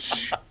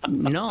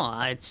 No,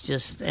 it's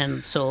just,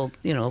 and so,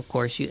 you know, of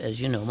course, as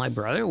you know, my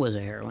brother was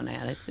a heroin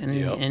addict, and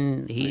Yep.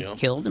 and he Yep.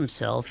 killed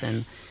himself,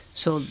 and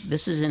so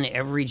this is in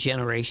every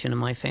generation of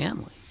my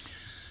family.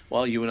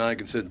 Well, you and I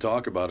can sit and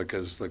talk about it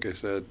because, like I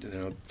said, you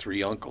know,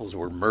 3 uncles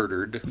were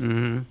murdered.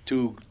 Mm-hmm.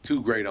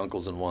 Two great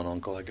uncles and 1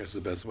 uncle, I guess is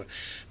the best way.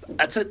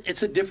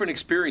 It's a different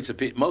experience.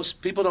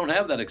 Most people don't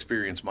have that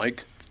experience,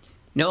 Mike.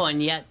 No,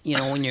 and yet, you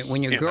know, when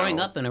you're You growing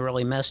know. up in a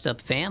really messed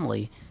up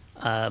family,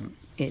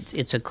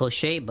 it's a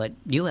cliche, but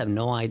you have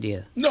no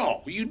idea.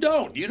 No, you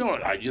don't. You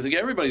don't. You think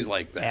everybody's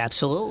like that.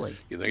 Absolutely.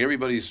 You think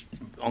everybody's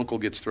uncle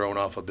gets thrown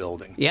off a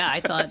building. Yeah, I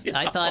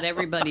thought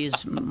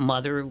everybody's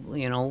mother,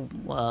 you know,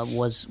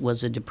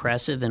 was a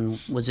depressive and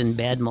was in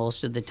bed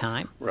most of the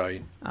time.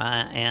 Right.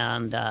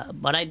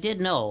 But I did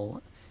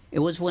know it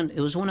was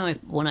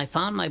when I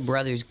found my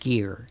brother's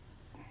gear.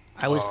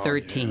 I was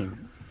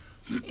 13,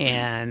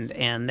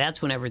 and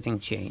that's when everything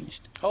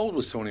changed. How old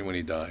was Tony when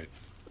he died?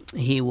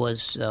 He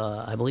was,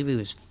 I believe, he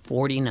was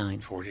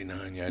 49.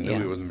 49. Yeah, I knew Yeah.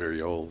 he wasn't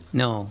very old.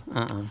 No,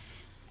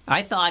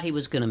 I thought he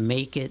was going to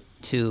make it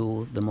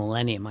to the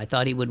millennium. I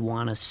thought he would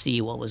want to see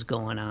what was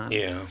going on.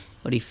 Yeah.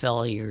 But he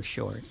fell a year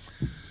short.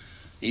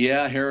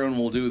 Yeah, heroin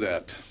will do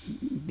that.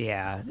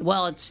 Yeah.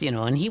 Well, it's, you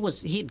know, and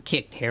he'd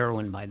kicked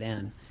heroin by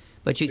then.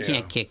 But you Yeah.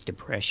 can't kick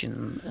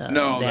depression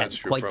that's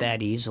true. quite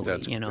that easily,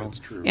 That's, you know. That's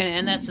true.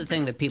 And that's the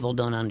thing that people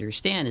don't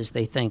understand is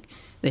they think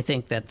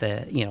that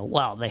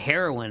the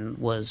heroin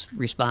was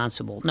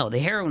responsible. No, the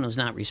heroin was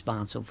not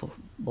responsible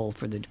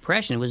for the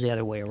depression. It was the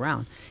other way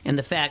around. And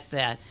the fact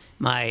that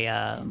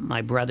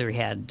my brother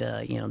had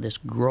this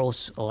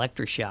gross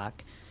electroshock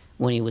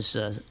when he was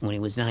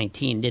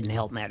 19 didn't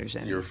help matters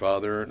any. Your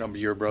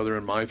brother,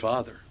 and my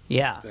father.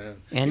 Yeah.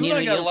 And you and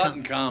I got a lot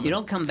in common. You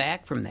don't come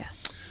back from that.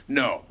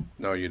 No,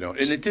 you don't.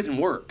 And it didn't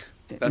work.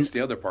 That's the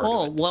other part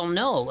of it. Well,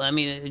 no. I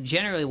mean,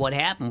 generally what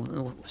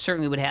happened,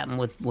 certainly what happened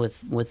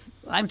with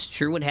I'm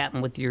sure what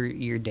happened with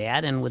your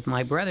dad and with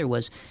my brother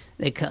was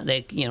they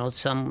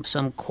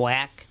some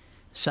quack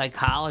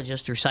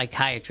psychologist or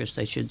psychiatrist,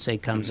 I should say,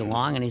 comes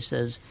along and he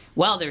says,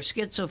 well, they're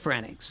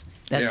schizophrenics.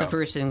 That's the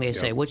first thing they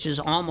say, which is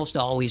almost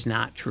always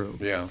not true.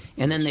 Yeah.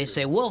 And then they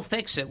say, we'll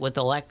fix it with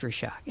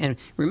electroshock. And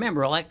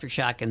remember,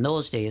 electroshock in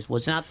those days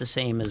was not the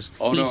same as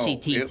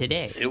ECT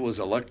today. It was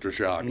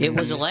electroshock. It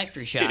was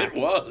electroshock. It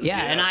was. Yeah,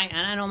 and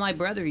I know my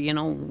brother, you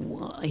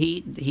know,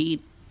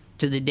 he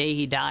to the day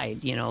he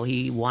died, you know,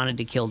 he wanted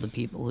to kill the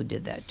people who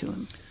did that to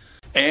him.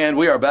 And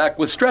we are back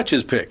with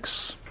Stretch's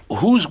picks.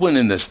 Who's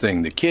winning this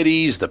thing? The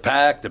Kitties, the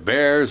Pack, the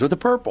Bears, or the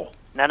Purple?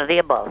 None of the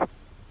above.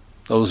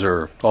 Those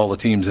are all the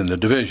teams in the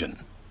division.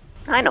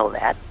 I know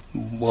that.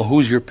 Well,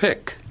 who's your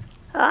pick?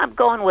 I'm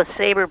going with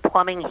Sabre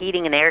Plumbing,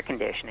 Heating, and Air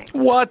Conditioning.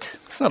 What?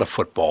 It's not a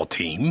football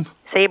team.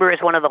 Sabre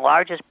is one of the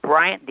largest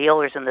Bryant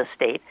dealers in the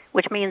state,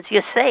 which means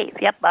you save.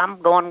 Yep,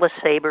 I'm going with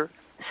Sabre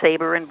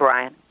and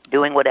Bryant,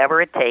 doing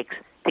whatever it takes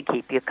to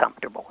keep you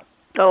comfortable.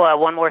 Oh,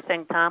 one more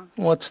thing, Tom.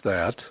 What's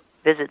that?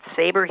 Visit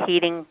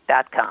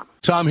saberheating.com.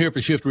 Tom here for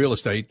Shift Real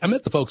Estate. I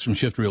met the folks from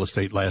Shift Real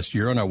Estate last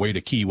year on our way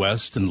to Key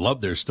West and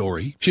loved their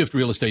story. Shift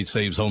Real Estate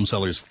saves home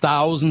sellers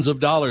thousands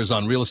of dollars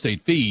on real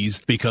estate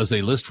fees because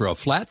they list for a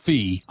flat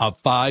fee of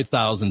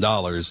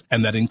 $5,000,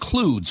 and that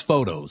includes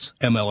photos,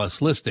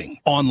 MLS listing,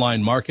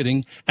 online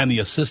marketing, and the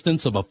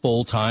assistance of a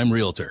full-time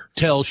realtor.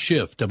 Tell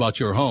Shift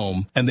about your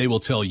home, and they will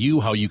tell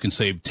you how you can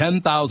save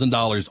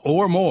 $10,000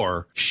 or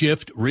more.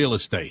 Shift Real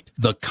Estate,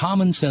 the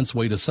common sense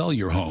way to sell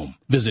your home.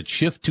 Visit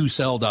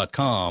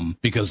shift2sell.com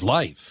because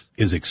life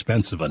is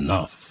expensive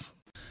enough.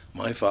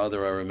 My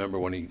father, I remember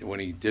when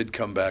he did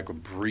come back a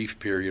brief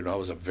period, I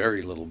was a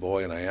very little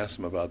boy, and I asked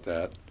him about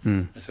that.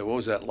 I said, "What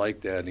was that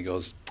like, Dad?" And he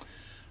goes,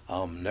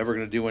 "I'm never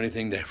going to do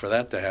anything for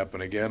that to happen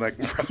again." I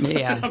can promise.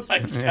 Yeah. I'm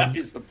like, Yeah.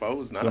 I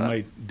suppose not. So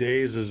my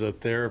days as a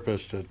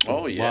therapist at the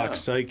Block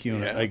Psych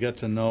Unit, I got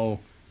to know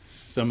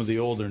some of the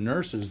older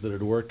nurses that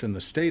had worked in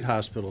the state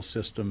hospital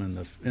system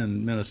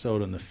in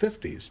Minnesota in the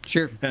 50s.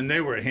 Sure. And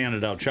they were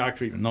handed out shock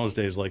treatment in those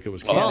days like it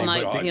was Oh, candy.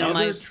 my but God. the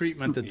other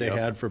treatment that they Yep.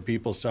 had for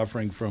people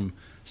suffering from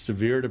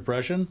severe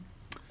depression,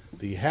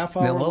 the The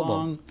half-hour Lobo.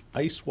 long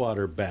ice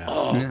water bath.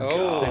 Oh,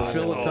 They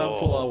fill a tub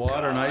full of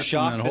water and ice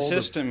Shock and then the hold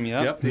system, it.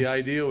 yep. Yep, the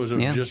idea was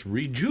to Yeah. just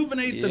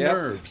rejuvenate the Yep.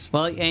 nerves.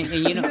 Well, and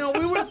you You know, know,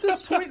 we were at this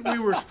point, we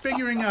were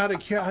figuring out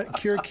how to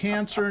cure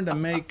cancer and to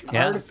make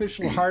Yeah.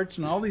 artificial hearts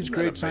and all these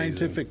great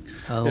scientific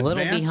A little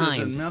advances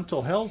behind. in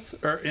mental health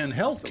or in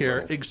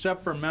healthcare,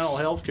 except for mental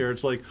health care.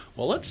 It's like,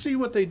 well, let's see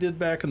what they did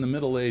back in the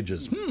Middle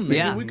Ages. Maybe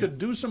Yeah. we could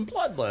do some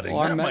bloodletting.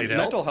 Well, our that might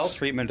help. mental health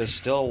treatment is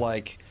still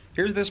like,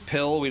 here's this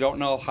pill. We don't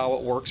know how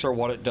it works or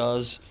what it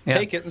does. Yeah.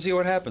 Take it and see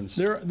what happens.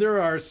 There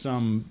are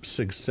some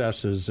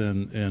successes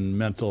in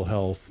mental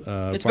health.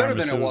 It's better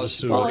than it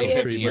was pharmaceutical 40,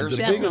 50 treatment. years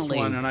The ago. biggest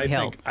one, and I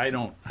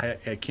Definitely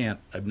think I can't.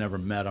 I've never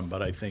met him,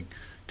 but I think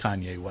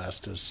Kanye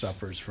West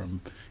suffers from.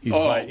 He's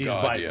God,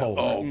 bipolar. yeah.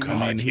 Oh, I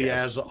God, mean, he yes.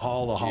 has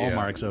all the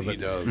hallmarks of he it.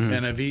 does.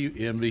 And if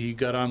he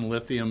got on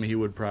lithium, he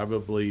would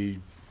probably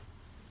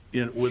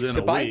within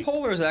The a week.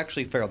 bipolar is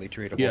actually fairly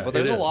treatable, Yeah, but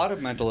there's it a is. lot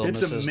of mental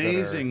illnesses. It's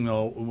amazing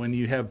though when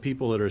you have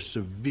people that are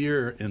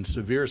severe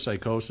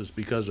psychosis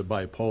because of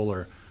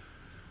bipolar,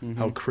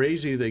 how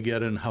crazy they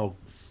get and how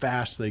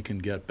fast they can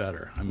get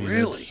better. I mean,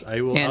 Really?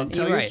 I'll and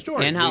tell you're you a right.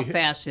 story. And how We-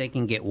 fast they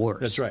can get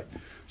worse. That's right.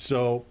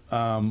 So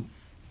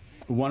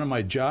one of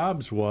my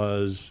jobs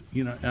was,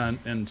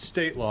 in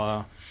state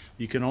law,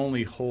 you can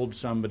only hold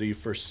somebody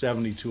for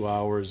 72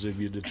 hours if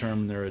you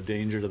determine they're a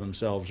danger to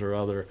themselves or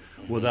other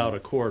without a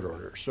court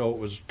order. So it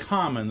was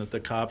common that the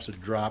cops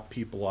had dropped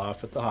people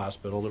off at the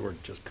hospital that were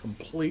just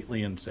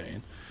completely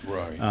insane.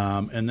 Right.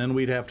 And then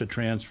we'd have to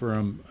transport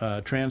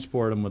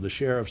them with the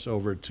sheriffs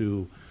over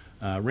to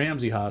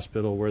Ramsey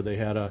Hospital, where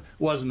they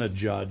wasn't a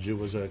judge, it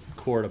was a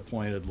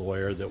court-appointed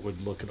lawyer that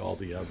would look at all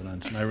the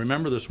evidence. And I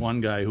remember this one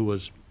guy who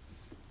was,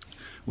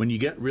 when you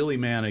get really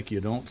manic,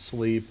 you don't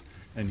sleep,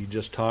 and you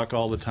just talk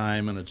all the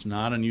time, and it's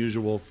not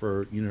unusual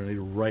for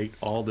to write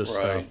all this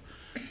Right. stuff.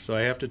 So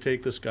I have to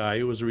take this guy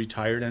who was a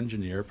retired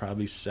engineer,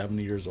 probably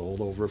 70 years old,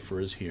 over for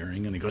his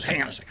hearing, and he goes,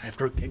 "Hang on a second, I have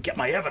to get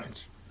my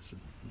evidence." I said,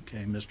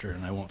 "Okay, mister,"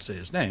 and I won't say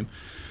his name.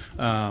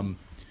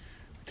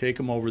 Take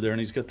him over there, and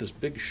he's got this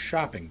big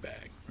shopping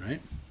bag, right?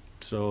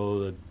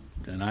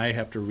 And I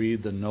have to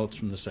read the notes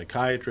from the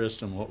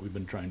psychiatrist and what we've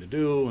been trying to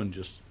do, and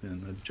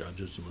the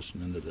judge is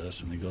listening to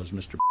this, and he goes,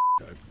 "Mr.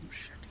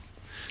 shit."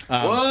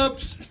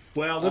 Whoops.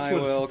 Well, this I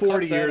will was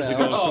 40 cut that years out.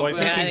 ago, so Oh, I I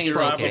think think he's it's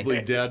okay.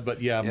 probably dead,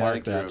 but I mark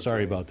think you're that.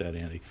 Sorry okay. about that,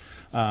 Andy.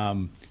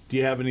 Do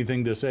you have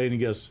anything to say? And he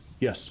goes,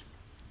 "Yes,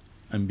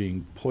 I'm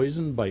being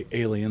poisoned by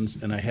aliens,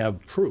 and I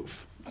have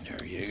proof."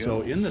 There you go.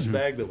 So in this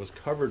bag that was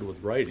covered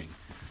with writing,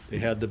 they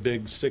had the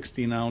big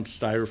 16-ounce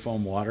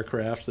styrofoam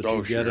watercrafts that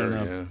you get in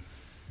yeah.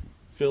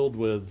 filled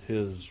with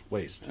his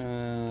waste.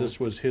 This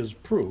was his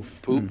proof.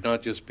 Poop,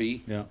 not just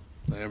pee. Yeah.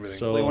 Everything.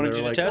 So They wanted they're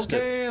you to like, test it.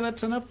 "Okay,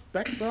 that's enough.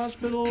 Back to the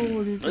hospital.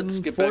 You can Let's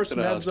get back force to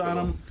the meds on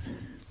hospital."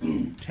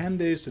 him." 10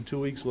 days to 2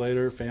 weeks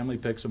later, family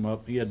picks him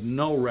up. He had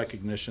no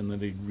recognition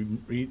that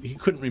he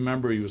couldn't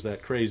remember he was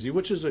that crazy,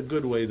 which is a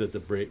good way that the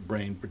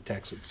brain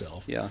protects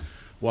itself. Yeah.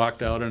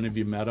 Walked out, and if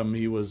you met him,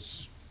 he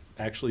was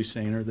actually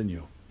saner than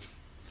you.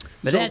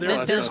 But So that there-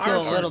 does there's go a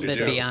little ours bit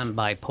suggestions. beyond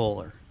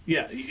bipolar.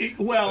 Yeah,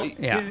 well,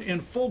 Yeah. in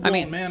full-blown I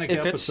mean, manic if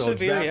it's episodes,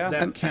 severe, that, yeah.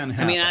 that can I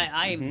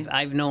happen. mean,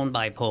 I've known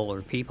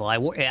bipolar people.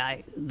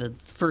 The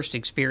first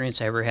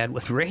experience I ever had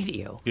with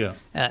radio. Yeah.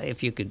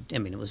 If you could, I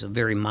mean, it was a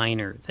very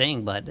minor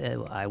thing, but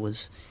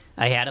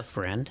I had a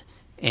friend,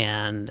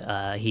 and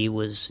he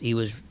was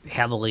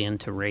heavily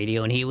into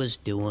radio, and he was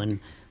doing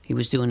he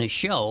was doing a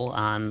show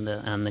on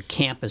the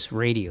campus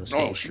radio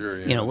station. Oh, sure,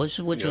 yeah. You know, which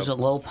was Yep. a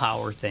low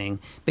power thing.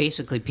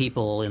 Basically,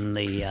 people in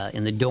the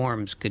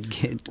dorms could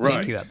get Right,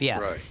 pick you up. Yeah.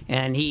 right.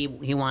 And he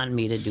wanted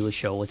me to do a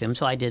show with him,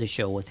 so I did a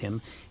show with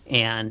him.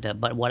 And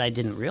but what I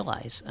didn't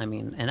realize, I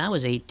mean, and I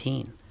was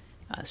 18,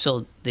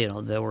 so you know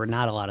there were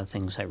not a lot of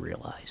things I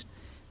realized,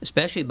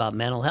 especially about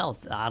mental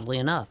health. Oddly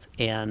enough,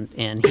 and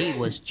he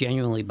was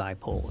genuinely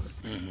bipolar,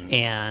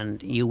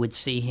 and you would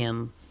see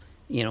him,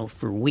 you know,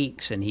 for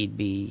weeks, and he'd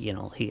be, you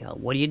know,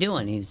 what are you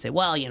doing? He'd say,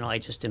 well, you know, I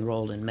just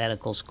enrolled in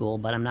medical school,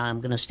 but I'm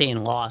going to stay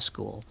in law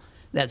school,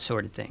 that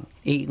sort of thing.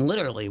 He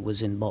literally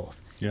was in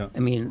both. Yeah. I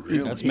mean,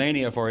 That's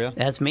mania for you.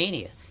 that's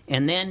mania.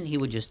 And then he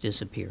would just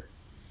disappear.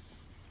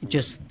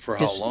 Just For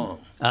how long?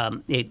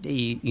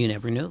 You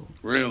never knew.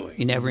 Really?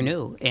 You never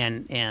knew.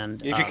 And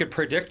If you could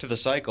predict the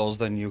cycles,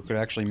 then you could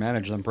actually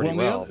manage them pretty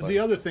well. The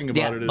other thing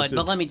about it is,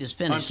 but let me just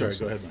finish. I'm sorry. this.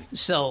 Go ahead,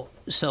 Mike.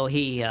 So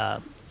he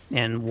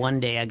and one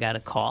day I got a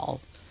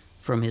call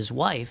from his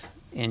wife,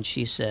 and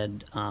she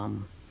said,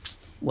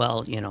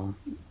 "Well, you know,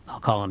 I'll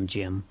call him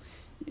Jim.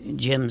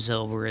 Jim's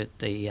over at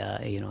the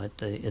at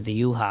the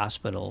U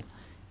hospital,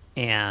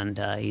 and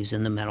he's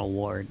in the mental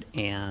ward,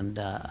 and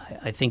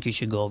I think you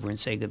should go over and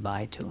say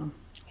goodbye to him."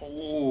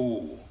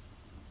 Oh.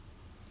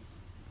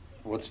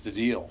 What's the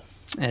deal?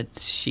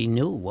 She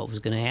knew what was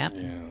going to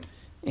happen,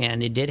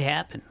 and it did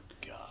happen.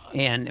 God.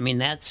 And I mean,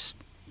 that's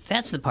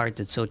the part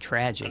that's so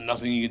tragic. And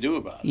nothing you can do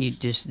about it. You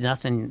just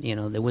nothing. You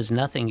know, there was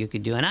nothing you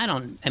could do, and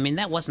I mean,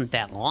 that wasn't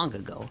that long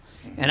ago,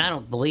 and I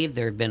don't believe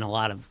there have been a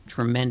lot of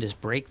tremendous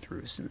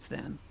breakthroughs since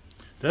then.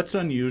 That's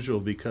unusual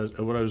because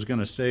what I was going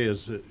to say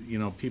is that, you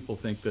know, people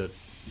think that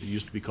it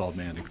used to be called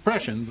manic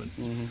depression, but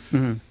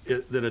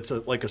that it's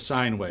like a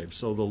sine wave.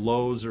 So the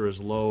lows are as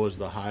low as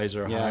the highs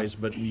are highs,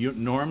 but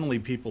normally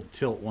people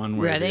tilt one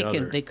way or the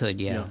other. They could,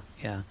 yeah.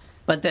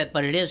 But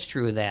it is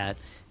true that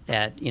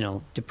you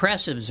know,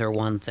 depressives are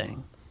one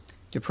thing.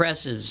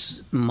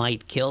 Depressives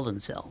might kill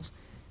themselves,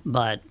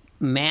 but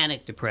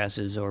manic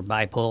depressives or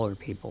bipolar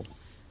people,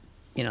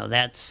 you know,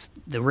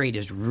 the rate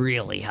is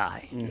really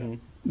high.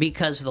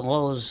 Because the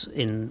lows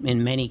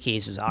in many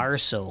cases are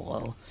so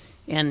low,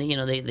 and you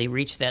know they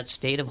reach that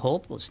state of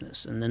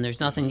hopelessness, and then there's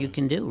nothing you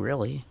can do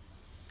really.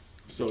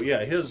 So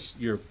yeah,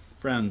 your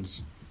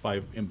friends,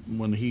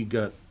 when he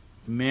got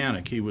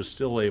manic, he was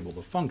still able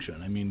to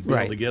function. I mean, be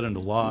able to get into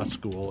law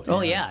school.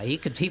 Oh yeah, he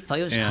could. He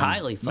was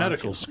highly functional.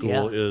 Medical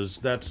school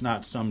that's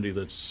not somebody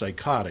that's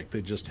psychotic.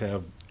 They just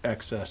have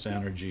excess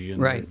energy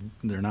and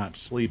they're not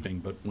sleeping.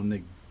 But when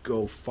they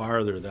go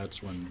farther,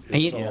 that's when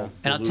it's all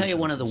and I'll tell you,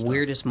 one of the delusions and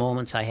weirdest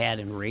moments I had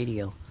in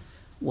radio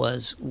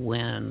was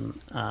when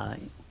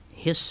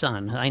his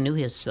son, I knew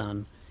his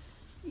son,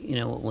 you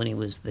know, when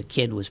the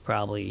kid was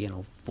probably, you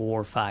know,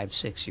 4, 5,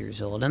 6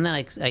 years old. And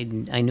then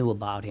I knew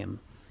about him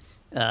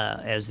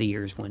as the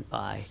years went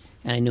by.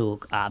 And I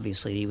knew,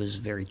 obviously, he was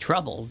very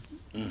troubled,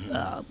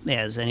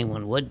 as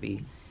anyone would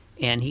be.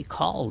 And he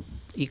called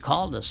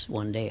us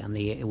one day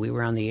we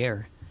were on the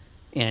air.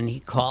 And he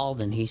called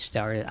and he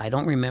started. I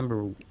don't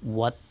remember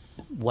what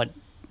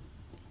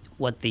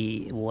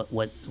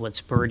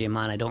spurred him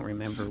on. I don't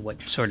remember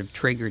what sort of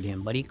triggered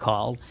him. But he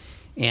called,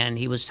 and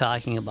he was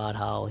talking about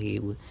how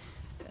he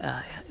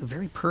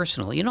very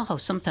personal. You know how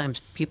sometimes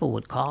people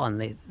would call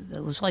and it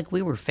was like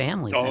we were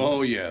family.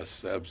 Oh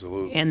yes,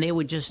 absolutely. And they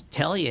would just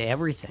tell you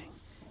everything.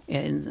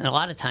 And a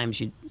lot of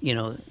times you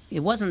know,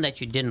 it wasn't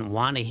that you didn't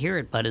want to hear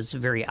it, but it's a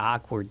very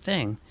awkward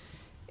thing.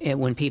 And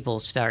when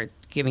people start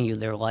giving you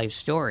their life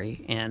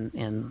story, and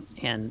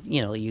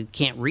you know, you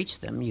can't reach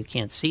them, you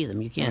can't see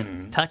them, you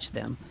can't touch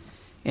them.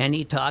 And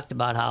he talked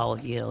about how,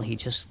 you know, he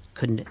just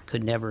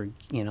could never,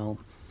 you know,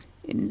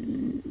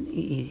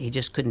 he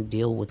just couldn't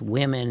deal with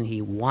women.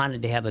 He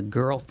wanted to have a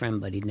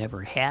girlfriend, but he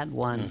never had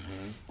one.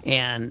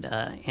 And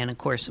of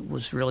course it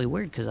was really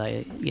weird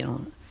because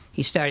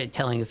he started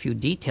telling a few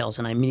details,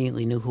 and I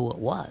immediately knew who it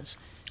was.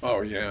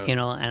 Oh yeah. You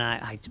know,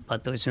 and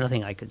but there was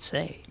nothing I could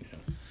say. Yeah.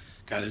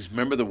 God,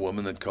 remember the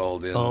woman that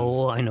called in?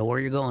 Oh, I know where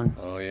you're going.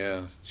 Oh,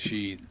 yeah.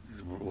 She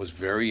was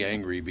very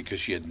angry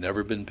because she had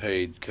never been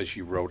paid because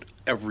she wrote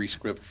every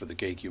script for the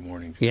KQ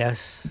Morning Show.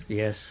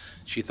 Yes.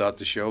 She thought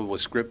the show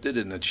was scripted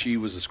and that she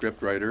was a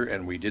script writer,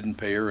 and we didn't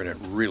pay her, and it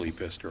really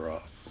pissed her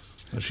off.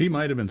 Well, she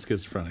might have been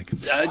schizophrenic.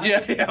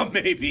 Yeah,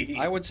 maybe.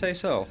 I would say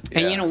so.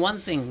 And you know, one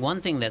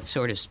thing that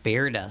sort of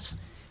spared us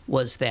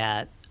was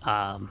that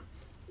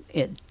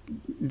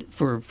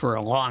for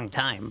a long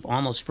time,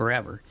 almost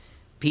forever,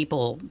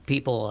 people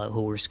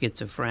who were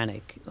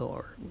schizophrenic,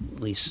 or at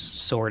least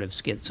sort of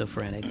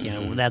schizophrenic, you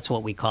know, that's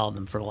what we called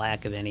them for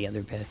lack of any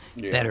other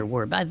better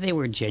word, but they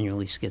were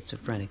genuinely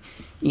schizophrenic,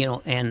 you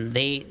know, and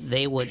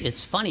they would,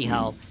 it's funny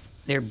how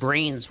their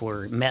brains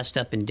were messed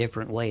up in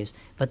different ways,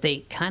 but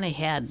they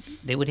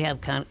would have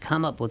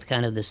come up with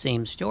kind of the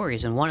same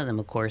stories, and one of them,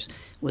 of course,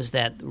 was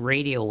that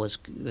radio was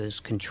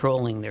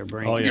controlling their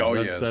brain. Oh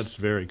yeah, that's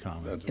very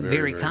common. That's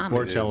very common.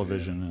 Or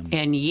television.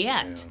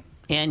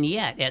 And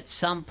yet, at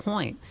some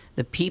point,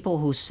 the people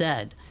who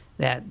said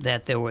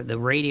that the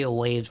radio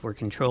waves were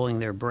controlling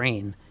their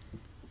brain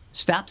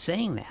stopped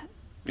saying that.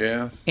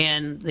 Yeah.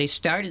 And they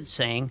started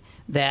saying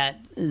that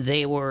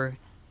they were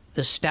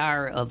the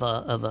star of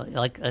a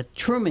like a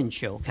Truman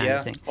Show kind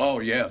of thing. Oh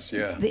yes,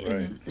 yeah.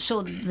 Right.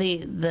 So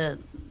the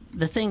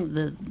thing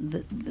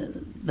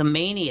the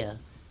mania.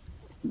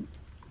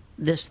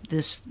 This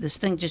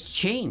thing just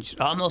changed,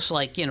 almost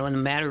like, in a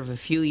matter of a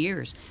few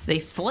years. They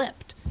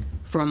flipped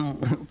from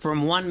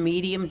one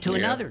medium to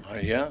another.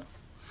 Yeah.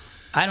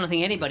 I don't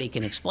think anybody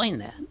can explain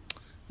that.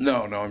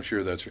 No, I'm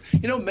sure that's true.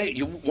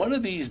 One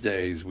of these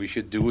days we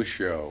should do a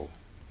show.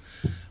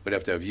 We'd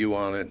have to have you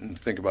on it and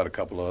think about a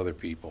couple of other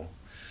people.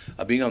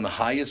 Being on the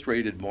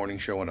highest-rated morning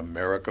show in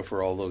America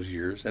for all those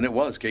years, and it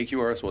was,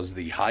 KQRS was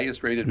the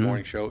highest-rated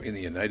morning show in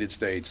the United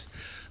States.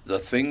 The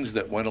things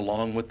that went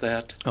along with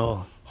that.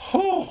 Oh,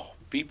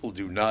 people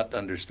do not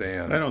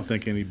understand. I don't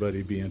think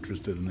anybody'd be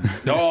interested in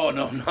that. No,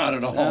 not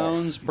at all.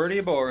 Sounds pretty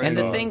boring. and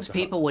the things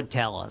people would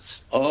tell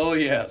us. Oh,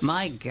 yes.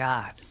 My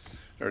God.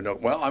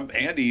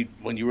 Andy,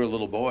 when you were a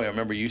little boy, I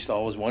remember you used to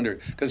always wonder,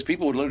 because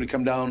people would literally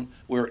come down,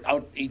 we were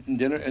out eating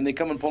dinner, and they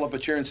come and pull up a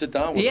chair and sit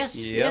down with us.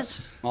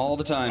 Yes. All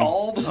the time.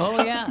 All the time.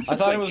 Oh, yeah. I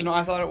thought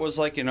it was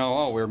like,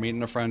 we're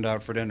meeting a friend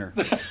out for dinner.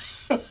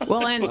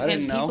 Well, and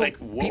didn't know.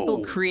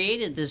 people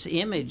created this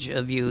image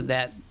of you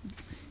that,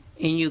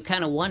 and you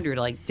kind of wondered,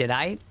 like, did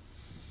I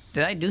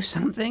do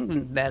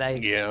something that I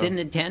didn't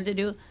intend to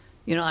do?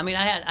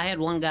 I had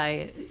one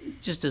guy,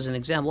 just as an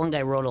example, one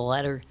guy wrote a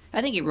letter.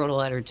 I think he wrote a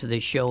letter to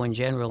the show in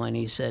general, and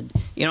he said,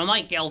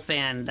 Mike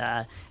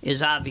Gelfand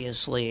is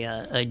obviously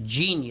a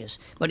genius,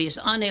 but he's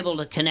unable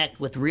to connect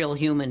with real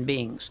human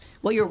beings.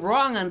 Well, you're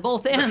wrong on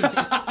both ends.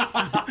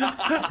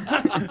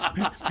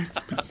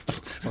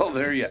 Well,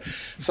 there you.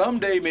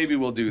 Someday maybe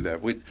we'll do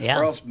that.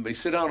 Or else we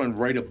sit down and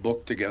write a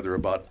book together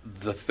about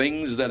the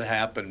things that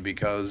happened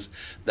because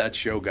that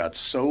show got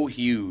so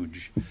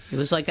huge. It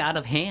was like out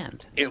of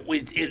hand. It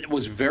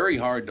was very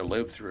hard to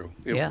live through.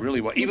 It really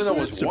was. Even though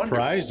it was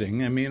surprising.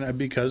 wonderful.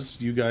 Because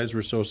you guys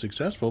were so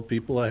successful,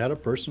 people had a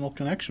personal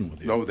connection with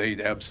you. No, they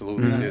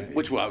absolutely did,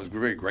 which I was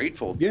very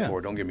grateful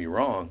for, don't get me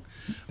wrong.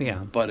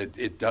 Yeah. But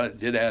it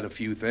did add a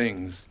few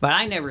things. But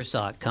I never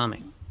saw it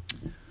coming.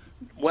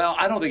 Well,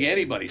 I don't think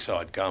anybody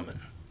saw it coming.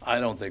 I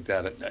don't think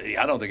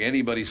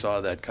anybody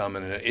saw that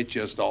coming. And it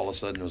just all of a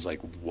sudden was like,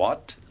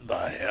 what the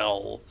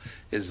hell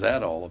is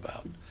that all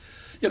about?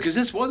 Because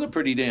this was a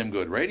pretty damn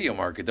good radio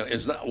market. It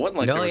wasn't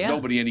like there was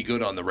nobody any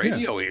good on the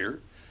radio here.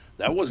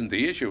 That wasn't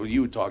the issue.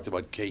 You had talked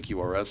about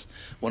KQRS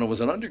when it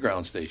was an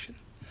underground station.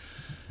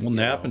 Well,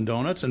 Nap and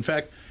Donuts. In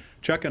fact,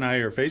 Chuck and I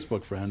are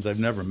Facebook friends. I've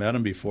never met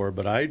him before,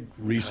 but I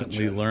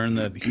recently learned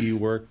that he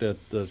worked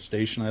at the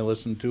station I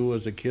listened to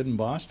as a kid in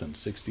Boston,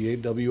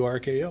 68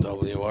 WRKO.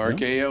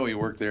 WRKO, he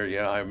worked there.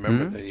 Yeah, I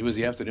remember. He was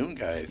the afternoon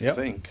guy, I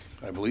think.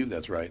 I believe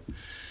that's right.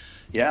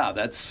 Yeah,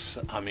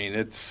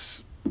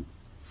 it's...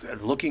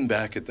 Looking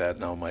back at that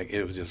now, Mike,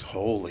 it was just,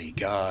 holy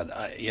God.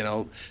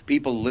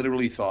 People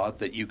literally thought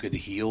that you could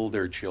heal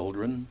their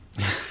children.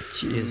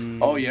 Jeez.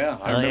 Oh, yeah.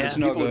 I remember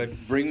people no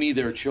would bring me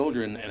their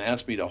children and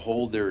ask me to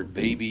hold their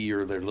baby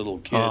or their little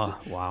kid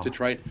to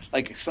try.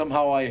 Like,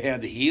 somehow I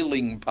had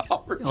healing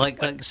powers.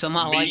 Like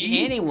somehow like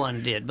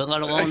anyone did, but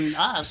let alone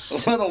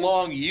us. Let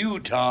alone you,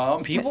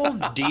 Tom. People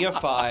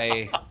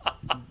deify...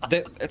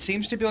 It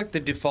seems to be like the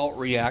default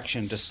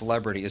reaction to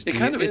celebrity is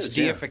it's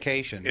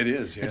deification. It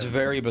is, yeah. It's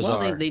very bizarre.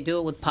 Well, they do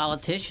it with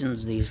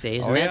politicians these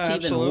days, and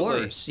that's even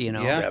worse,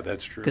 Yeah,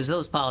 that's true. Because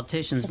those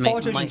politicians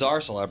politicians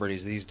are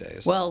celebrities these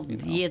days. Well,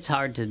 it's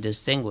hard to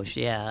distinguish.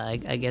 Yeah,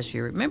 I guess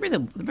you're. Remember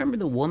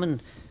the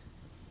woman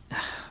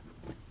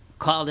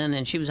called in,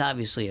 and she was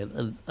obviously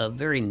a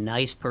very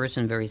nice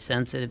person, very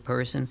sensitive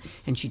person,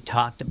 and she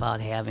talked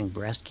about having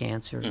breast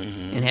cancer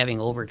and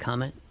having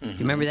overcome it. Do you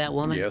remember that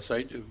woman? Yes,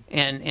 I do.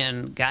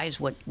 And guys,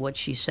 what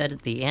she said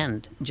at the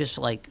end, just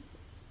like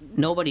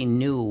nobody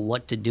knew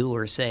what to do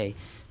or say.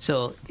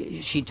 So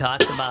she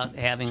talked about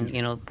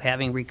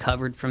having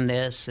recovered from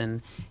this,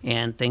 and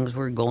things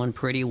were going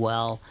pretty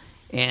well,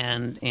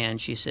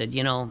 and she said,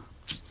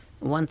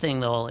 one thing,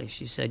 though,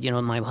 she said,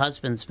 my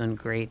husband's been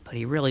great, but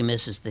he really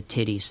misses the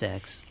titty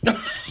sex. It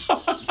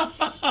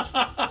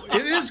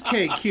is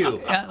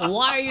KQ.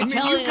 Why are you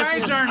telling us? You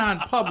guys aren't on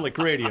public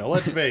radio,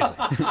 let's face it.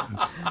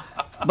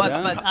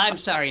 But I'm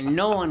sorry,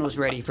 no one was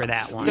ready for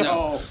that one.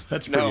 No,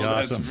 that's pretty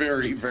awesome. That's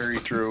very, very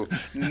true.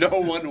 No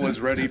one was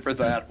ready for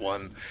that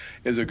one,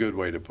 is a good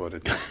way to put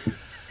it.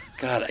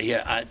 God,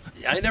 yeah,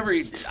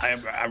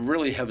 I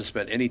really haven't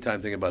spent any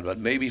time thinking about it, but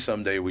maybe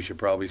someday we should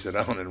probably sit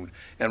down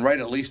and write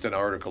at least an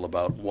article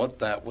about what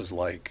that was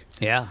like.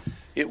 Yeah.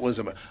 It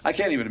was, I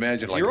can't even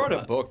imagine. If you wrote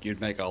a book,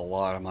 you'd make a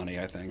lot of money,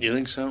 I think. You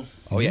think so?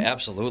 Oh, yeah,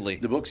 absolutely.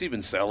 Do books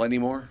even sell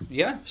anymore?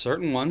 Yeah,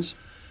 certain ones.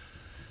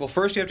 Well,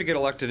 first you have to get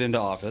elected into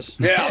office.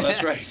 Yeah,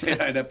 that's right. Yeah,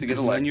 I'd have to get elected.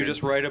 And then you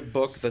just write a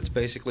book that's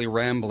basically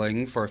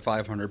rambling for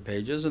 500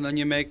 pages, and then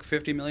you make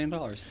 $50 million.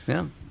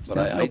 Yeah.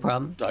 But no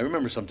problem. I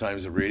remember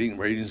sometimes the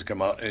ratings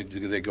come out and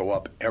they go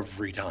up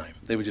every time.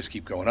 They would just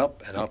keep going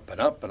up and up and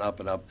up and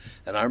up and up.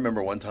 And I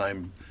remember one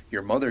time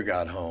your mother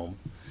got home,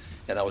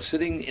 and I was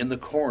sitting in the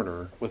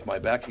corner with my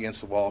back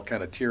against the wall,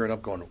 kind of tearing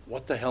up, going,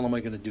 "What the hell am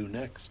I going to do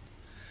next?"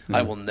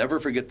 I will never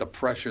forget the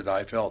pressure that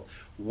I felt.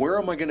 Where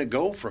am I going to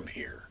go from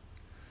here?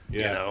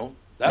 Yeah. You know,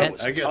 that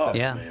was tough,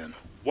 Yeah. man.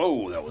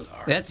 Whoa, that was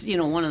hard. That's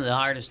one of the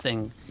hardest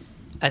thing.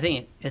 I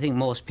think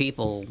most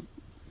people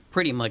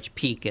pretty much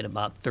peak at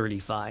about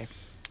 35.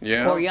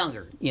 Yeah. Or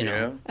younger,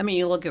 Yeah. I mean,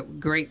 you look at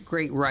great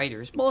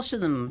writers. Most of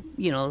them,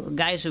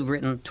 guys who've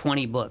written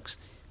 20 books.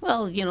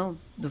 Well,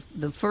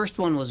 the first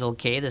one was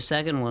okay. The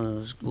second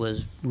one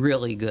was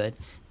really good.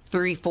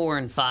 3, 4,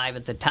 and 5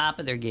 at the top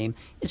of their game.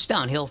 It's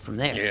downhill from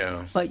there.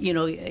 Yeah. But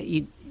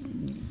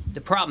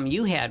the problem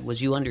you had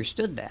was you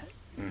understood that.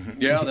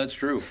 Mm-hmm. Yeah, that's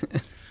true.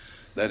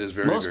 That is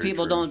very. Most very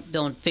people true.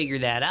 don't figure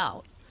that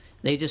out.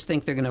 They just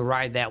think they're going to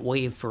ride that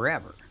wave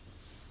forever.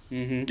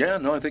 Mm-hmm. Yeah,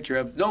 no, I think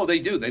you're. No, they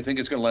do. They think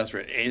it's going to last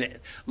forever. And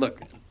look,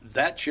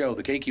 that show,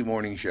 the KQ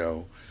Morning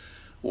Show,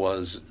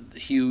 was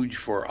huge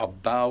for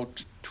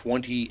about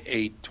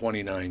 28,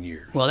 29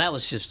 years. Well, that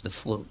was just the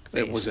fluke.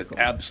 It was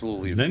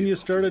absolutely. Then you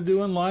started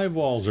doing live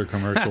Walzer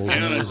commercials,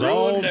 and it was ruined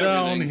all everything.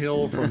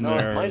 downhill from No,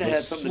 it there. might have The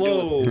had something to do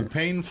slow, with-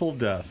 painful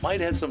death. Might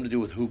have something to do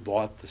with who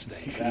bought the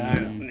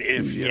station,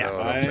 if you know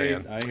what I'm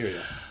saying. I hear you.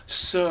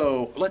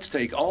 So let's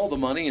take all the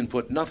money and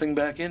put nothing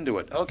back into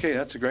it. Okay,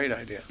 that's a great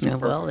idea. It's Yeah,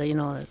 perfect.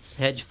 well, it's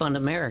hedge fund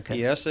America.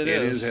 Yes, it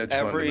It is. is hedge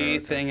fund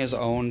Everything is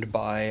owned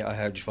by a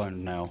hedge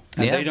fund now,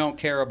 and Yeah. they don't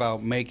care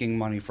about making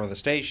money for the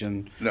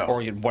station No.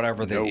 or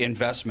whatever the Nope.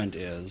 investment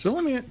is. So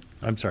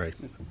I'm sorry.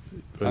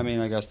 I mean,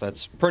 I guess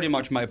that's pretty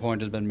much my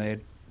point has been made.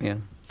 Yeah.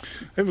 I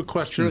have a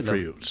question True, for though.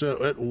 you.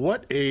 So at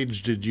what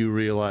age did you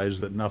realize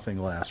that nothing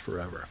lasts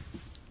forever?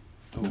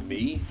 Who,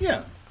 me?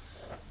 Yeah.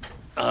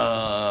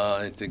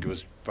 I think it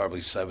was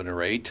probably 7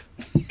 or 8.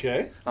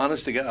 Okay.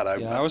 Honest to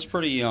God, Yeah, I was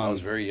pretty young. I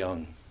was very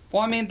young.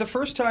 Well, I mean, the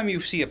first time you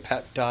see a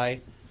pet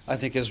die, I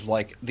think is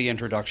like the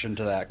introduction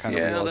to that kind of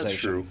Yeah, realization. that's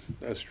true.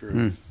 That's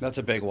true. That's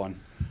a big one.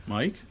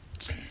 Mike?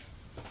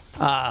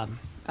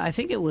 I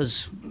think it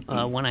was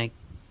when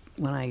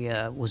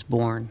I was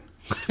born.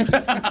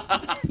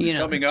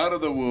 Coming out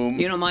of the womb.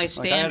 My Like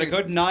standard. I had a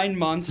good 9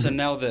 months, and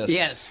now this.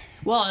 Yes.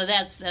 Well,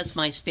 that's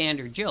my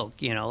standard joke.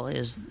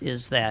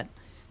 Is that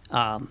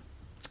I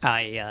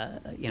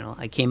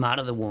came out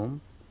of the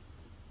womb.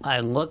 I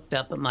looked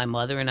up at my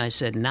mother and I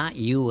said, "Not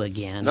you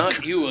again."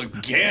 Not you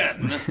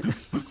again.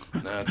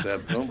 That's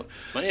abnormal.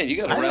 Man, you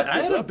got to wrap I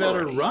this had a up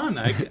better already. run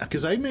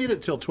because I made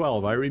it till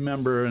 12. I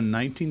remember in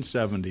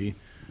 1970,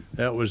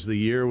 that was the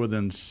year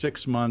within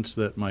 6 months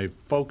that my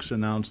folks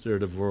announced their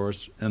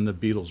divorce and the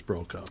Beatles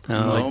broke up.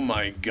 Oh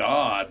my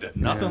God.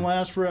 Nothing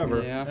lasts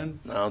forever. Yeah. And,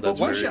 No, but that's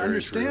once very, you very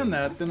understand true.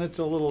 that, then it's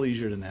a little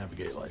easier to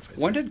navigate life. I think.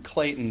 When did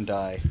Clayton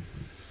die?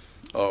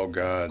 Oh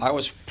God. I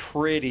was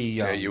pretty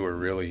young. Yeah, you were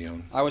really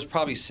young. I was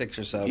probably 6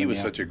 or 7. He was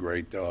yeah. such a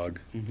great dog.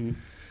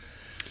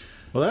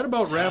 Well, that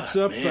about wraps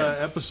up man.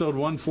 episode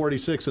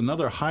 146,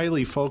 another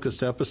highly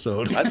focused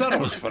episode. I thought it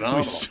was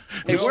phenomenal.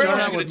 We Hey, start where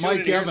else out you with gonna tune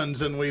Mike in?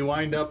 Evans, and we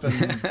wind up in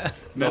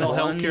mental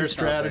health care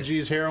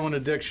strategies, heroin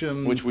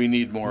addiction, Which we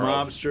need more of.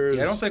 mobsters.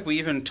 Yeah, I don't think we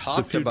even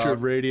talked future about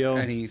of radio.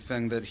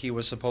 anything that he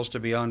was supposed to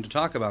be on to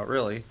talk about,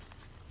 really.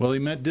 Well,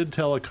 he did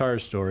tell a car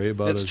story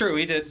about That's his, true.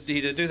 He did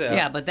do that.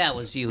 Yeah, but that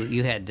was you.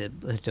 You had to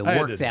I had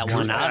work to that dra-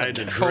 one I out. had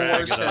to of him.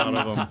 drag it Coerce out him.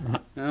 of him.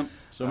 Yep.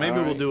 So maybe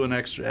we'll do an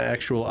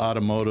actual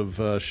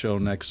automotive show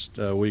next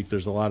week.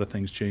 There's a lot of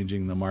things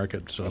changing in the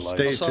market, so like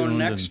stay it. So tuned.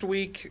 next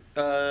week,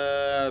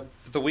 the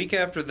week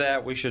after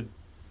that, we should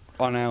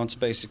announce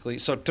basically.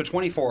 So the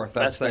 24th,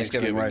 that's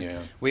Thanksgiving, right?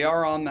 yeah. We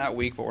are on that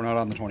week, but we're not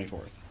on the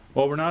 24th.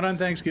 Well, we're not on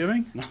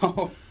Thanksgiving.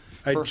 No.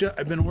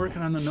 I've been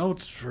working on the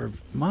notes for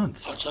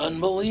months. It's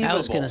unbelievable. I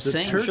was going to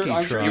sing. turkey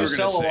I'm sure trot. you You were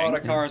sell a gonna lot sing.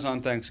 of cars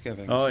on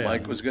Thanksgiving. Oh yeah.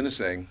 Mike was going to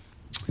sing.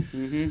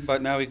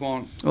 But now we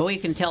won't. Well, we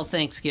can tell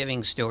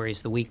Thanksgiving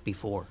stories the week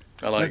before.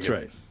 I like That's it.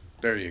 right.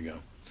 There you go.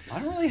 I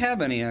don't really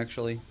have any,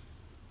 actually.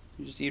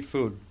 You just eat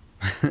food.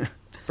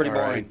 Pretty All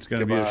boring. right. It's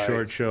going to be a Goodbye.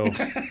 short show.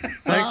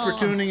 Thanks for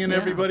tuning in,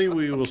 everybody.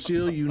 We will see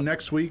you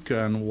next week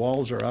on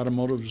Walzer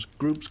Automotive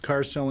Group's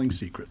Car Selling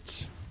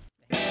Secrets.